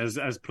pitch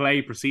as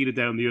play proceeded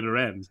down the other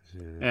end.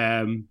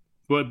 Yeah.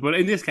 But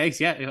in this case,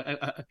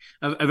 a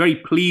very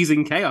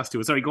pleasing chaos to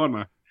it. Sorry, go on,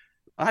 Mark.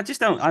 I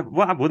just don't.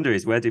 What I wonder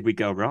is, where did we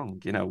go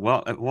wrong?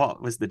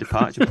 What was the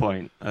departure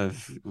point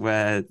of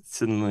where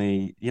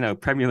suddenly,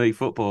 Premier League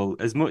football,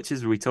 as much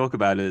as we talk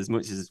about it, as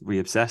much as we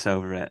obsess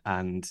over it,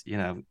 and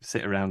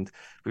sit around,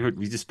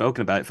 we've just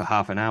spoken about it for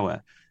half an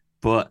hour.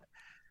 But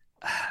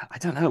I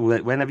don't know.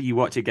 Whenever you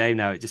watch a game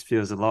now, it just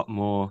feels a lot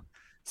more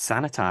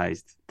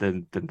sanitized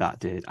than that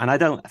did. And I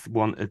don't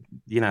want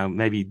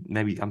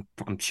maybe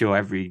I'm sure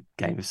every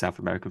game of South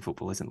American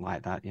football isn't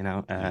like that.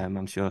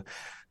 I'm sure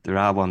there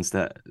are ones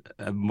that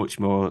are much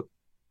more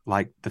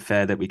like the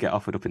fare that we get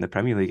offered up in the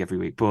Premier League every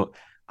week. But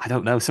I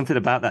don't know, something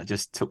about that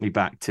just took me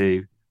back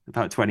to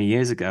about 20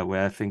 years ago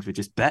where things were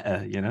just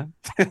better, Am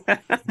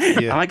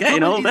I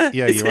getting older?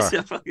 Yeah, you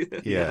are.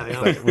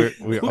 Yeah.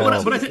 We're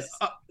all...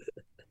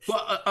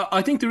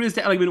 I think there is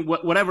the element,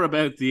 whatever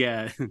about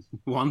the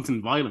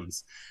wanton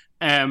violence.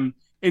 In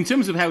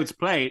terms of how it's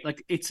played,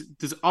 like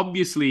there's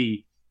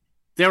obviously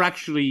they're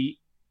actually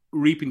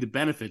reaping the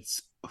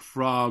benefits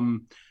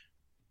from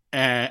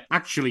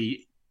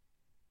actually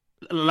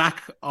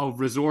lack of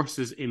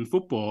resources in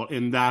football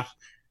in that,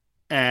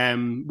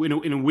 in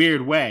a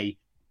weird way,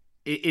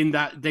 in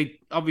that they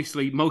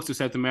obviously most of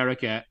South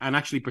America and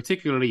actually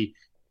particularly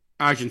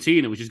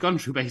Argentina, which has gone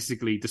through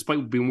basically,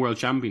 despite being world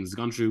champions, has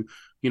gone through,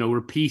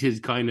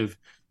 repeated kind of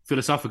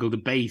philosophical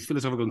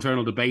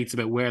internal debates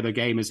about where their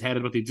game is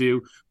headed, what they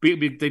do.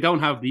 They don't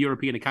have the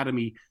European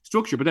Academy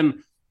structure, but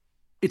then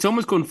it's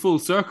almost gone full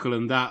circle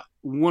in that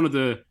one of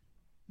the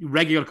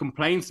regular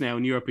complaints now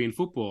in European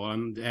football,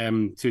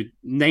 and to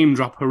name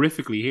drop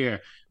horrifically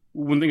here,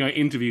 one thing I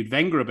interviewed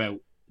Wenger about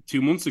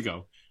 2 months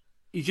ago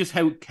is just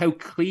how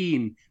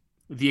clean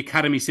the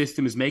academy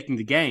system is making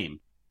the game,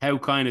 how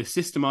kind of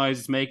systemized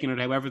it's making it,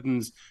 how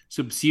everything's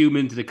subsumed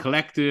into the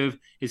collective,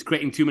 it's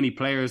creating too many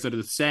players that are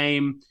the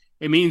same.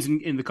 It means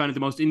in the kind of the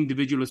most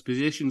individualist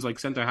positions like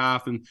centre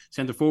half and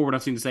centre forward,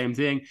 I've seen the same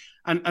thing.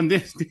 And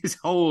this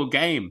whole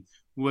game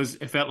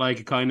it felt like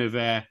a kind of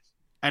an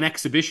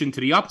exhibition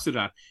to the opposite of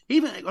that.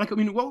 Even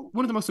one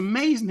of the most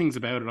amazing things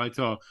about it, I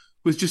thought,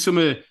 was just some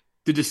of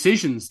the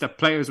decisions that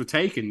players were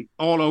taking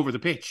all over the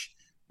pitch.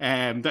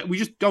 That we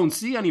just don't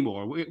see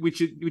anymore,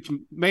 which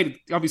made it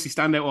obviously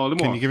stand out all the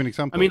more. Can you give an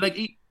example?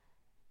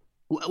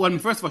 I mean,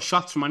 first of all,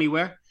 shots from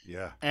anywhere.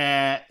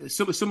 Yeah.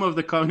 Some of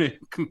the kind of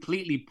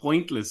completely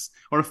pointless,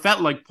 or it felt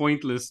like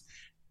pointless,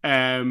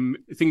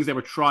 things they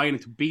were trying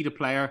to beat a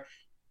player,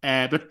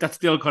 but that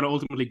still kind of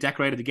ultimately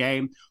decorated the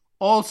game.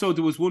 Also,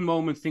 there was one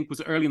moment, I think,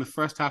 was early in the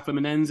first half,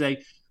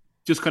 Fluminense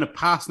just kind of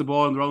passing the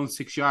ball in their own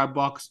 6-yard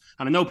box.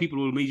 And I know people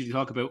will immediately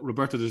talk about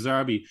Roberto De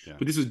Zerbi,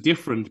 but this was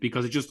different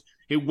because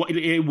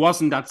it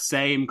wasn't that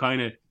same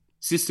kind of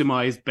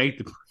systemized bait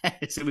the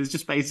press. It was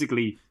just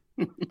basically...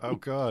 Oh,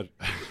 God.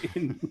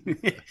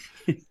 It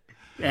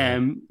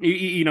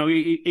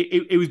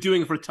was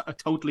doing it for a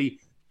totally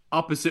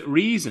opposite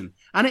reason.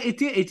 And it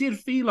did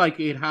feel like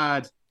it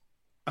had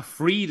a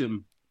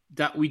freedom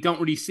that we don't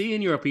really see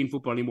in European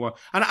football anymore.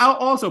 And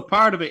also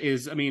part of it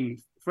is, I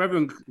mean, for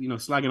everyone,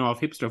 slagging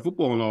off hipster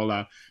football and all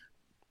that,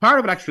 part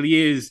of it actually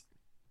is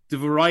the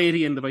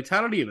variety and the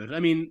vitality of it. I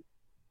mean,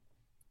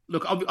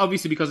 look,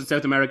 obviously because it's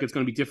South America, it's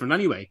going to be different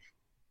anyway.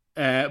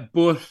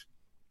 But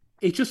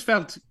it just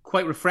felt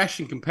quite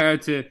refreshing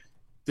compared to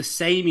the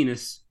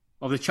sameness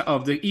of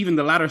the even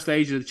the latter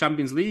stages of the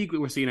Champions League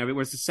we're seeing everywhere.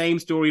 Where it's the same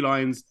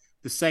storylines,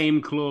 the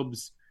same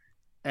clubs.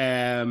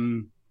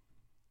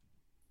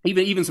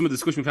 Even some of the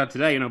discussion we've had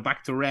today,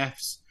 back to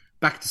refs,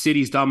 back to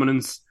City's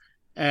dominance.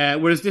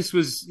 Whereas this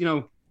was,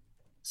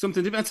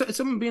 something different. It's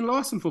something being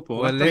lost in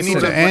football. Well, we need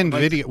to end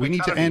video. We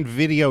need to end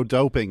video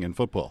doping in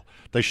football.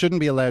 They shouldn't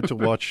be allowed to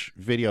watch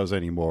videos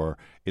anymore.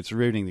 It's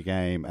ruining the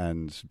game,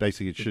 and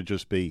basically, it should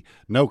just be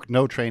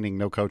no training,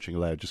 no coaching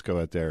allowed. Just go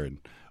out there and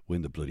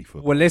win the bloody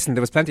football. Well, listen,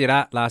 there was plenty of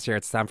that last year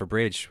at Stamford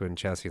Bridge when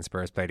Chelsea and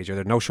Spurs played each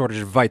other. No shortage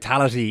of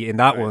vitality in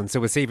that one. So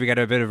we'll see if we get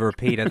a bit of a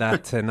repeat of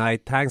that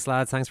tonight. Thanks,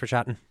 lads. Thanks for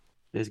chatting.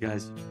 Cheers,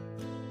 guys.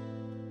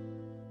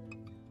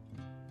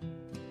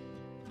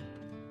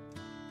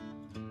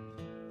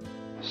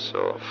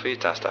 So, for you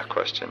to ask that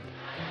question,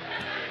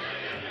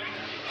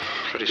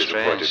 pretty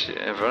strange.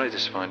 Yeah, very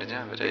disappointed,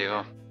 yeah, but there you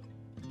go.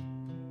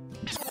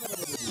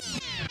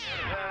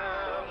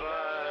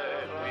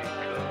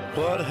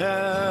 What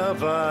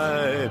have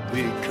I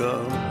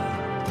become?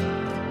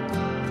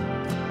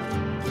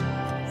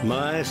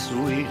 My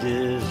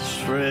sweetest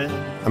friend.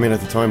 I mean,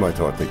 at the time I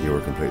thought that you were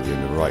completely in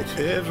the right.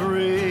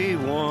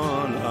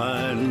 Everyone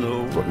I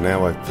know. But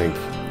now I think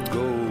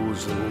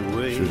goes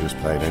away. Should have just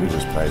played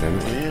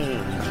anything.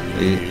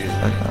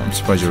 I'm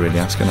surprised you're really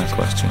asking that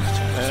question.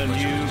 And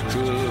you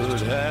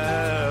could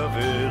have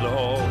it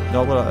all.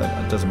 No, well,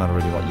 it doesn't matter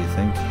really what you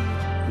think.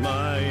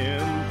 My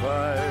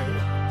empire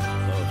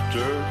of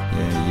dirt.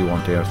 Yeah, you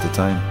weren't there at the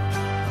time.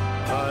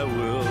 I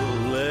will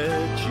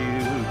let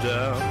you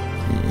down.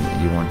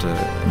 You weren't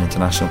an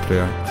international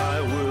player.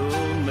 I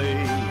will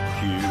make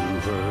you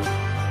hurt.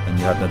 And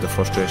you hadn't had the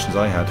frustrations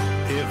I had.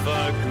 If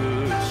I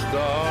could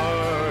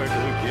start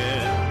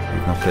again.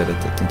 You've not played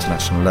at the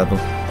international level.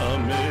 A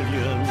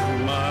million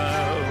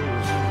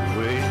miles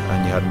away.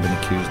 And you hadn't been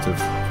accused of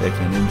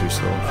faking an injury,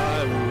 so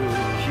I would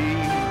keep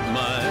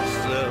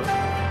myself.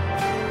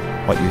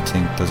 What you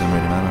think doesn't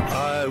really matter.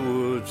 I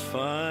would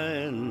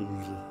find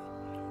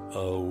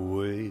a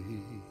way.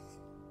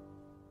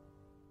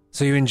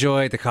 So you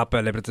enjoyed the Copa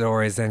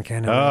Libertadores then,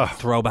 Ken?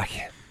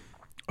 Throwback.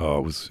 Oh,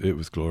 it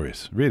was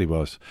glorious. It really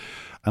was.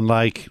 And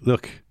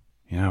look,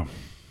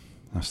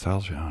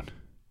 nostalgia on.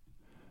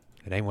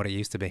 It ain't what it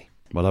used to be.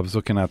 Well, I was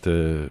looking at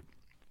the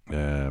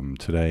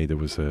today. There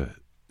was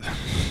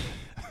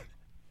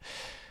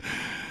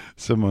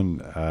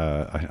someone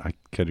I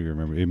can't even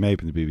remember. It may have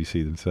been the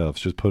BBC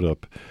themselves. Just put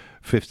up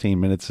 15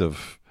 minutes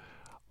of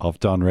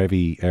Don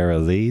Revie era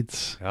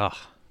leads.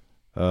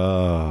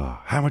 Oh,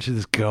 how much of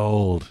this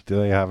gold do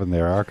they have in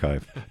their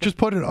archive? Just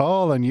put it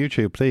all on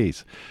YouTube,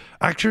 please.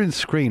 Actor and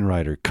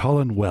screenwriter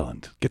Colin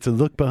Welland gets a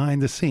look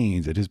behind the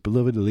scenes at his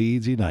beloved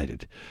Leeds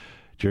United.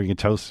 During a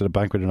toast at a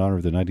banquet in honour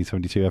of the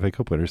 1972 FA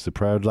Cup winners, the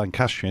proud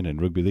Lancastrian and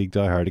rugby league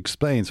diehard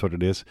explains what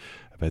it is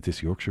about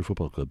this Yorkshire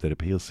football club that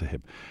appeals to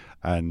him.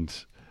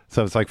 And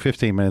So it's like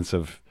 15 minutes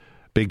of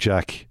Big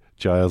Jack,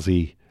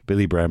 Gilesy,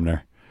 Billy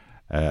Bremner,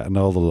 and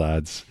all the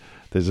lads.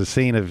 There's a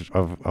scene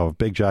of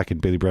Big Jack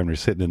and Billy Bremner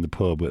sitting in the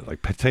pub with like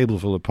a table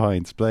full of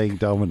pints playing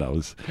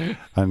dominoes,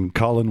 and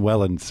Colin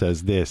Welland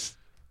says this.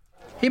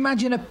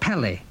 Imagine a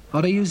Pele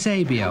or a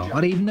Eusebio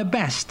or even the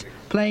best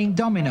playing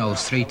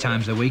dominoes 3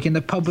 times a week in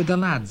the pub with the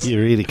lads. You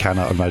really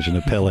cannot imagine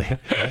a Pele.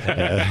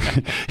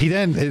 He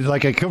then,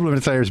 like a couple of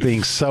minutes later, is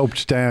being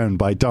soaped down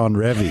by Don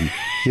Revy.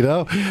 You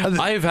know,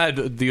 I've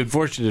had the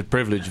unfortunate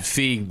privilege of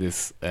seeing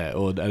this,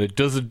 and it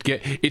doesn't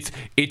get.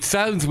 It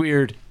sounds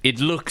weird. It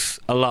looks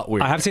a lot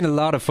weird. I have seen a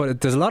lot of footage.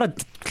 There's a lot of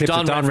clips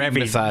of Don Revy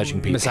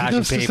massaging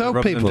people,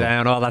 rubbing them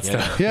down, all that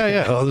stuff.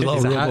 Yeah. Oh,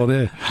 there's a lot of rub on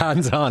it.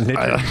 Hands on,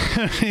 literally.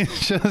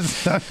 He's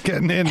just not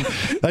getting in,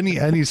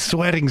 and he's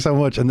sweating so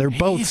much, and they're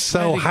both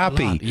so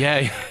happy.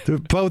 Yeah. They're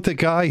both the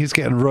guy who's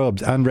getting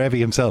rubbed and Revy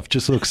himself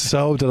just looks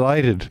so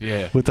delighted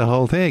with the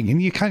whole thing,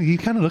 and you kind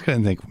of look at it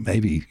and think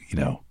maybe, you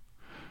know,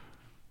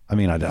 I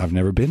mean, I've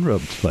never been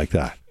rubbed like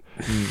that.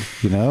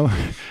 You know,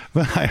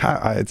 but I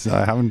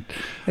haven't.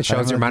 It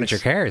shows your manager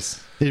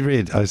cares. It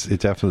really does.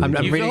 It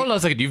definitely. Hold on a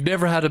second. You've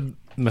never had a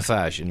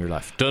massage in your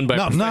life done by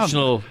a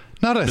professional?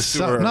 Not a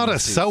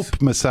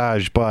soap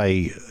massage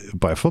by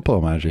a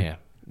football manager. Yeah.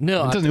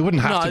 No, it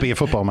wouldn't have to be a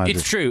football manager.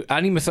 It's true.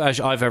 Any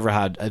massage I've ever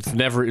had, it's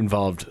never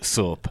involved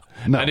soap.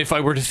 No. And if I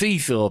were to see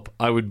soap,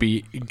 I would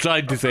be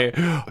inclined to say,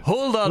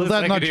 "Hold on, will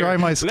that not dry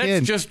my skin?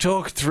 Let's just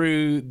talk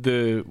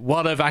through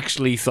what I've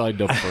actually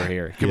signed up for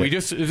here. Can we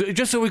just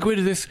so we go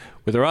into this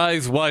with our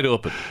eyes wide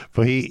open?"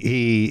 But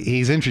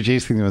he's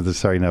introducing them with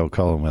the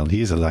Colin Welland.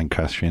 He's a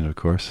Lancastrian, of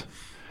course.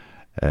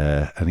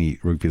 And he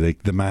rugby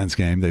league, the man's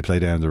game, they play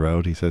down the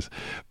road, he says.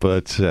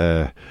 But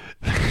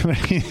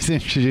he's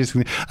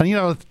introducing, and you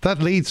know that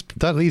Leeds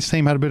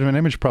team had a bit of an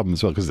image problem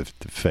as well, because the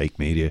fake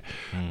media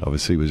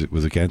obviously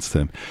was against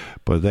them.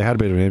 But they had a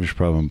bit of an image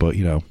problem. But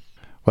you know,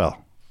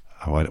 well,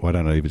 why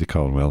don't I leave it to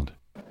Colin Welland?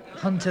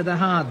 Hunter the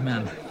hard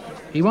man.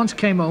 He once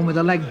came home with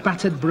a leg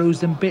battered,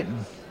 bruised and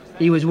bitten.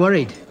 He was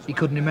worried. He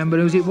couldn't remember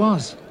whose it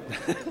was.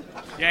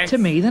 Yes. To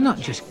me, they're not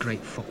just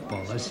great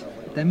footballers.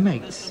 They're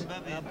mates.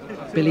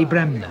 Billy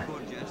Bremner,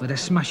 with a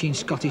smashing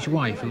Scottish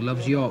wife who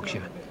loves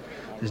Yorkshire.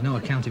 There's no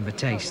accounting for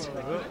taste.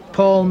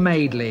 Paul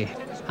Madeley,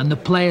 and the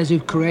players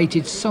who've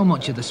created so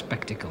much of the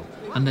spectacle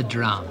and the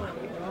drama.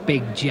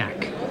 Big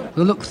Jack,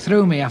 who looked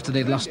through me after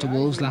they'd lost to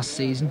Wolves last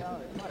season.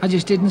 I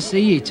just didn't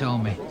see, he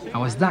told me. I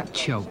was that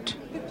choked.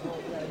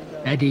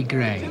 Eddie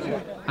Gray,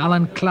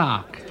 Alan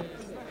Clark,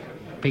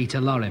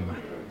 Peter Lorimer,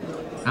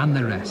 and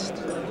the rest.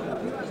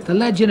 The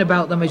legend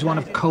about them is one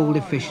of cold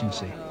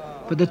efficiency.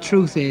 But the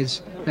truth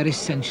is, they're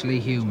essentially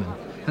human,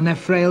 and their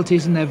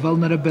frailties and their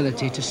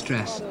vulnerability to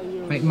stress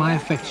make my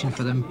affection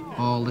for them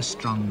all the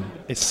stronger.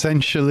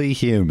 Essentially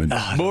human.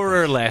 More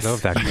or less.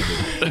 Love that.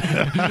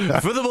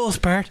 For the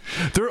most part,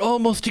 they're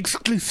almost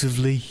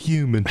exclusively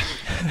human.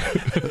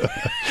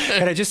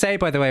 Can I just say,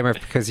 by the way,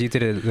 Murph, because you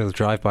did a little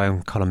drive-by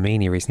on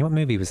Colomini recently, what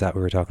movie was that we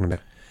were talking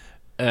about?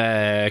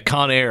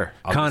 Con Air.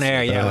 Con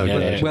Air, yeah.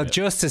 Yeah. Well,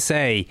 just to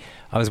say,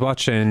 I was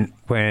watching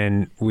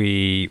when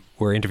we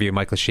were interviewing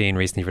Michael Sheen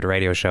recently for the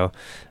radio show,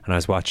 and I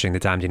was watching The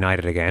Damned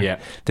United again.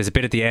 Yeah. There's a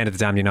bit at the end of The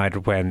Damned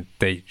United when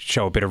they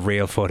show a bit of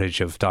real footage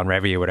of Don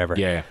Revy or whatever.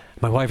 Yeah.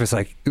 My wife was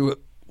like,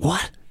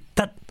 "What?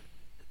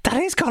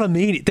 That is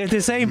Colomini. They're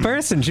the same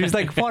person." She was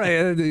like, "What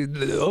an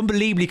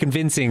unbelievably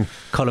convincing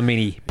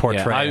Colomini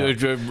portrayal."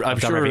 I'm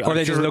sure. Or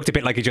they just looked a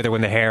bit like each other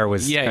when the hair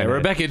was. Yeah,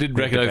 Rebecca didn't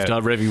recognise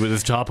Don Revy with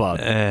his top on.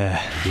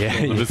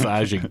 Yeah,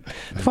 massaging.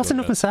 There wasn't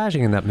enough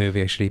massaging in that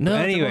movie, actually. No,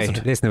 but anyway,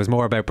 listen, there was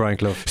more about Brian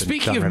Clough.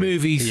 Speaking of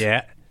movies,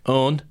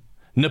 on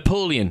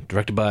Napoleon,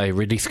 directed by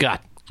Ridley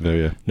Scott. Oh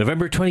yeah,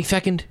 November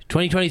 22nd,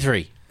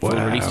 2023.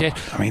 Wow. Release date.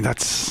 I mean,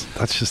 that's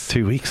just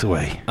 2 weeks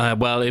away.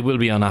 Well, it will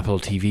be on Apple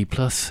TV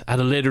Plus at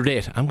a later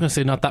date. I'm going to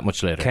say not that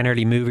much later. Ken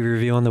Early movie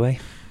review on the way.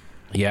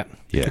 Yeah.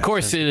 Of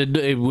course,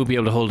 it will be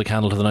able to hold a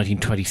candle to the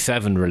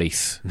 1927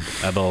 release,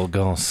 Abel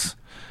Gance.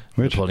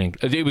 Napoleon.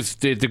 It was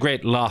the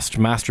great lost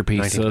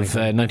masterpiece of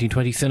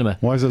 1920 cinema.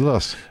 Why is it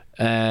lost?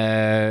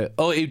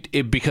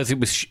 Because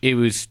it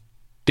was.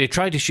 They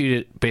tried to shoot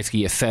it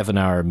basically a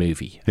 7-hour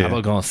movie. Yeah.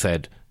 Abel Gance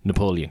said,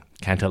 "Napoleon,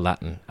 can't tell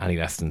Latin any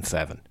less than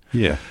 7."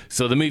 Yeah.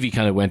 So the movie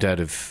kind of went out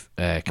of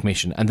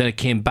commission, and then it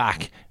came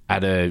back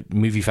at a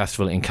movie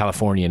festival in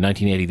California in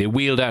 1980. They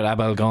wheeled out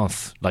Abel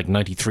Gance, like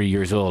 93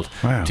 years old,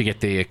 to get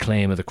the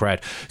acclaim of the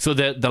crowd. So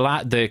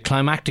the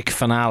climactic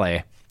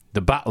finale,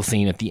 the battle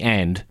scene at the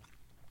end,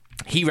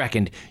 he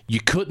reckoned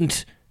you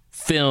couldn't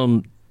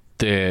film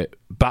the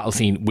battle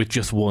scene with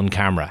just one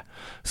camera.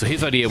 So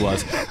his idea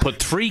was put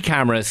 3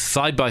 cameras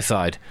side by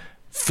side,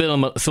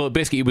 film. So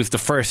basically it was the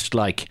first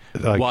like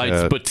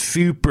wide but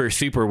super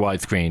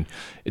widescreen.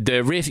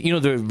 The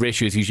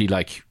ratio is usually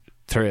like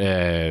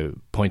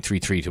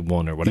 0.33 to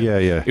 1 or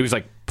whatever. Yeah. It was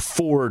like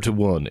 4 to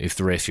 1 is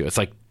the ratio. It's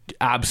like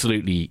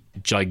absolutely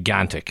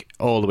gigantic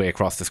all the way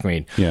across the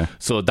screen. Yeah.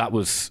 So that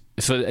was.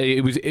 So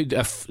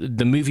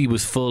the movie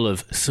was full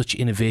of such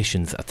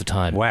innovations at the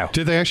time. Wow.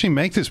 Did they actually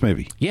make this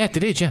movie? Yeah, they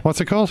did, yeah. What's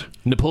it called?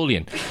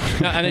 Napoleon.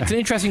 And it's an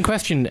interesting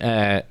question,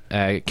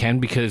 Ken,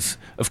 because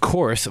of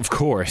course,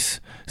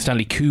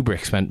 Stanley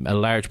Kubrick spent a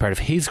large part of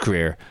his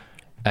career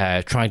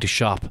trying to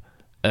shop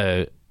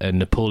a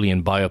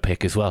Napoleon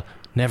biopic as well.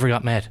 Never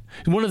got made.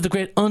 One of the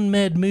great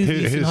unmade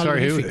movies in Hollywood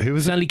history. Who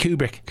was Stanley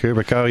Kubrick.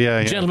 Kubrick, oh yeah.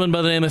 A gentleman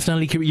by the name of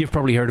Stanley Kubrick. You've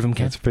probably heard of him,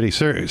 Ken. That's pretty.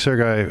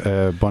 Sergei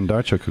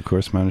Bondarchuk, of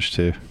course, managed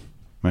to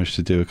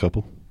do a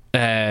couple.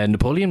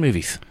 Napoleon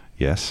movies.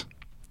 Yes.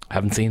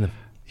 Haven't seen them.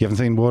 You haven't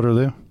seen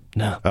Waterloo?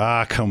 No.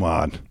 Ah, come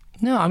on.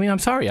 No, I mean, I'm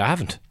sorry, I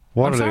haven't.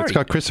 Waterloo. It's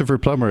got Christopher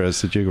Plummer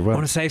as the Duke of I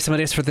want to save some of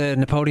this for the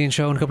Napoleon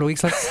show in a couple of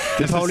weeks.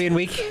 Napoleon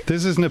week.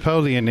 This is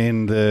Napoleon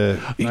in the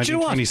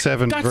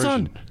 1927 That's version.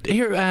 on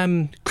here.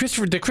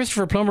 The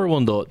Christopher Plummer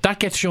one though, that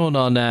gets shown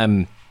on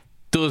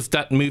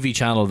that movie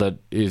channel that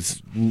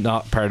is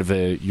not part of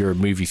your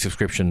movie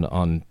subscription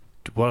on.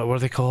 What are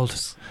they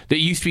called? They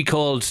used to be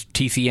called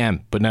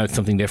TCM, but now it's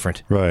something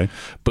different. Right.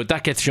 But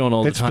that gets shown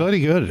all the time. It's bloody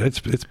good. It's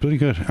bloody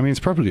good. I mean, it's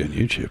probably on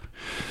YouTube.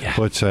 Yeah.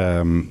 But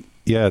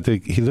yeah,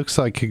 he looks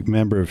like a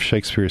member of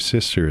Shakespeare's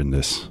sister in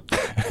this.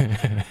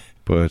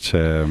 But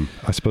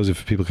I suppose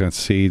if people can't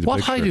see the what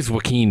picture, height is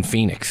Joaquin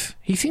Phoenix?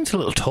 He seems a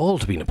little tall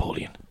to be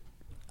Napoleon.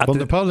 Well,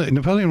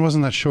 Napoleon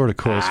wasn't that short, of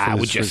course,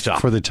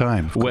 for the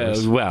time.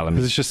 Well, I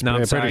mean, it's just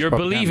I'm sorry. You're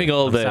believing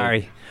all the.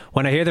 Sorry.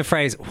 When I hear the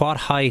phrase, what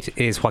height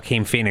is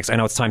Joaquin Phoenix? I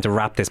know it's time to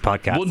wrap this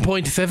podcast.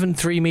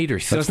 1.73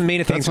 metres. Doesn't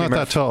mean a thing. That's not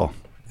that tall.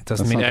 It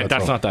doesn't mean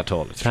that's not that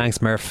tall.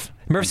 Thanks, Murph.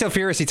 Murph's still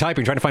furiously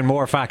typing, trying to find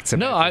more facts.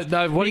 No, what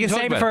are you can talking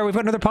say about? before we've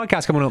got another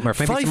podcast coming up, Murph.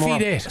 Maybe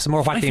 5'8". Some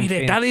more Joaquin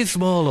Phoenix. That is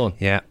small, Owen.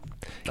 Yeah.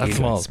 That's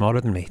small.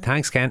 Smaller than me.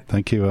 Thanks, Ken.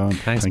 Thank you, Owen.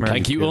 Thanks, Murph.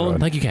 Thank you, Owen.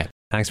 Thank you, Ken.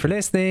 Thanks for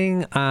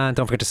listening, and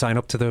don't forget to sign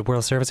up to the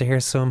World Service to hear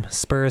some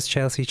Spurs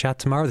Chelsea chat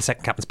tomorrow. The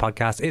Second Captain's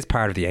podcast is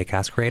part of the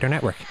Acast Creator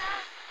Network. What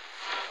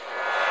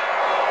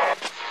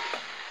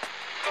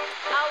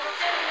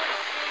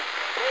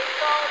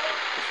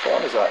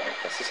phone is that?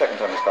 That's the second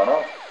time it's gone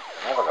off.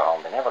 They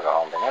never go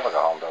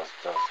home, those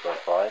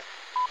boys.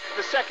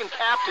 The Second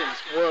Captain's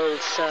World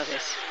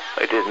Service.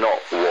 It is not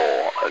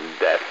war and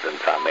death and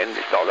famine.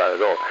 It's not that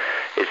at all.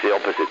 It's the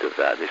opposite of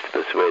that. It's to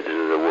persuade us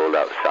of the world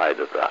outside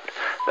of that.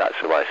 That's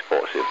why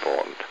sport's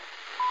important.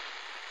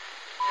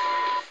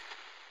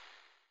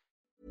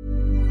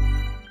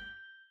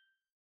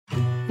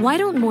 Why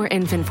don't more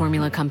infant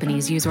formula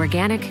companies use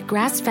organic,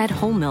 grass-fed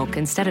whole milk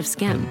instead of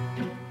skim?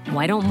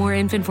 Why don't more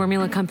infant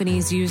formula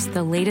companies use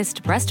the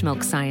latest breast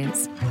milk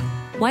science?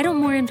 Why don't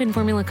more infant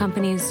formula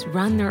companies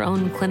run their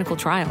own clinical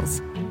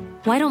trials?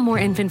 Why don't more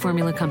infant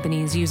formula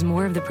companies use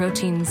more of the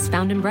proteins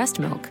found in breast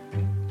milk?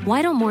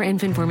 Why don't more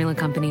infant formula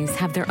companies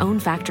have their own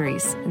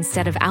factories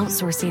instead of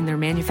outsourcing their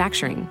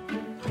manufacturing?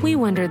 We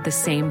wondered the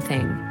same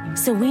thing.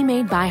 So we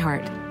made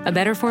ByHeart, a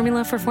better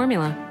formula for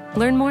formula.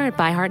 Learn more at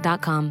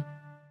byheart.com.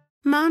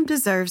 Mom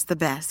deserves the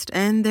best,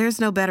 and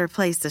there's no better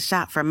place to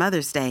shop for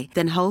Mother's Day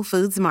than Whole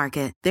Foods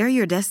Market. They're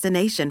your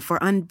destination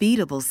for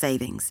unbeatable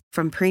savings,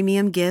 from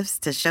premium gifts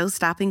to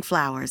show-stopping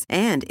flowers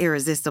and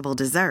irresistible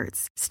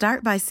desserts.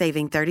 Start by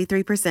saving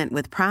 33%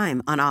 with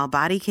Prime on all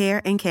body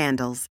care and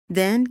candles.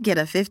 Then get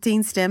a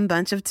 15-stem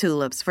bunch of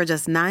tulips for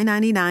just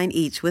 $9.99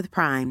 each with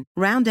Prime.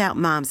 Round out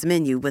Mom's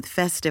menu with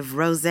festive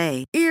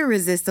rosé,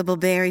 irresistible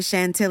berry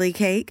chantilly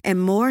cake,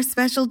 and more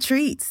special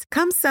treats.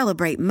 Come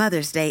celebrate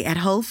Mother's Day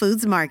at Whole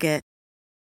Foods Market.